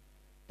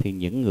thì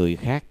những người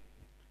khác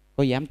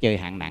có dám chơi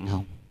hạng nặng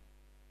không?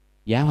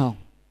 Dám không?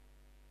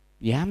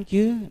 Dám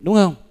chứ, đúng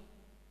không?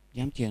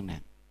 Dám chơi hạng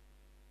nặng.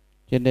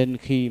 Cho nên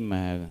khi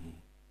mà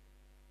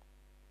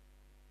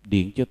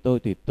điện cho tôi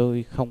thì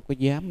tôi không có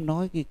dám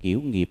nói cái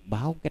kiểu nghiệp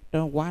báo cách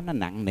đó quá nó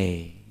nặng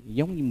nề,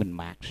 giống như mình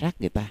mạt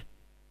sát người ta.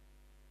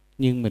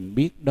 Nhưng mình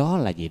biết đó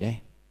là gì đây?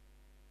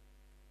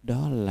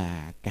 Đó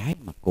là cái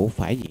mà cổ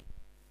phải gì?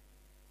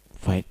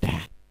 Phải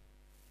trả.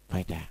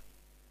 Phải trả.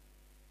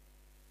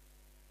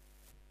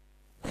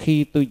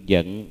 Khi tôi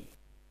giận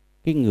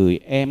cái người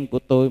em của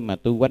tôi mà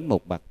tôi quánh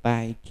một bạt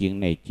tay, chuyện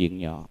này chuyện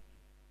nhỏ.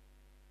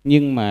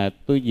 Nhưng mà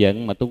tôi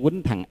giận mà tôi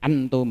quýnh thằng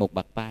anh tôi một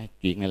bạt tay,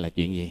 chuyện này là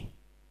chuyện gì?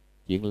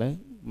 Chuyện lớn.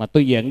 Mà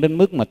tôi giận đến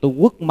mức mà tôi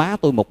quất má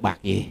tôi một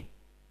bạt gì?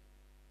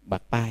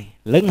 Bạt tay.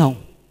 Lớn không?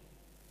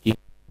 Chuyện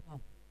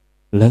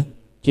lớn.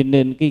 Cho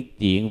nên cái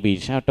chuyện vì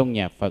sao trong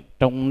nhà Phật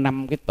trong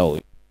 5 cái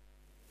tội,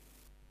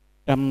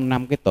 trong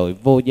 5 cái tội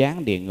vô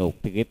gián địa ngục,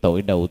 thì cái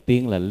tội đầu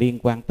tiên là liên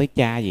quan tới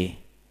cha gì?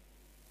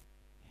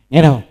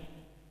 Nghe đâu?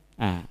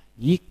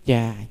 Giết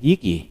cha,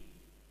 giết gì?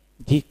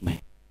 Giết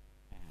mẹ.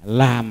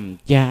 Làm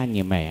cha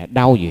như mẹ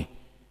đau gì?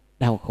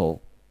 Đau khổ.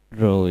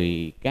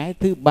 Rồi cái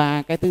thứ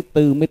ba, cái thứ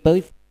tư mới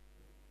tới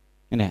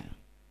nè.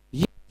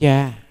 Giết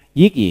cha,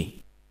 giết gì?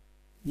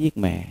 Giết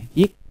mẹ,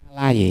 giết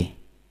la gì?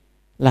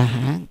 La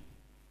hán.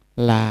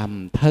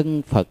 Làm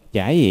thân Phật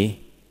chảy gì?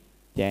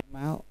 Chảy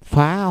máu.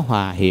 Phá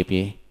hòa hiệp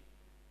gì?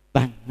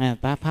 Tăng,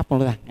 tá pháp không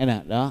tăng. Cái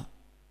này đó.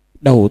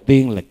 Đầu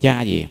tiên là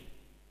cha gì?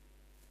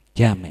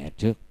 Cha mẹ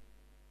trước.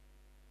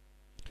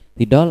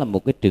 Thì đó là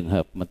một cái trường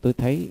hợp mà tôi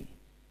thấy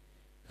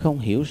không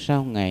hiểu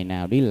sao ngày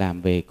nào đi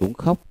làm về cũng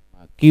khóc,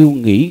 mà kêu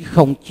nghỉ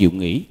không chịu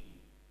nghỉ.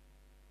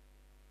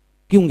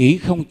 Kêu nghỉ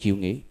không chịu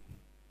nghỉ.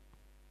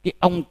 Cái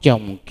ông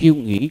chồng kêu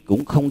nghỉ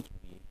cũng không chịu.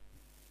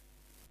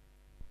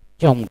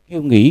 Chồng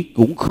kêu nghỉ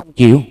cũng không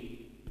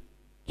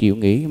chịu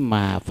nghỉ,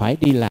 mà phải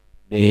đi làm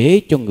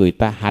để cho người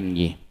ta hành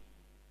gì?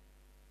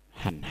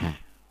 Hành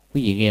hạ.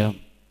 Quý vị nghe không?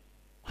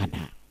 Hành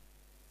hạ.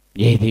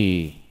 Vậy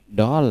thì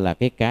đó là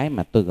cái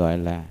mà tôi gọi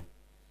là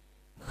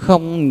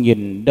không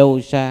nhìn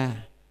đâu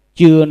xa,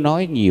 chưa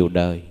nói nhiều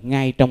đời,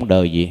 ngay trong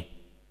đời gì?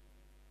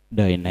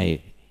 Đời này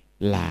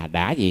là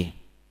đã gì?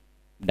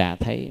 Đã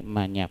thấy.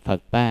 Mà nhà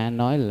Phật ta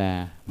nói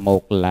là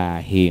một là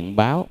hiện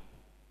báo,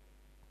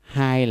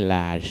 hai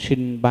là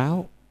sinh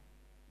báo,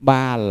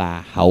 ba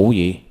là hậu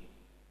gì?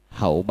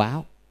 Hậu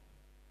báo.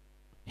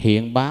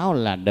 Hiện báo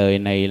là đời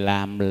này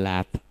làm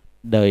là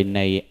đời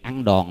này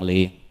ăn đòn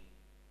liền,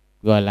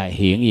 gọi là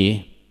hiện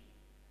gì?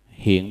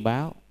 Hiện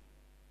báo.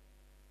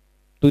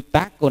 tôi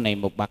tát cô này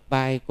một bạt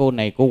tay, cô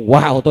này cô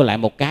wow tôi lại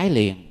một cái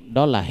liền.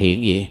 Đó là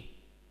hiện gì?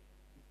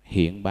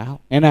 Hiện báo,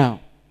 nghe nào?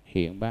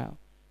 Hiện báo.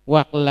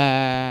 Hoặc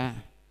là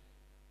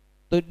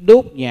tôi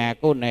đốt nhà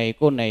cô này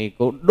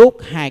cô đốt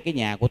hai cái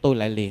nhà của tôi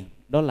lại liền.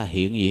 Đó là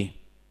hiện gì?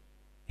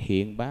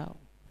 Hiện báo.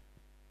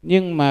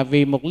 Nhưng mà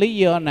vì một lý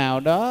do nào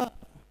đó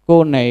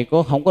cô này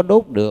cô không có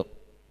đốt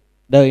được,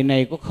 đời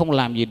này cô không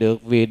làm gì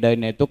được, vì đời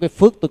này tôi cái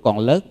phước tôi còn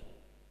lớn,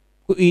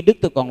 cái uy đức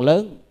tôi còn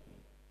lớn,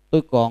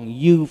 tôi còn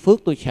dư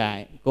phước tôi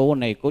xài. Cô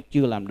này cô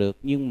chưa làm được.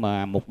 Nhưng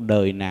mà một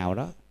đời nào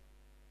đó,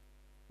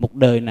 một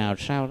đời nào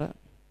sau đó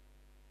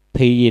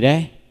thì gì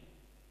đấy?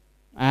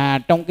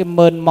 Trong cái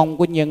mênh mông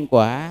của nhân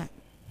quả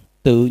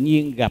tự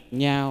nhiên gặp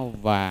nhau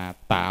và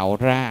tạo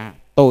ra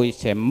tôi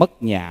sẽ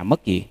mất nhà,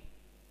 mất gì?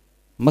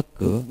 Mất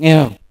cửa,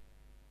 nghe không?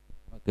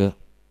 Mất cửa.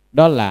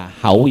 Đó là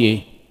hậu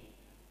gì?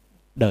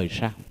 Đời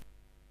sau.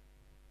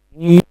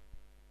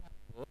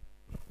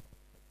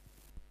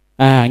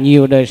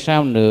 Nhiều đời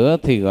sau nữa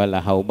thì gọi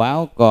là hậu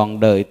báo. Còn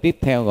đời tiếp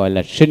theo gọi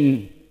là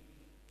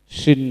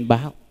sinh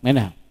báo. Nghe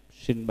nào?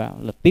 Sinh báo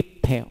là tiếp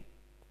theo.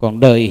 Còn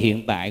đời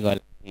hiện tại gọi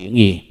là hiện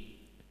gì?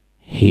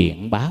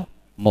 Hiện báo.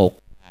 Một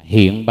là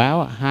hiện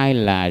báo, hai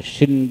là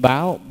sinh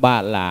báo,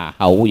 ba là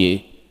hậu gì?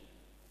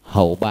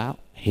 Hậu báo.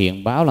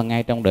 Hiện báo là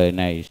ngay trong đời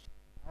này,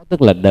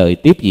 tức là đời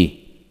tiếp gì?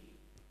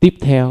 Tiếp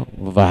theo.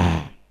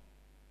 Và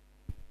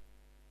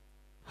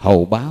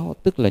hậu báo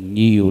tức là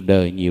nhiều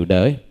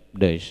đời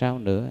đời sau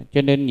nữa.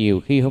 Cho nên nhiều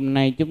khi hôm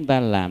nay chúng ta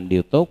làm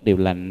điều tốt, điều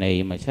lành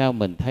này mà sao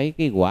mình thấy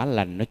cái quả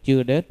lành nó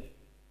chưa đến.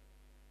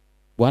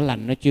 Quả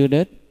lành nó chưa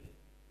đến,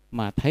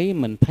 mà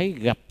mình thấy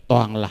gặp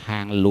toàn là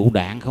hàng lựu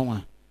đạn không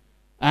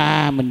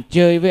à. Mình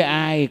chơi với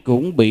ai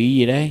cũng bị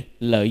gì đây?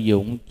 Lợi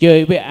dụng.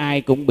 Chơi với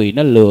ai cũng bị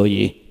nó lừa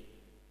gì?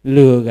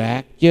 Lừa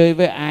gạt. Chơi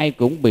với ai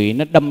cũng bị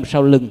nó đâm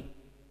sau lưng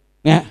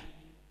nha.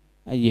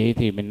 Vậy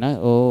thì mình nói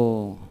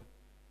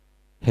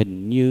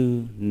hình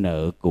như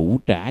nợ cũ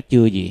trả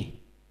chưa gì?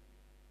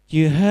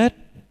 Chưa hết.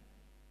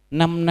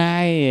 Năm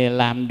nay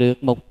làm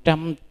được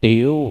 100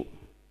 triệu.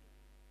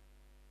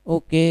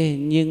 Ok,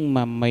 nhưng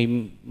mà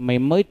mày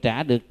mới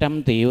trả được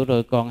 100 triệu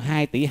rồi, còn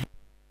 2 tỷ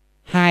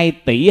 2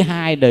 tỷ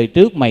 2 đời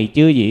trước mày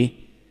chưa gì?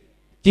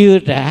 Chưa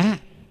trả.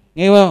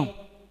 Nghe không?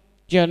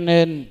 Cho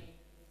nên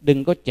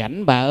đừng có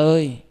chảnh bà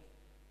ơi.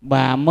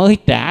 Bà mới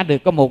trả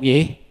được có một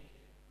gì?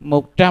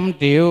 100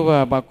 triệu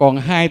và bà còn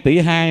 2 tỷ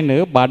 2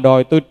 nữa. Bà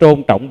đòi tôi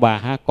tôn trọng bà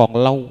ha, còn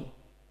lâu.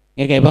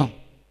 Nghe kịp không?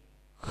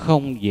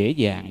 Không dễ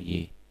dàng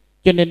gì.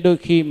 Cho nên đôi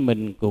khi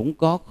mình cũng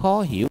có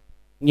khó hiểu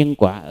nhân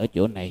quả ở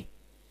chỗ này.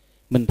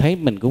 Mình thấy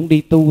mình cũng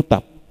đi tu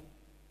tập,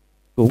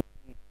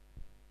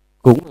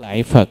 cũng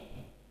lại Phật,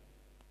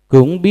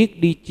 cũng biết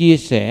đi chia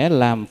sẻ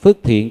làm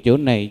phước thiện chỗ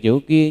này chỗ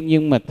kia,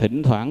 nhưng mà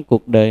thỉnh thoảng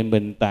cuộc đời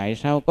mình tại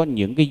sao có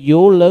những cái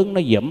vố lớn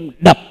nó dẫm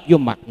đập vô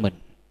mặt mình.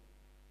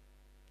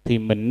 Thì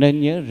mình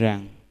nên nhớ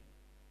rằng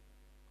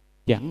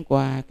chẳng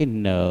qua cái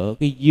nợ,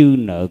 cái dư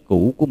nợ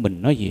cũ của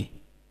mình nói gì?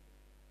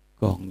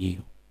 Còn nhiều.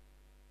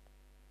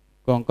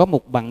 Còn có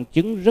một bằng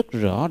chứng rất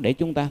rõ để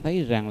chúng ta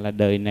thấy rằng là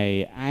đời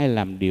này ai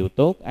làm điều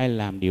tốt, ai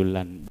làm điều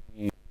lành,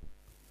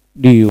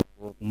 đều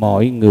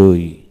mọi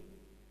người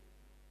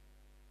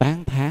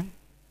tán thán,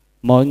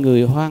 mọi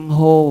người hoan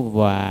hô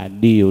và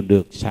đều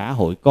được xã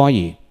hội coi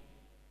gì?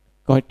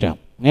 Coi trọng.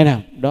 Nghe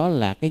nào? Đó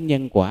là cái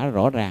nhân quả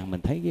rõ ràng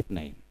mình thấy kiếp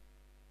này.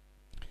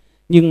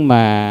 Nhưng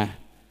mà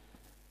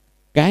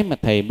cái mà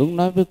thầy muốn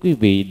nói với quý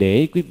vị,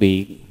 để quý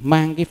vị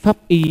mang cái pháp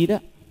y đó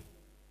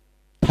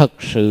thật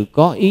sự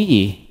có ý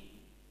gì?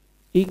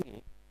 Ý nghĩa.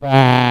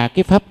 Và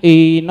cái pháp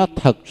y nó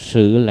thật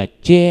sự là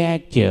che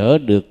chở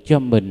được cho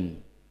mình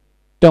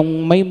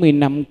trong mấy mươi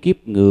năm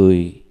kiếp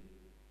người,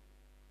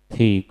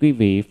 thì quý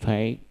vị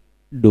phải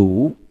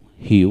đủ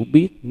hiểu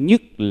biết,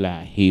 nhất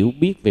là hiểu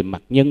biết về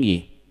mặt nhân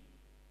gì?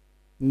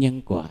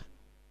 Nhân quả.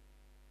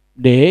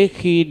 Để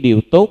khi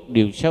điều tốt,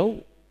 điều xấu,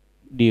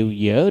 điều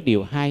dở,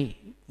 điều hay,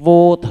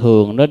 vô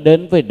thường nó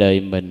đến với đời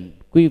mình,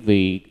 quý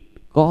vị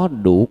có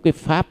đủ cái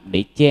pháp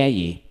để che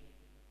gì?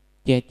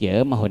 Che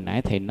chở. Mà hồi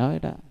nãy thầy nói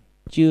đó,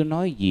 chưa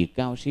nói gì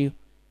cao siêu,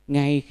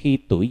 ngay khi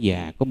tuổi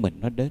già của mình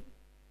nó đến.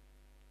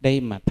 Đây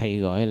mà thầy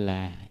gọi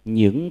là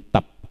những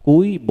tập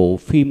cuối bộ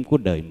phim của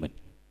đời mình.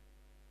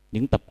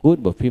 Những tập cuối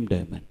bộ phim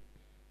đời mình.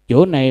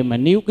 Chỗ này mà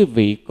nếu quý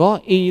vị có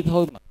y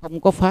thôi mà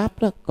không có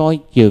pháp đó, coi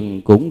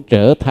chừng cũng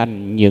trở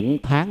thành những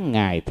tháng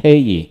ngày thê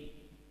gì?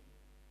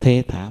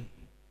 Thê thảm.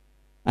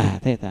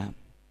 Thê thảm.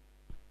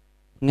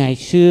 Ngày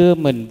xưa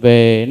mình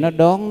về nó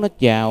đón, nó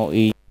chào,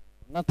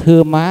 nó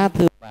thưa má,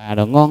 thưa bà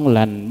rồi ngon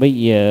lành. Bây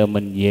giờ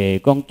mình về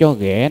con chó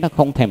ghẻ nó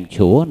không thèm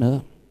sủa nữa.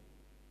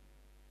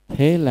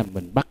 Thế là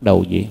mình bắt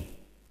đầu gì?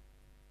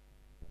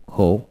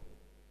 Khổ.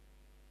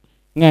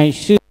 Ngày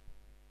xưa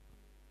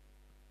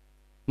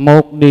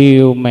một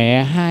điều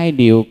mẹ, hai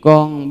điều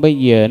con, bây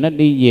giờ nó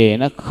đi về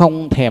nó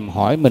không thèm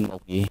hỏi mình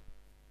một gì?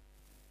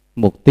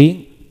 Một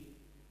tiếng.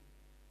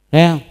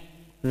 Thấy không?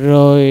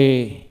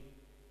 Rồi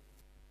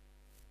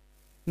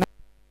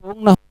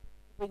nó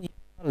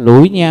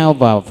lủi nhau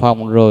vào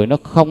phòng, rồi nó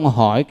không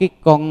hỏi cái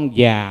con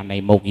già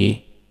này một gì?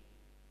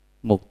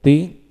 Một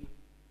tiếng.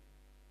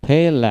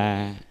 Thế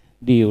là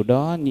điều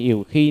đó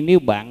nhiều khi nếu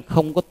bạn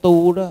không có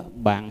tu đó,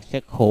 bạn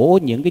sẽ khổ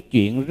những cái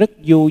chuyện rất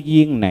vô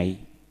duyên này.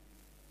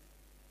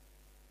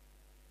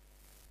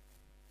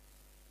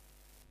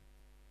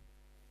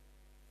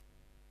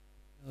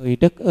 Trời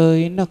đất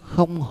ơi, nó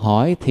không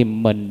hỏi thì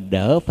mình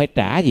đỡ phải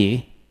trả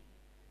gì?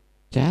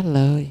 Trả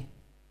lời.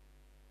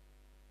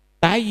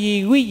 Tại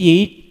vì quý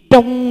vị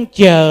trông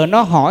chờ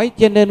nó hỏi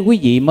cho nên quý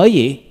vị mới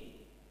gì?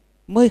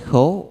 Mới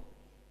khổ.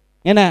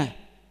 Nghe nè,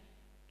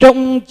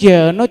 trông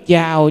chờ nó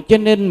chào cho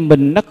nên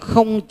mình nó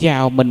không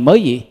chào mình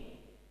mới gì?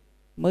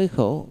 Mới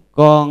khổ.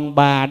 Còn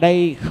bà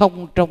đây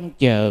không trông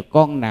chờ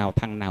con nào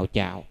thằng nào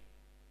chào.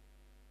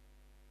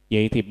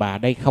 Vậy thì bà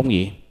đây không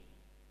gì?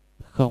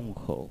 Không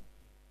khổ.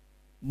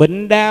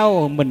 Bệnh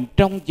đau mình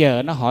trông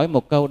chờ nó hỏi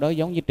một câu đó,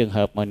 giống như trường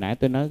hợp hồi nãy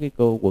tôi nói cái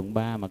cô quận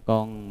 3 mà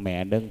con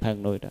mẹ đơn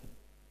thân nuôi đó.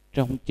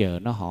 Trông chờ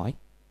nó hỏi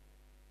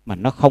mà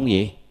nó không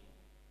gì?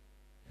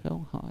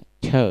 Không hỏi.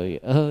 Trời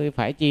ơi,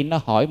 phải chi nó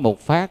hỏi một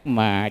phát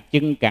mà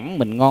chân cẳng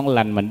mình ngon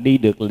lành mình đi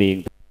được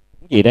liền.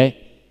 Gì đây?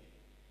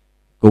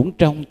 Cũng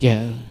trông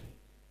chờ.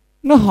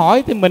 Nó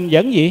hỏi thì mình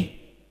vẫn gì?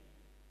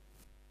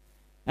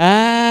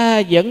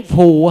 Vẫn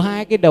phù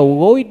hai cái đầu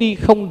gối đi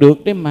không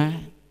được đấy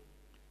mà.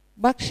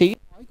 Bác sĩ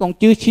hỏi còn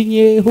chưa xi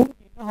nhê huống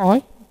gì nó hỏi.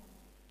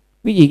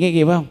 Quý vị nghe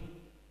kịp không?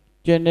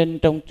 Cho nên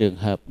trong trường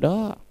hợp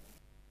đó,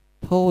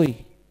 thôi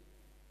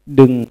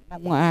đừng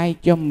mong ai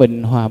cho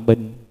mình hòa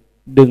bình,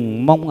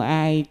 đừng mong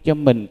ai cho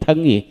mình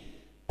thân gì?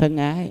 Thân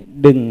ái.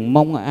 Đừng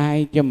mong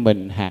ai cho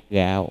mình hạt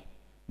gạo,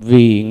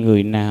 vì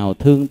người nào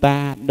thương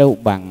ta đâu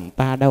bằng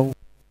ta đâu.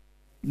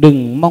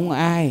 Đừng mong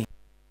ai,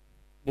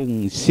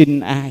 đừng xin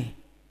ai.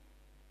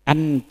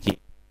 Anh chị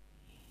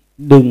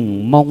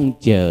đừng mong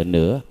chờ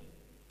nữa.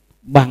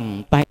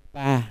 Bằng tay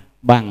ta,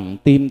 bằng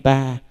tim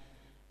ta,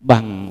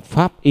 bằng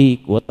pháp y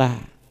của ta,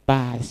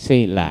 ta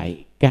xây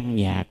lại căn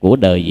nhà của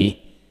đời gì?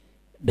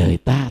 Đời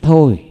ta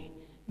thôi.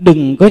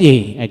 Đừng có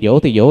gì. Dỗ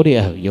thì dỗ đi,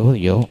 dỗ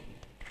thì dỗ.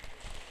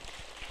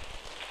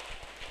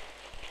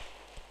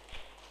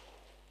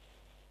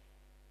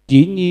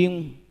 Chỉ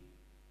nhiên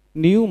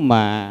nếu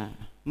mà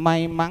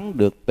may mắn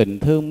được tình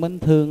thương mến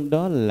thương,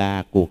 đó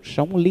là cuộc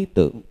sống lý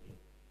tưởng.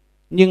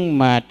 Nhưng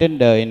mà trên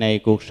đời này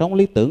cuộc sống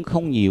lý tưởng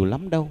không nhiều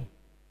lắm đâu.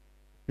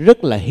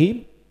 Rất là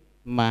hiếm.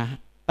 Mà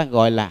ta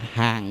gọi là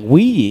hàng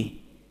quý gì?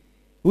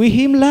 Quý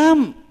hiếm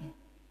lắm.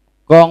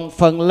 Còn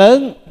phần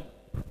lớn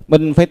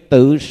mình phải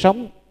tự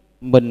sống,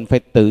 mình phải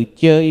tự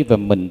chơi và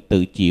mình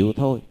tự chịu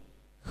thôi.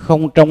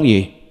 Không trong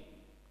gì?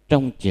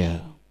 Trong chờ.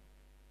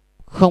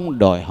 Không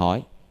đòi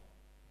hỏi.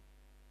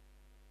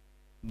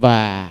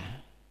 Và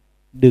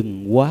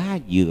đừng quá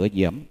dựa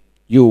dẫm.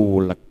 Dù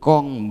là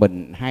con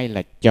mình hay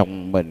là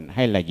chồng mình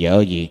hay là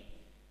vợ gì?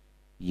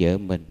 Vợ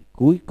mình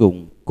cuối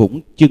cùng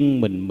cũng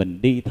chân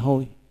mình đi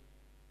thôi.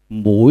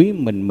 Mũi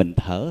mình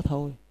thở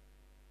thôi.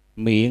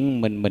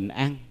 Miệng mình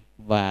ăn.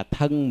 Và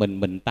thân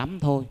mình tắm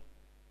thôi.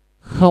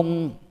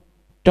 Không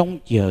trông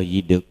chờ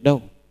gì được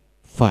đâu.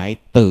 Phải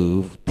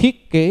tự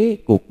thiết kế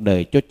cuộc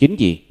đời cho chính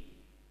gì?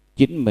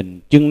 Chính mình.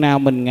 Chừng nào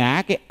mình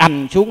ngã cái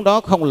anh xuống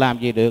đó không làm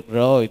gì được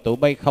rồi, tụi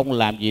bay không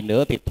làm gì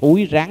nữa thì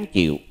thúi ráng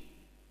chịu.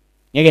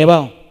 Nghe kịp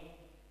không?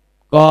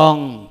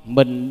 Còn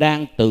mình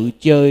đang tự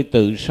chơi,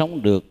 tự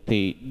sống được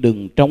thì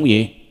đừng trông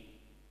gì?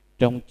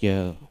 Trông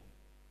chờ.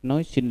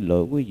 Nói xin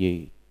lỗi quý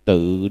vị,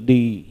 tự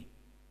đi,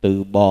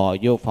 tự bò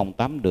vô phòng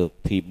tắm được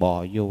thì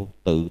bò vô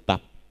tự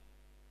tập.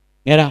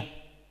 Nghe đâu?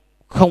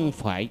 Không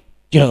phải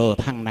chờ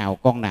thằng nào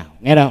con nào.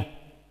 Nghe đâu?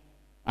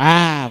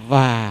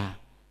 Và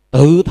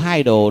tự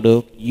thay đồ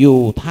được,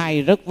 dù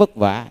thay rất vất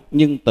vả,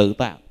 nhưng tự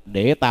tạo.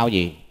 Để tao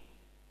gì?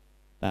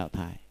 Tao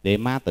thay. Để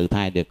má tự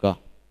thay được con.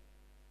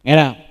 Nghe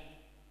đâu?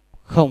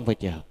 Không phải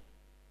chờ.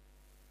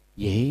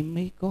 Vậy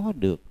mới có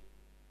được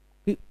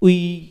cái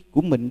uy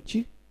của mình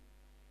chứ.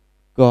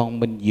 Còn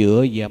mình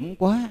dựa dẫm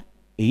quá,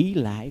 ỷ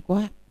lại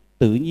quá,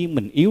 tự nhiên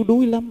mình yếu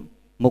đuối lắm.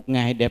 Một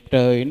ngày đẹp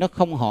trời nó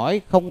không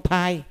hỏi, không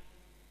thay,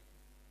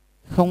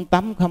 không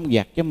tắm, không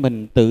giặt cho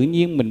mình, tự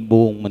nhiên mình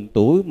buồn, mình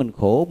tủi, mình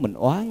khổ, mình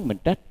oán, mình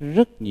trách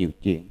rất nhiều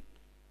chuyện.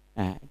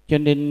 Cho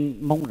nên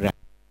mong rằng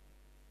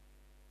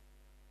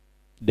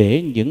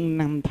để những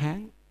năm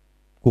tháng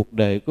cuộc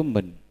đời của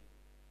mình,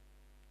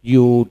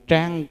 dù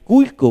trang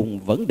cuối cùng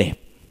vẫn đẹp,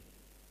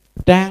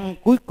 trang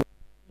cuối cùng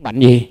mạnh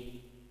gì?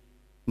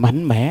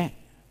 Mạnh mẽ,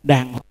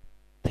 đàng hoàng,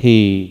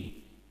 thì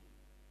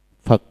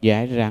Phật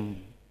dạy rằng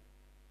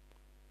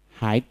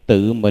hãy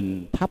tự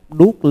mình thắp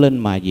đuốc lên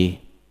mà gì?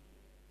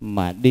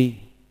 Mà đi.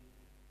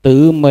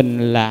 Tự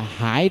mình là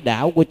hải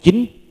đảo của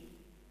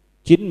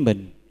chính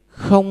mình.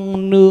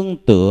 Không nương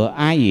tựa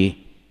ai gì?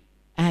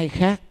 Ai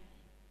khác.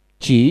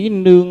 Chỉ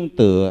nương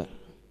tựa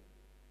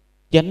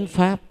chánh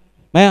pháp.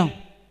 Phải không?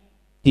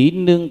 Chỉ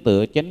nương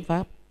tựa chánh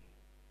pháp.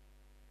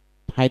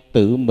 Hãy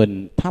tự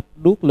mình thắp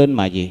đuốc lên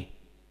mà gì?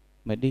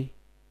 Mà đi.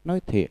 Nói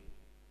thiệt,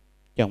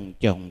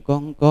 chồng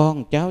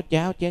con cháu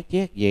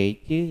chét vậy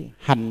chứ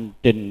hành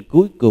trình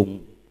cuối cùng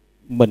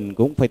mình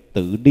cũng phải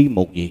tự đi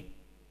một gì?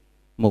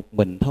 Một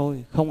mình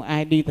thôi. Không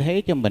ai đi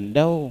thế cho mình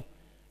đâu.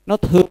 Nó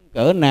thương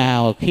cỡ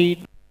nào khi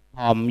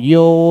hòm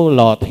vô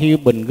lò thiêu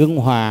bình ngưng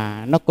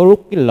hòa, nó có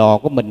rút cái lò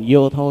của mình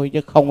vô thôi,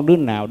 chứ không đứa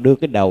nào đưa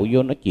cái đầu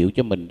vô nó chịu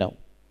cho mình đâu.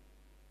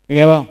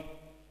 Nghe không?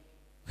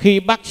 Khi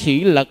bác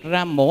sĩ lật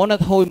ra mổ nó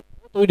thôi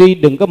tôi đi,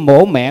 đừng có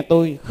mổ mẹ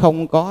tôi,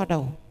 không có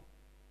đâu.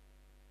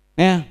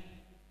 Nghe?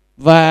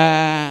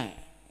 Và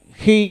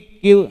khi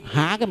kêu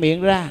hả cái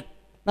miệng ra,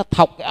 nó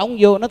thọc cái ống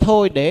vô, nó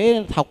thôi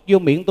để thọc vô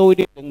miệng tôi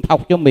đi, đừng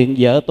thọc vô miệng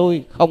vợ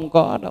tôi, không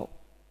có đâu.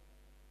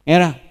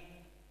 Nghe không?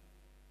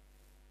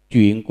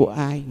 Chuyện của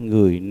ai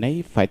người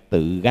nấy phải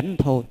tự gánh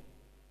thôi.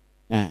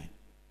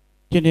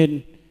 Cho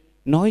nên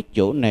nói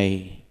chỗ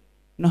này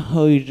nó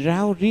hơi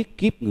ráo riết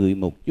kiếp người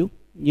một chút,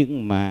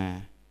 nhưng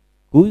mà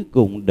cuối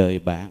cùng đời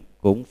bạn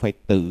cũng phải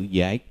tự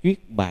giải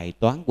quyết bài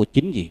toán của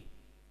chính gì?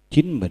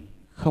 Chính mình.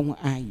 Không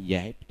ai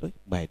giải quyết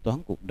bài toán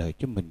cuộc đời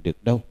cho mình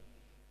được đâu.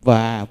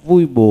 Và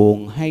vui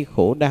buồn hay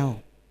khổ đau,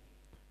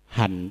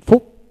 hạnh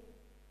phúc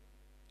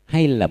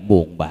hay là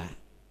buồn bã,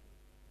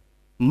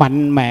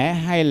 mạnh mẽ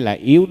hay là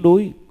yếu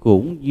đuối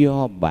cũng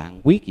do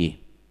bạn quyết gì?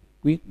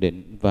 Quyết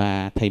định.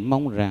 Và thầy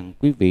mong rằng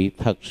quý vị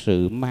thật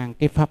sự mang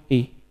cái pháp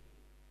y.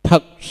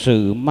 Thật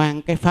sự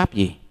mang cái pháp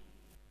gì?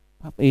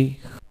 Pháp y.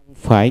 Không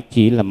phải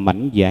chỉ là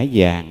mảnh giả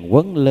vàng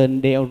quấn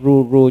lên đeo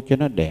ru cho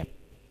nó đẹp,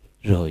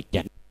 rồi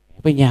chảnh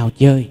với nhau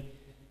chơi,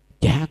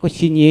 chả có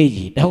xi nhê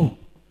gì đâu.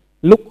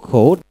 Lúc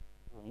khổ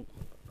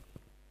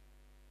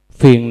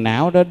phiền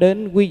não đó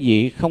đến, quý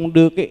vị không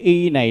đưa cái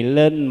y này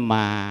lên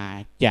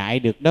mà chạy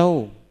được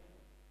đâu.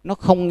 Nó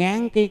không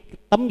ngán cái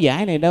tấm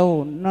vải này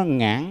đâu, nó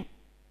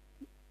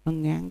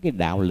ngán cái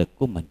đạo lực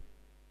của mình.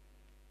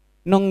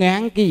 Nó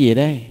ngán cái gì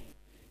đây?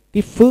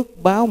 Cái phước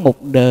báo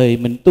một đời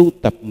mình tu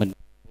tập mình,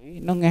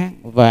 nó ngán.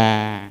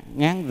 Và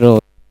ngán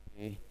rồi,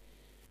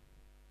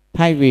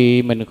 thay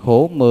vì mình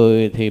khổ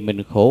 10 thì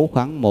mình khổ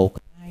khoảng 1,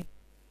 2.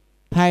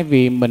 Thay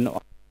vì mình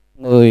oán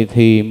người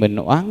thì mình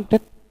oán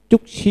trách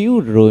chút xíu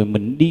rồi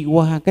mình đi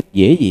qua cách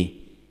dễ gì?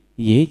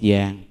 Dễ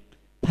dàng.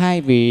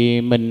 Thay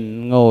vì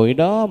mình ngồi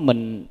đó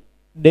mình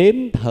đếm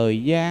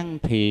thời gian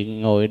thì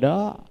ngồi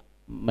đó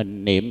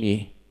mình niệm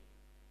gì?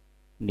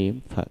 Niệm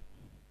Phật.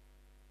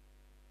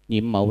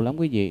 Nhiệm màu lắm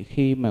quý vị.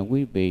 Khi mà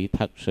quý vị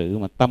thật sự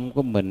mà tâm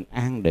của mình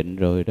an định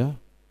rồi đó,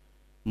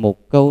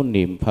 một câu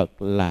niệm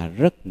Phật là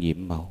rất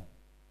nhiệm màu.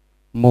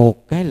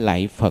 Một cái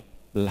lạy Phật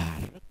là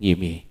rất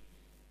nhiệm gì?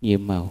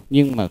 Nhiệm màu.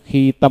 Nhưng mà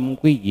khi tâm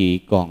quý vị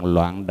còn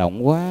loạn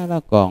động quá đó,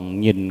 còn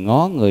nhìn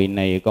ngó người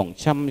này, còn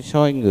xăm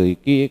soi người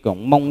kia,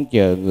 còn mong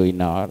chờ người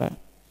nọ đó,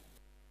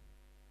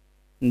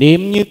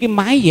 niệm như cái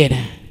máy vậy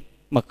nè,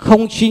 mà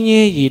không suy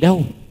nhê gì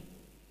đâu.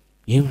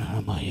 Niệm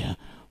là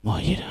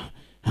mời gì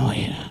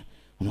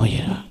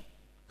đó,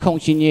 không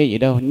suy nhê gì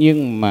đâu.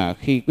 Nhưng mà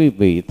khi quý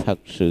vị thật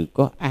sự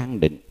có an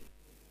định,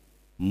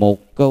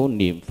 một câu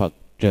niệm Phật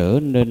trở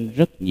nên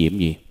rất nhiệm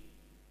gì?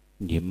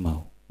 Nhiệm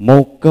màu.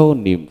 Một câu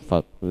niệm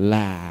Phật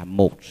là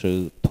một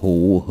sự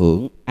thụ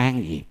hưởng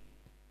an gì?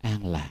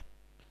 An lạc.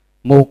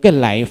 Một cái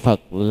lạy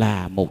Phật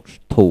là một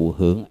thụ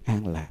hưởng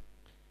an lạc.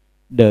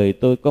 Đời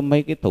tôi có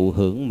mấy cái thụ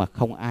hưởng mà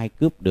không ai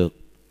cướp được.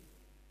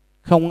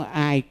 Không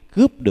ai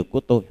cướp được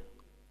của tôi.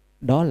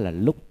 Đó là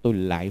lúc tôi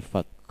lạy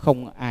Phật,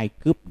 không ai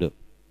cướp được.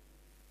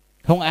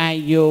 Không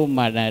ai vô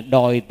mà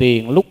đòi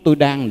tiền lúc tôi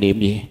đang niệm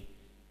gì?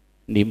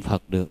 Niệm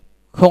Phật được.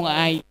 Không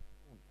ai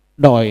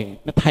đòi,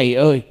 thầy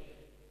ơi,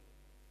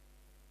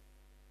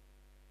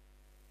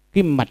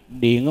 cái mạch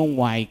điện ở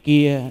ngoài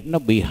kia nó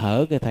bị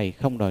hở kìa thầy,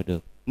 không đòi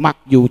được. Mặc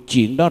dù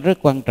chuyện đó rất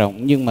quan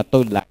trọng, nhưng mà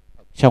tôi lại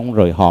xong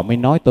rồi họ mới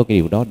nói tôi cái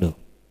điều đó được.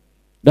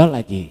 Đó là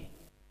gì?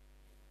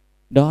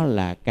 Đó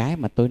là cái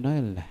mà tôi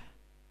nói là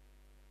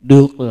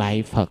được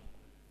lạy Phật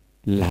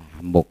là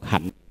một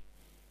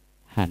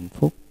hạnh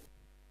phúc.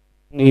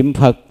 Niệm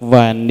Phật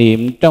và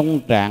niệm trong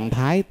trạng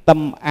thái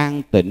tâm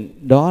an tịnh,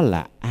 đó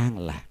là an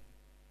lạc.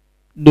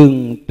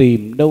 Đừng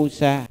tìm đâu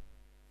xa.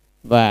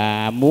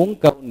 Và muốn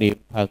câu niệm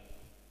Phật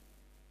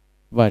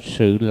và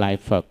sự lạy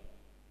Phật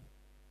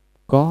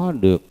có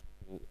được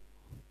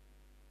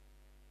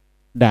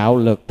đạo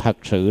lực thật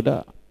sự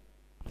đó,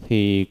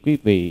 thì quý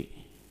vị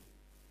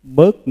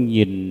bớt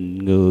nhìn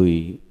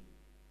người,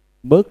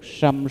 bớt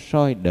săm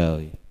soi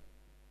đời,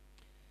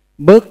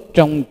 bớt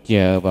trông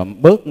chờ và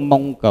bớt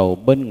mong cầu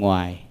bên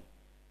ngoài.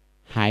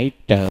 Hãy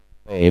trở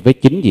về với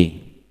chính gì?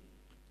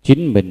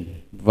 Chính mình,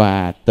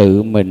 và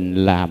tự mình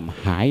làm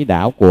hải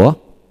đảo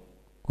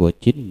của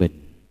chính mình.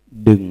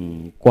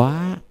 Đừng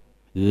quá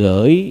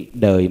gửi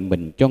đời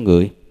mình cho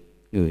người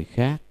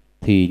khác.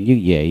 Thì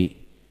như vậy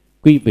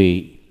quý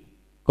vị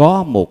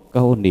có một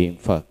câu niệm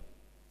Phật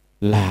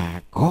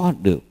là có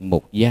được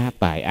một gia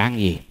tài an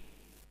gì?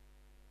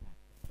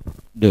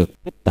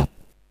 Được tích tập.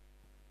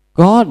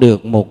 Có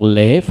được một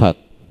lễ Phật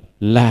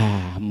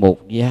là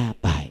một gia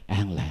tài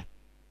an lạc.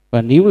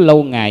 Và nếu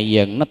lâu ngày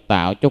dần nó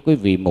tạo cho quý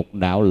vị một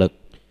đạo lực.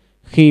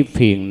 Khi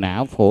phiền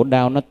não khổ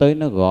đau nó tới,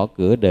 nó gõ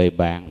cửa đời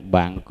bạn,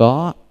 bạn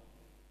có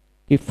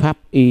cái pháp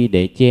y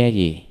để che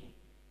gì?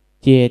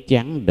 Che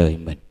chắn đời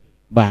mình.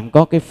 Bạn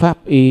có cái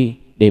pháp y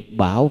để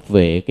bảo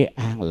vệ cái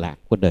an lạc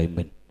của đời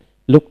mình.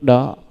 Lúc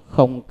đó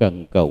không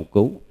cần cầu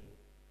cứu.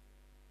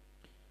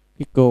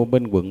 Cái cô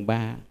bên quận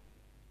 3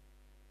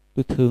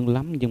 tôi thương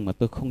lắm nhưng mà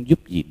tôi không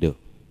giúp gì được.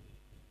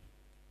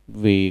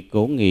 Vì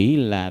cổ nghĩ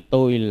là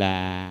tôi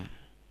là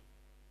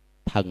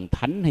thần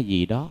thánh hay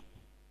gì đó.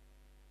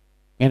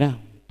 Nghe đâu?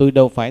 Tôi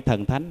đâu phải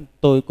thần thánh,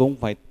 tôi cũng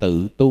phải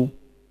tự tu.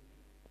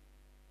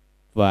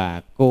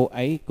 Và cô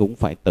ấy cũng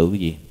phải tự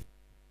gì?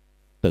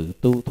 Tự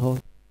tu thôi.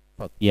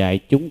 Phật dạy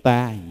chúng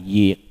ta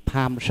diệt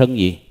tham sân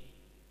gì?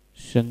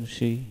 Sân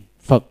si.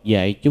 Phật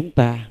dạy chúng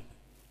ta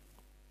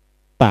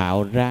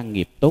tạo ra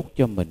nghiệp tốt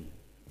cho mình.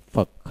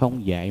 Phật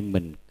không dạy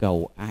mình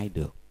cầu ai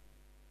được.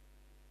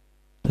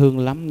 Thương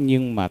lắm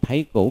nhưng mà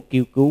thấy cổ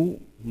kêu cứu,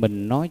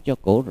 mình nói cho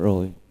cổ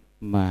rồi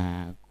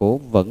mà cổ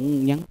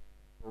vẫn nhắn,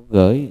 cổ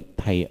gửi: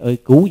 thầy ơi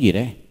cứu gì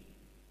đây?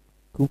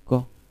 Cứu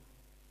con.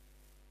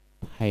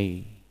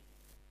 Thầy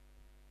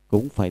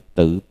cũng phải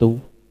tự tu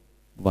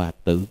và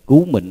tự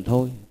cứu mình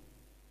thôi,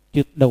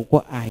 chứ đâu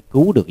có ai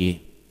cứu được gì.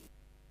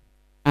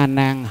 A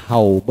Nan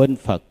hầu bên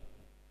Phật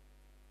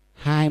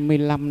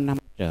 25 năm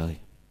trời,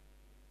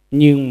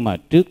 nhưng mà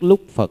trước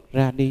lúc Phật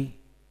ra đi,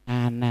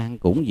 A Nan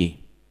cũng gì?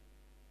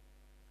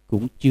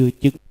 Cũng chưa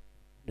chứng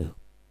được,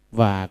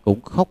 và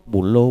cũng khóc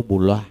bù lô bù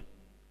loa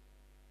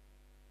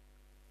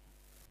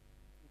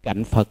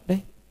cạnh Phật đấy.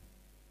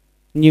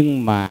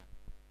 Nhưng mà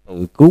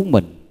tự cứu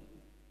mình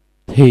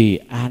thì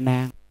A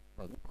Nan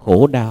vẫn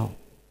khổ đau,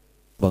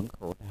 vẫn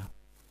khổ đau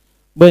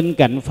bên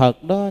cạnh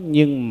Phật đó.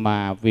 Nhưng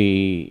mà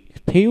vì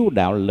thiếu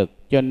đạo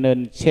lực cho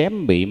nên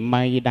xém bị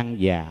mây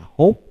đăng già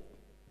hốt.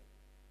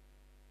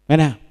 Nghe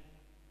nào?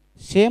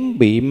 Xém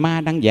bị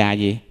ma đăng già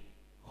gì?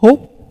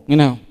 Hút. Nghe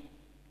nào?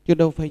 Chứ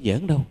đâu phải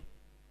giỡn đâu.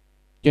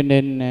 Cho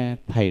nên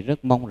thầy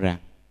rất mong rằng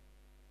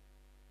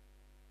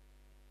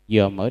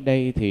dòm ở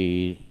đây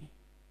thì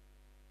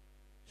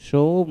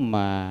số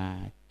mà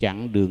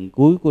chặng đường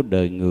cuối của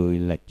đời người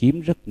là chiếm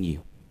rất nhiều.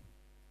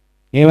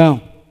 Nghe không?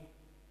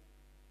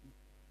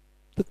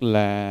 Tức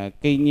là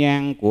cây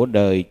nhang của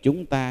đời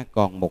chúng ta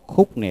còn một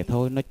khúc này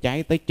thôi, nó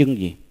cháy tới chân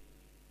gì?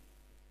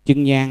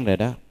 Chân nhang rồi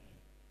đó.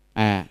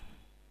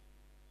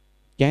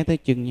 Cháy tới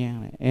chân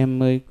nhang này.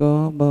 Em ơi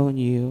có bao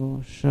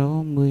nhiêu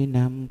 60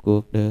 năm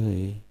cuộc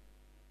đời.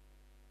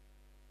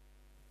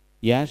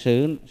 Giả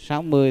sử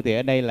 60 thì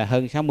ở đây là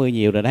hơn 60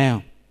 nhiều rồi đấy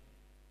không?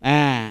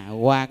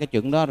 Qua cái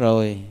chuyện đó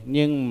rồi.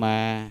 Nhưng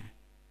mà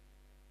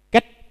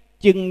cách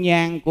chân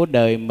nhang của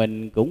đời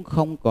mình cũng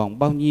không còn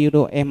bao nhiêu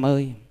đâu em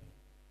ơi.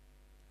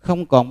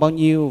 Không còn bao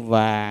nhiêu.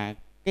 Và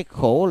cái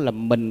khổ là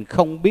mình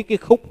không biết cái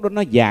khúc đó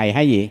nó dài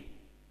hay gì,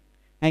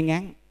 hay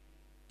ngắn.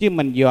 Chứ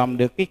mình dòm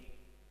được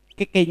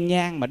cái cây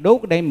nhang mà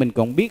đốt ở đây mình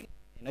còn biết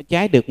nó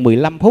cháy được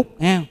 15 phút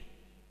ha.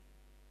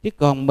 Chứ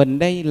còn mình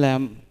đây là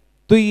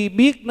tuy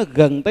biết nó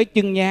gần tới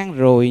chân nhang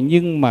rồi,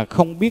 nhưng mà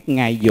không biết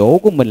ngày giỗ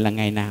của mình là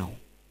ngày nào.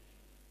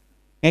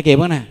 Nghe kịp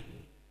không nè?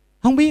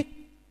 Không biết.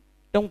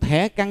 Trong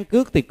thẻ căn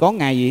cước thì có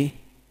ngày gì?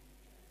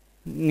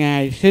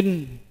 Ngày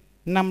sinh,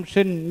 năm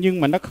sinh, nhưng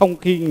mà nó không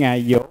ghi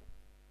ngày giỗ.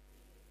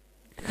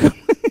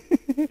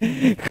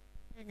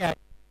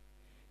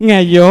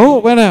 Ngày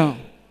giỗ phải không?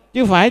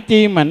 Chứ phải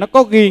chi mà nó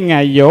có ghi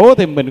ngày giỗ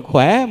thì mình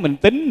khỏe, mình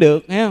tính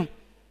được, thấy không?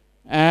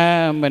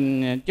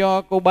 Mình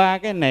cho cô 3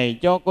 cái này,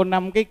 cho cô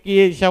 5 cái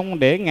kia, xong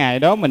để ngày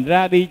đó mình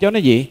ra đi cho nó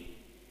gì?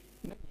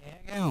 Nó nhẹ,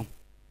 thấy không?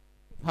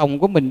 Phòng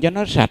của mình cho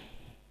nó sạch.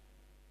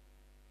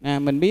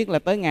 Mình biết là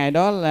tới ngày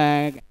đó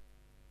là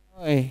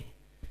ôi,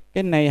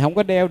 cái này không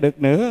có đeo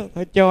được nữa,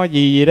 thôi cho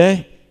gì đây?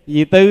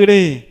 Dì Tư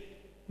đi.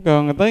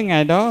 Còn tới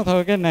ngày đó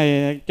thôi cái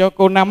này cho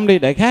cô 5 đi,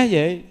 đại khái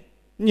vậy.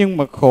 Nhưng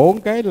mà khổ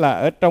cái là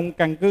ở trong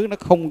căn cứ nó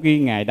không ghi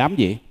ngày đám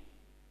gì?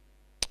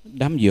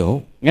 Đám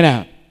giỗ. Nghe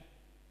nào?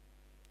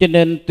 Cho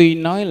nên tuy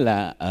nói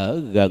là ở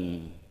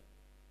gần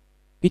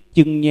cái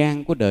chân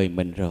nhang của đời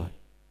mình rồi,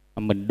 mà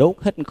mình đốt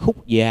hết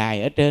khúc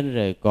dài ở trên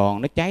rồi,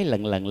 còn nó cháy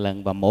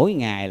lần và mỗi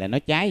ngày là nó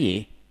cháy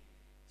gì?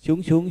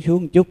 Xuống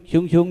chút,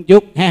 xuống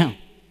chút ha.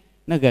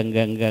 Nó gần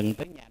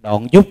tới nhà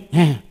đoạn chút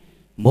ha.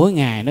 Mỗi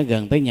ngày nó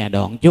gần tới nhà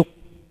đoạn chút.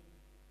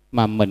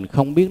 Mà mình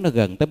không biết nó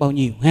gần tới bao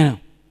nhiêu ha.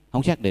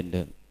 Không xác định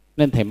được.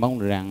 Nên thầy mong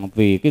rằng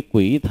vì cái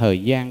quỹ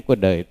thời gian của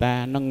đời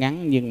ta nó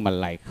ngắn, nhưng mà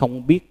lại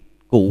không biết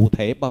cụ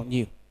thể bao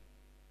nhiêu,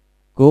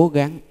 cố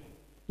gắng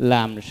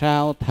làm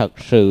sao thật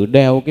sự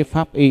đeo cái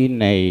pháp y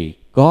này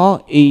có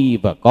y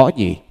và có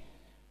gì?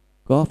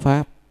 Có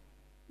pháp.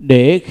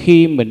 Để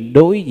khi mình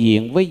đối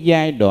diện với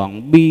giai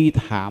đoạn bi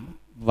thảm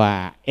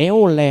và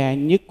éo le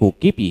nhất của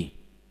kiếp gì?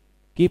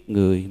 Kiếp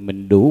người,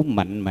 mình đủ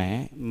mạnh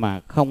mẽ mà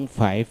không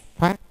phải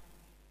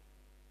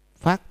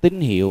phát tín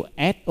hiệu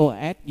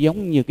SOS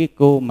giống như cái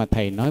cô mà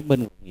thầy nói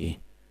bên gì?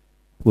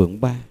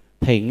 Quận 3.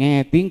 Thầy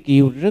nghe tiếng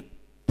kêu rất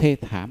thê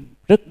thảm,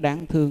 rất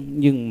đáng thương,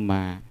 nhưng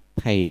mà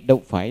thầy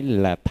đâu phải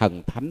là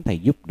thần thánh thầy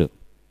giúp được.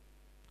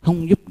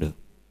 Không giúp được.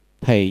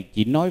 Thầy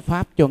chỉ nói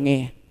pháp cho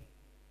nghe.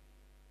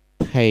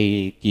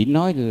 Thầy chỉ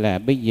nói là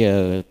bây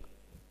giờ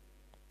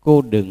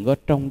cô đừng có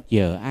trông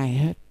chờ ai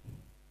hết.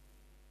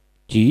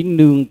 Chỉ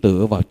nương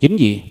tựa vào chính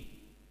gì?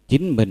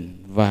 Chính mình,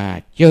 và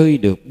chơi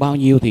được bao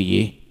nhiêu thì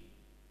gì?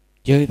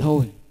 Chơi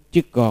thôi.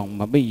 Chứ còn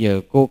mà bây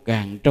giờ cô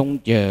càng trông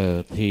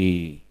chờ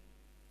thì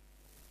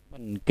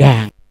mình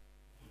càng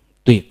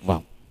tuyệt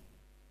vọng.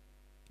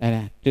 Đây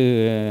nè,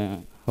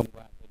 hôm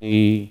qua tôi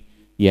đi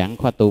giảng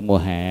khóa tu mùa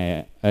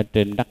hè ở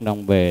trên Đắk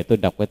Nông về, tôi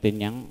đọc cái tin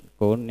nhắn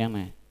của nhắn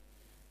này.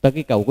 Tới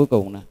cái câu cuối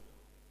cùng nè: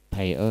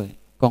 thầy ơi,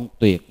 con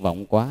tuyệt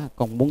vọng quá,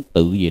 con muốn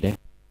tự gì đây?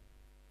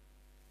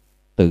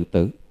 Tự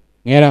tử.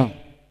 Nghe đâu?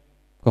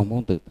 Con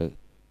muốn tự tử.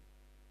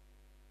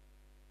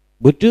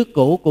 Bữa trước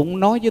cổ cũng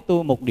nói với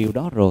tôi một điều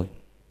đó rồi.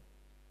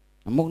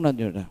 Muốn nói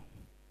điều đó.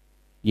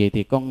 Vậy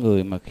thì con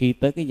người mà khi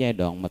tới cái giai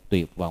đoạn mà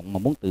tuyệt vọng mà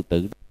muốn tự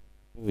tử,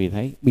 quý vị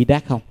thấy bi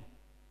đát không?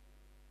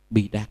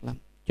 Bi đát lắm.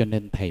 Cho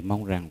nên thầy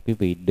mong rằng quý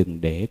vị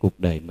đừng để cuộc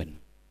đời mình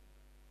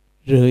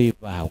rơi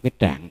vào cái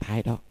trạng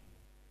thái đó.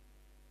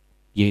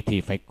 Vậy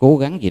thì phải cố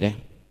gắng gì đây?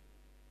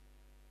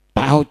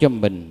 Tạo cho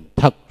mình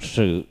thật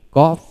sự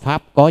có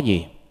pháp, có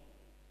gì?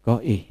 Có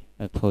ý.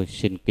 Thôi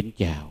xin kính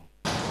chào.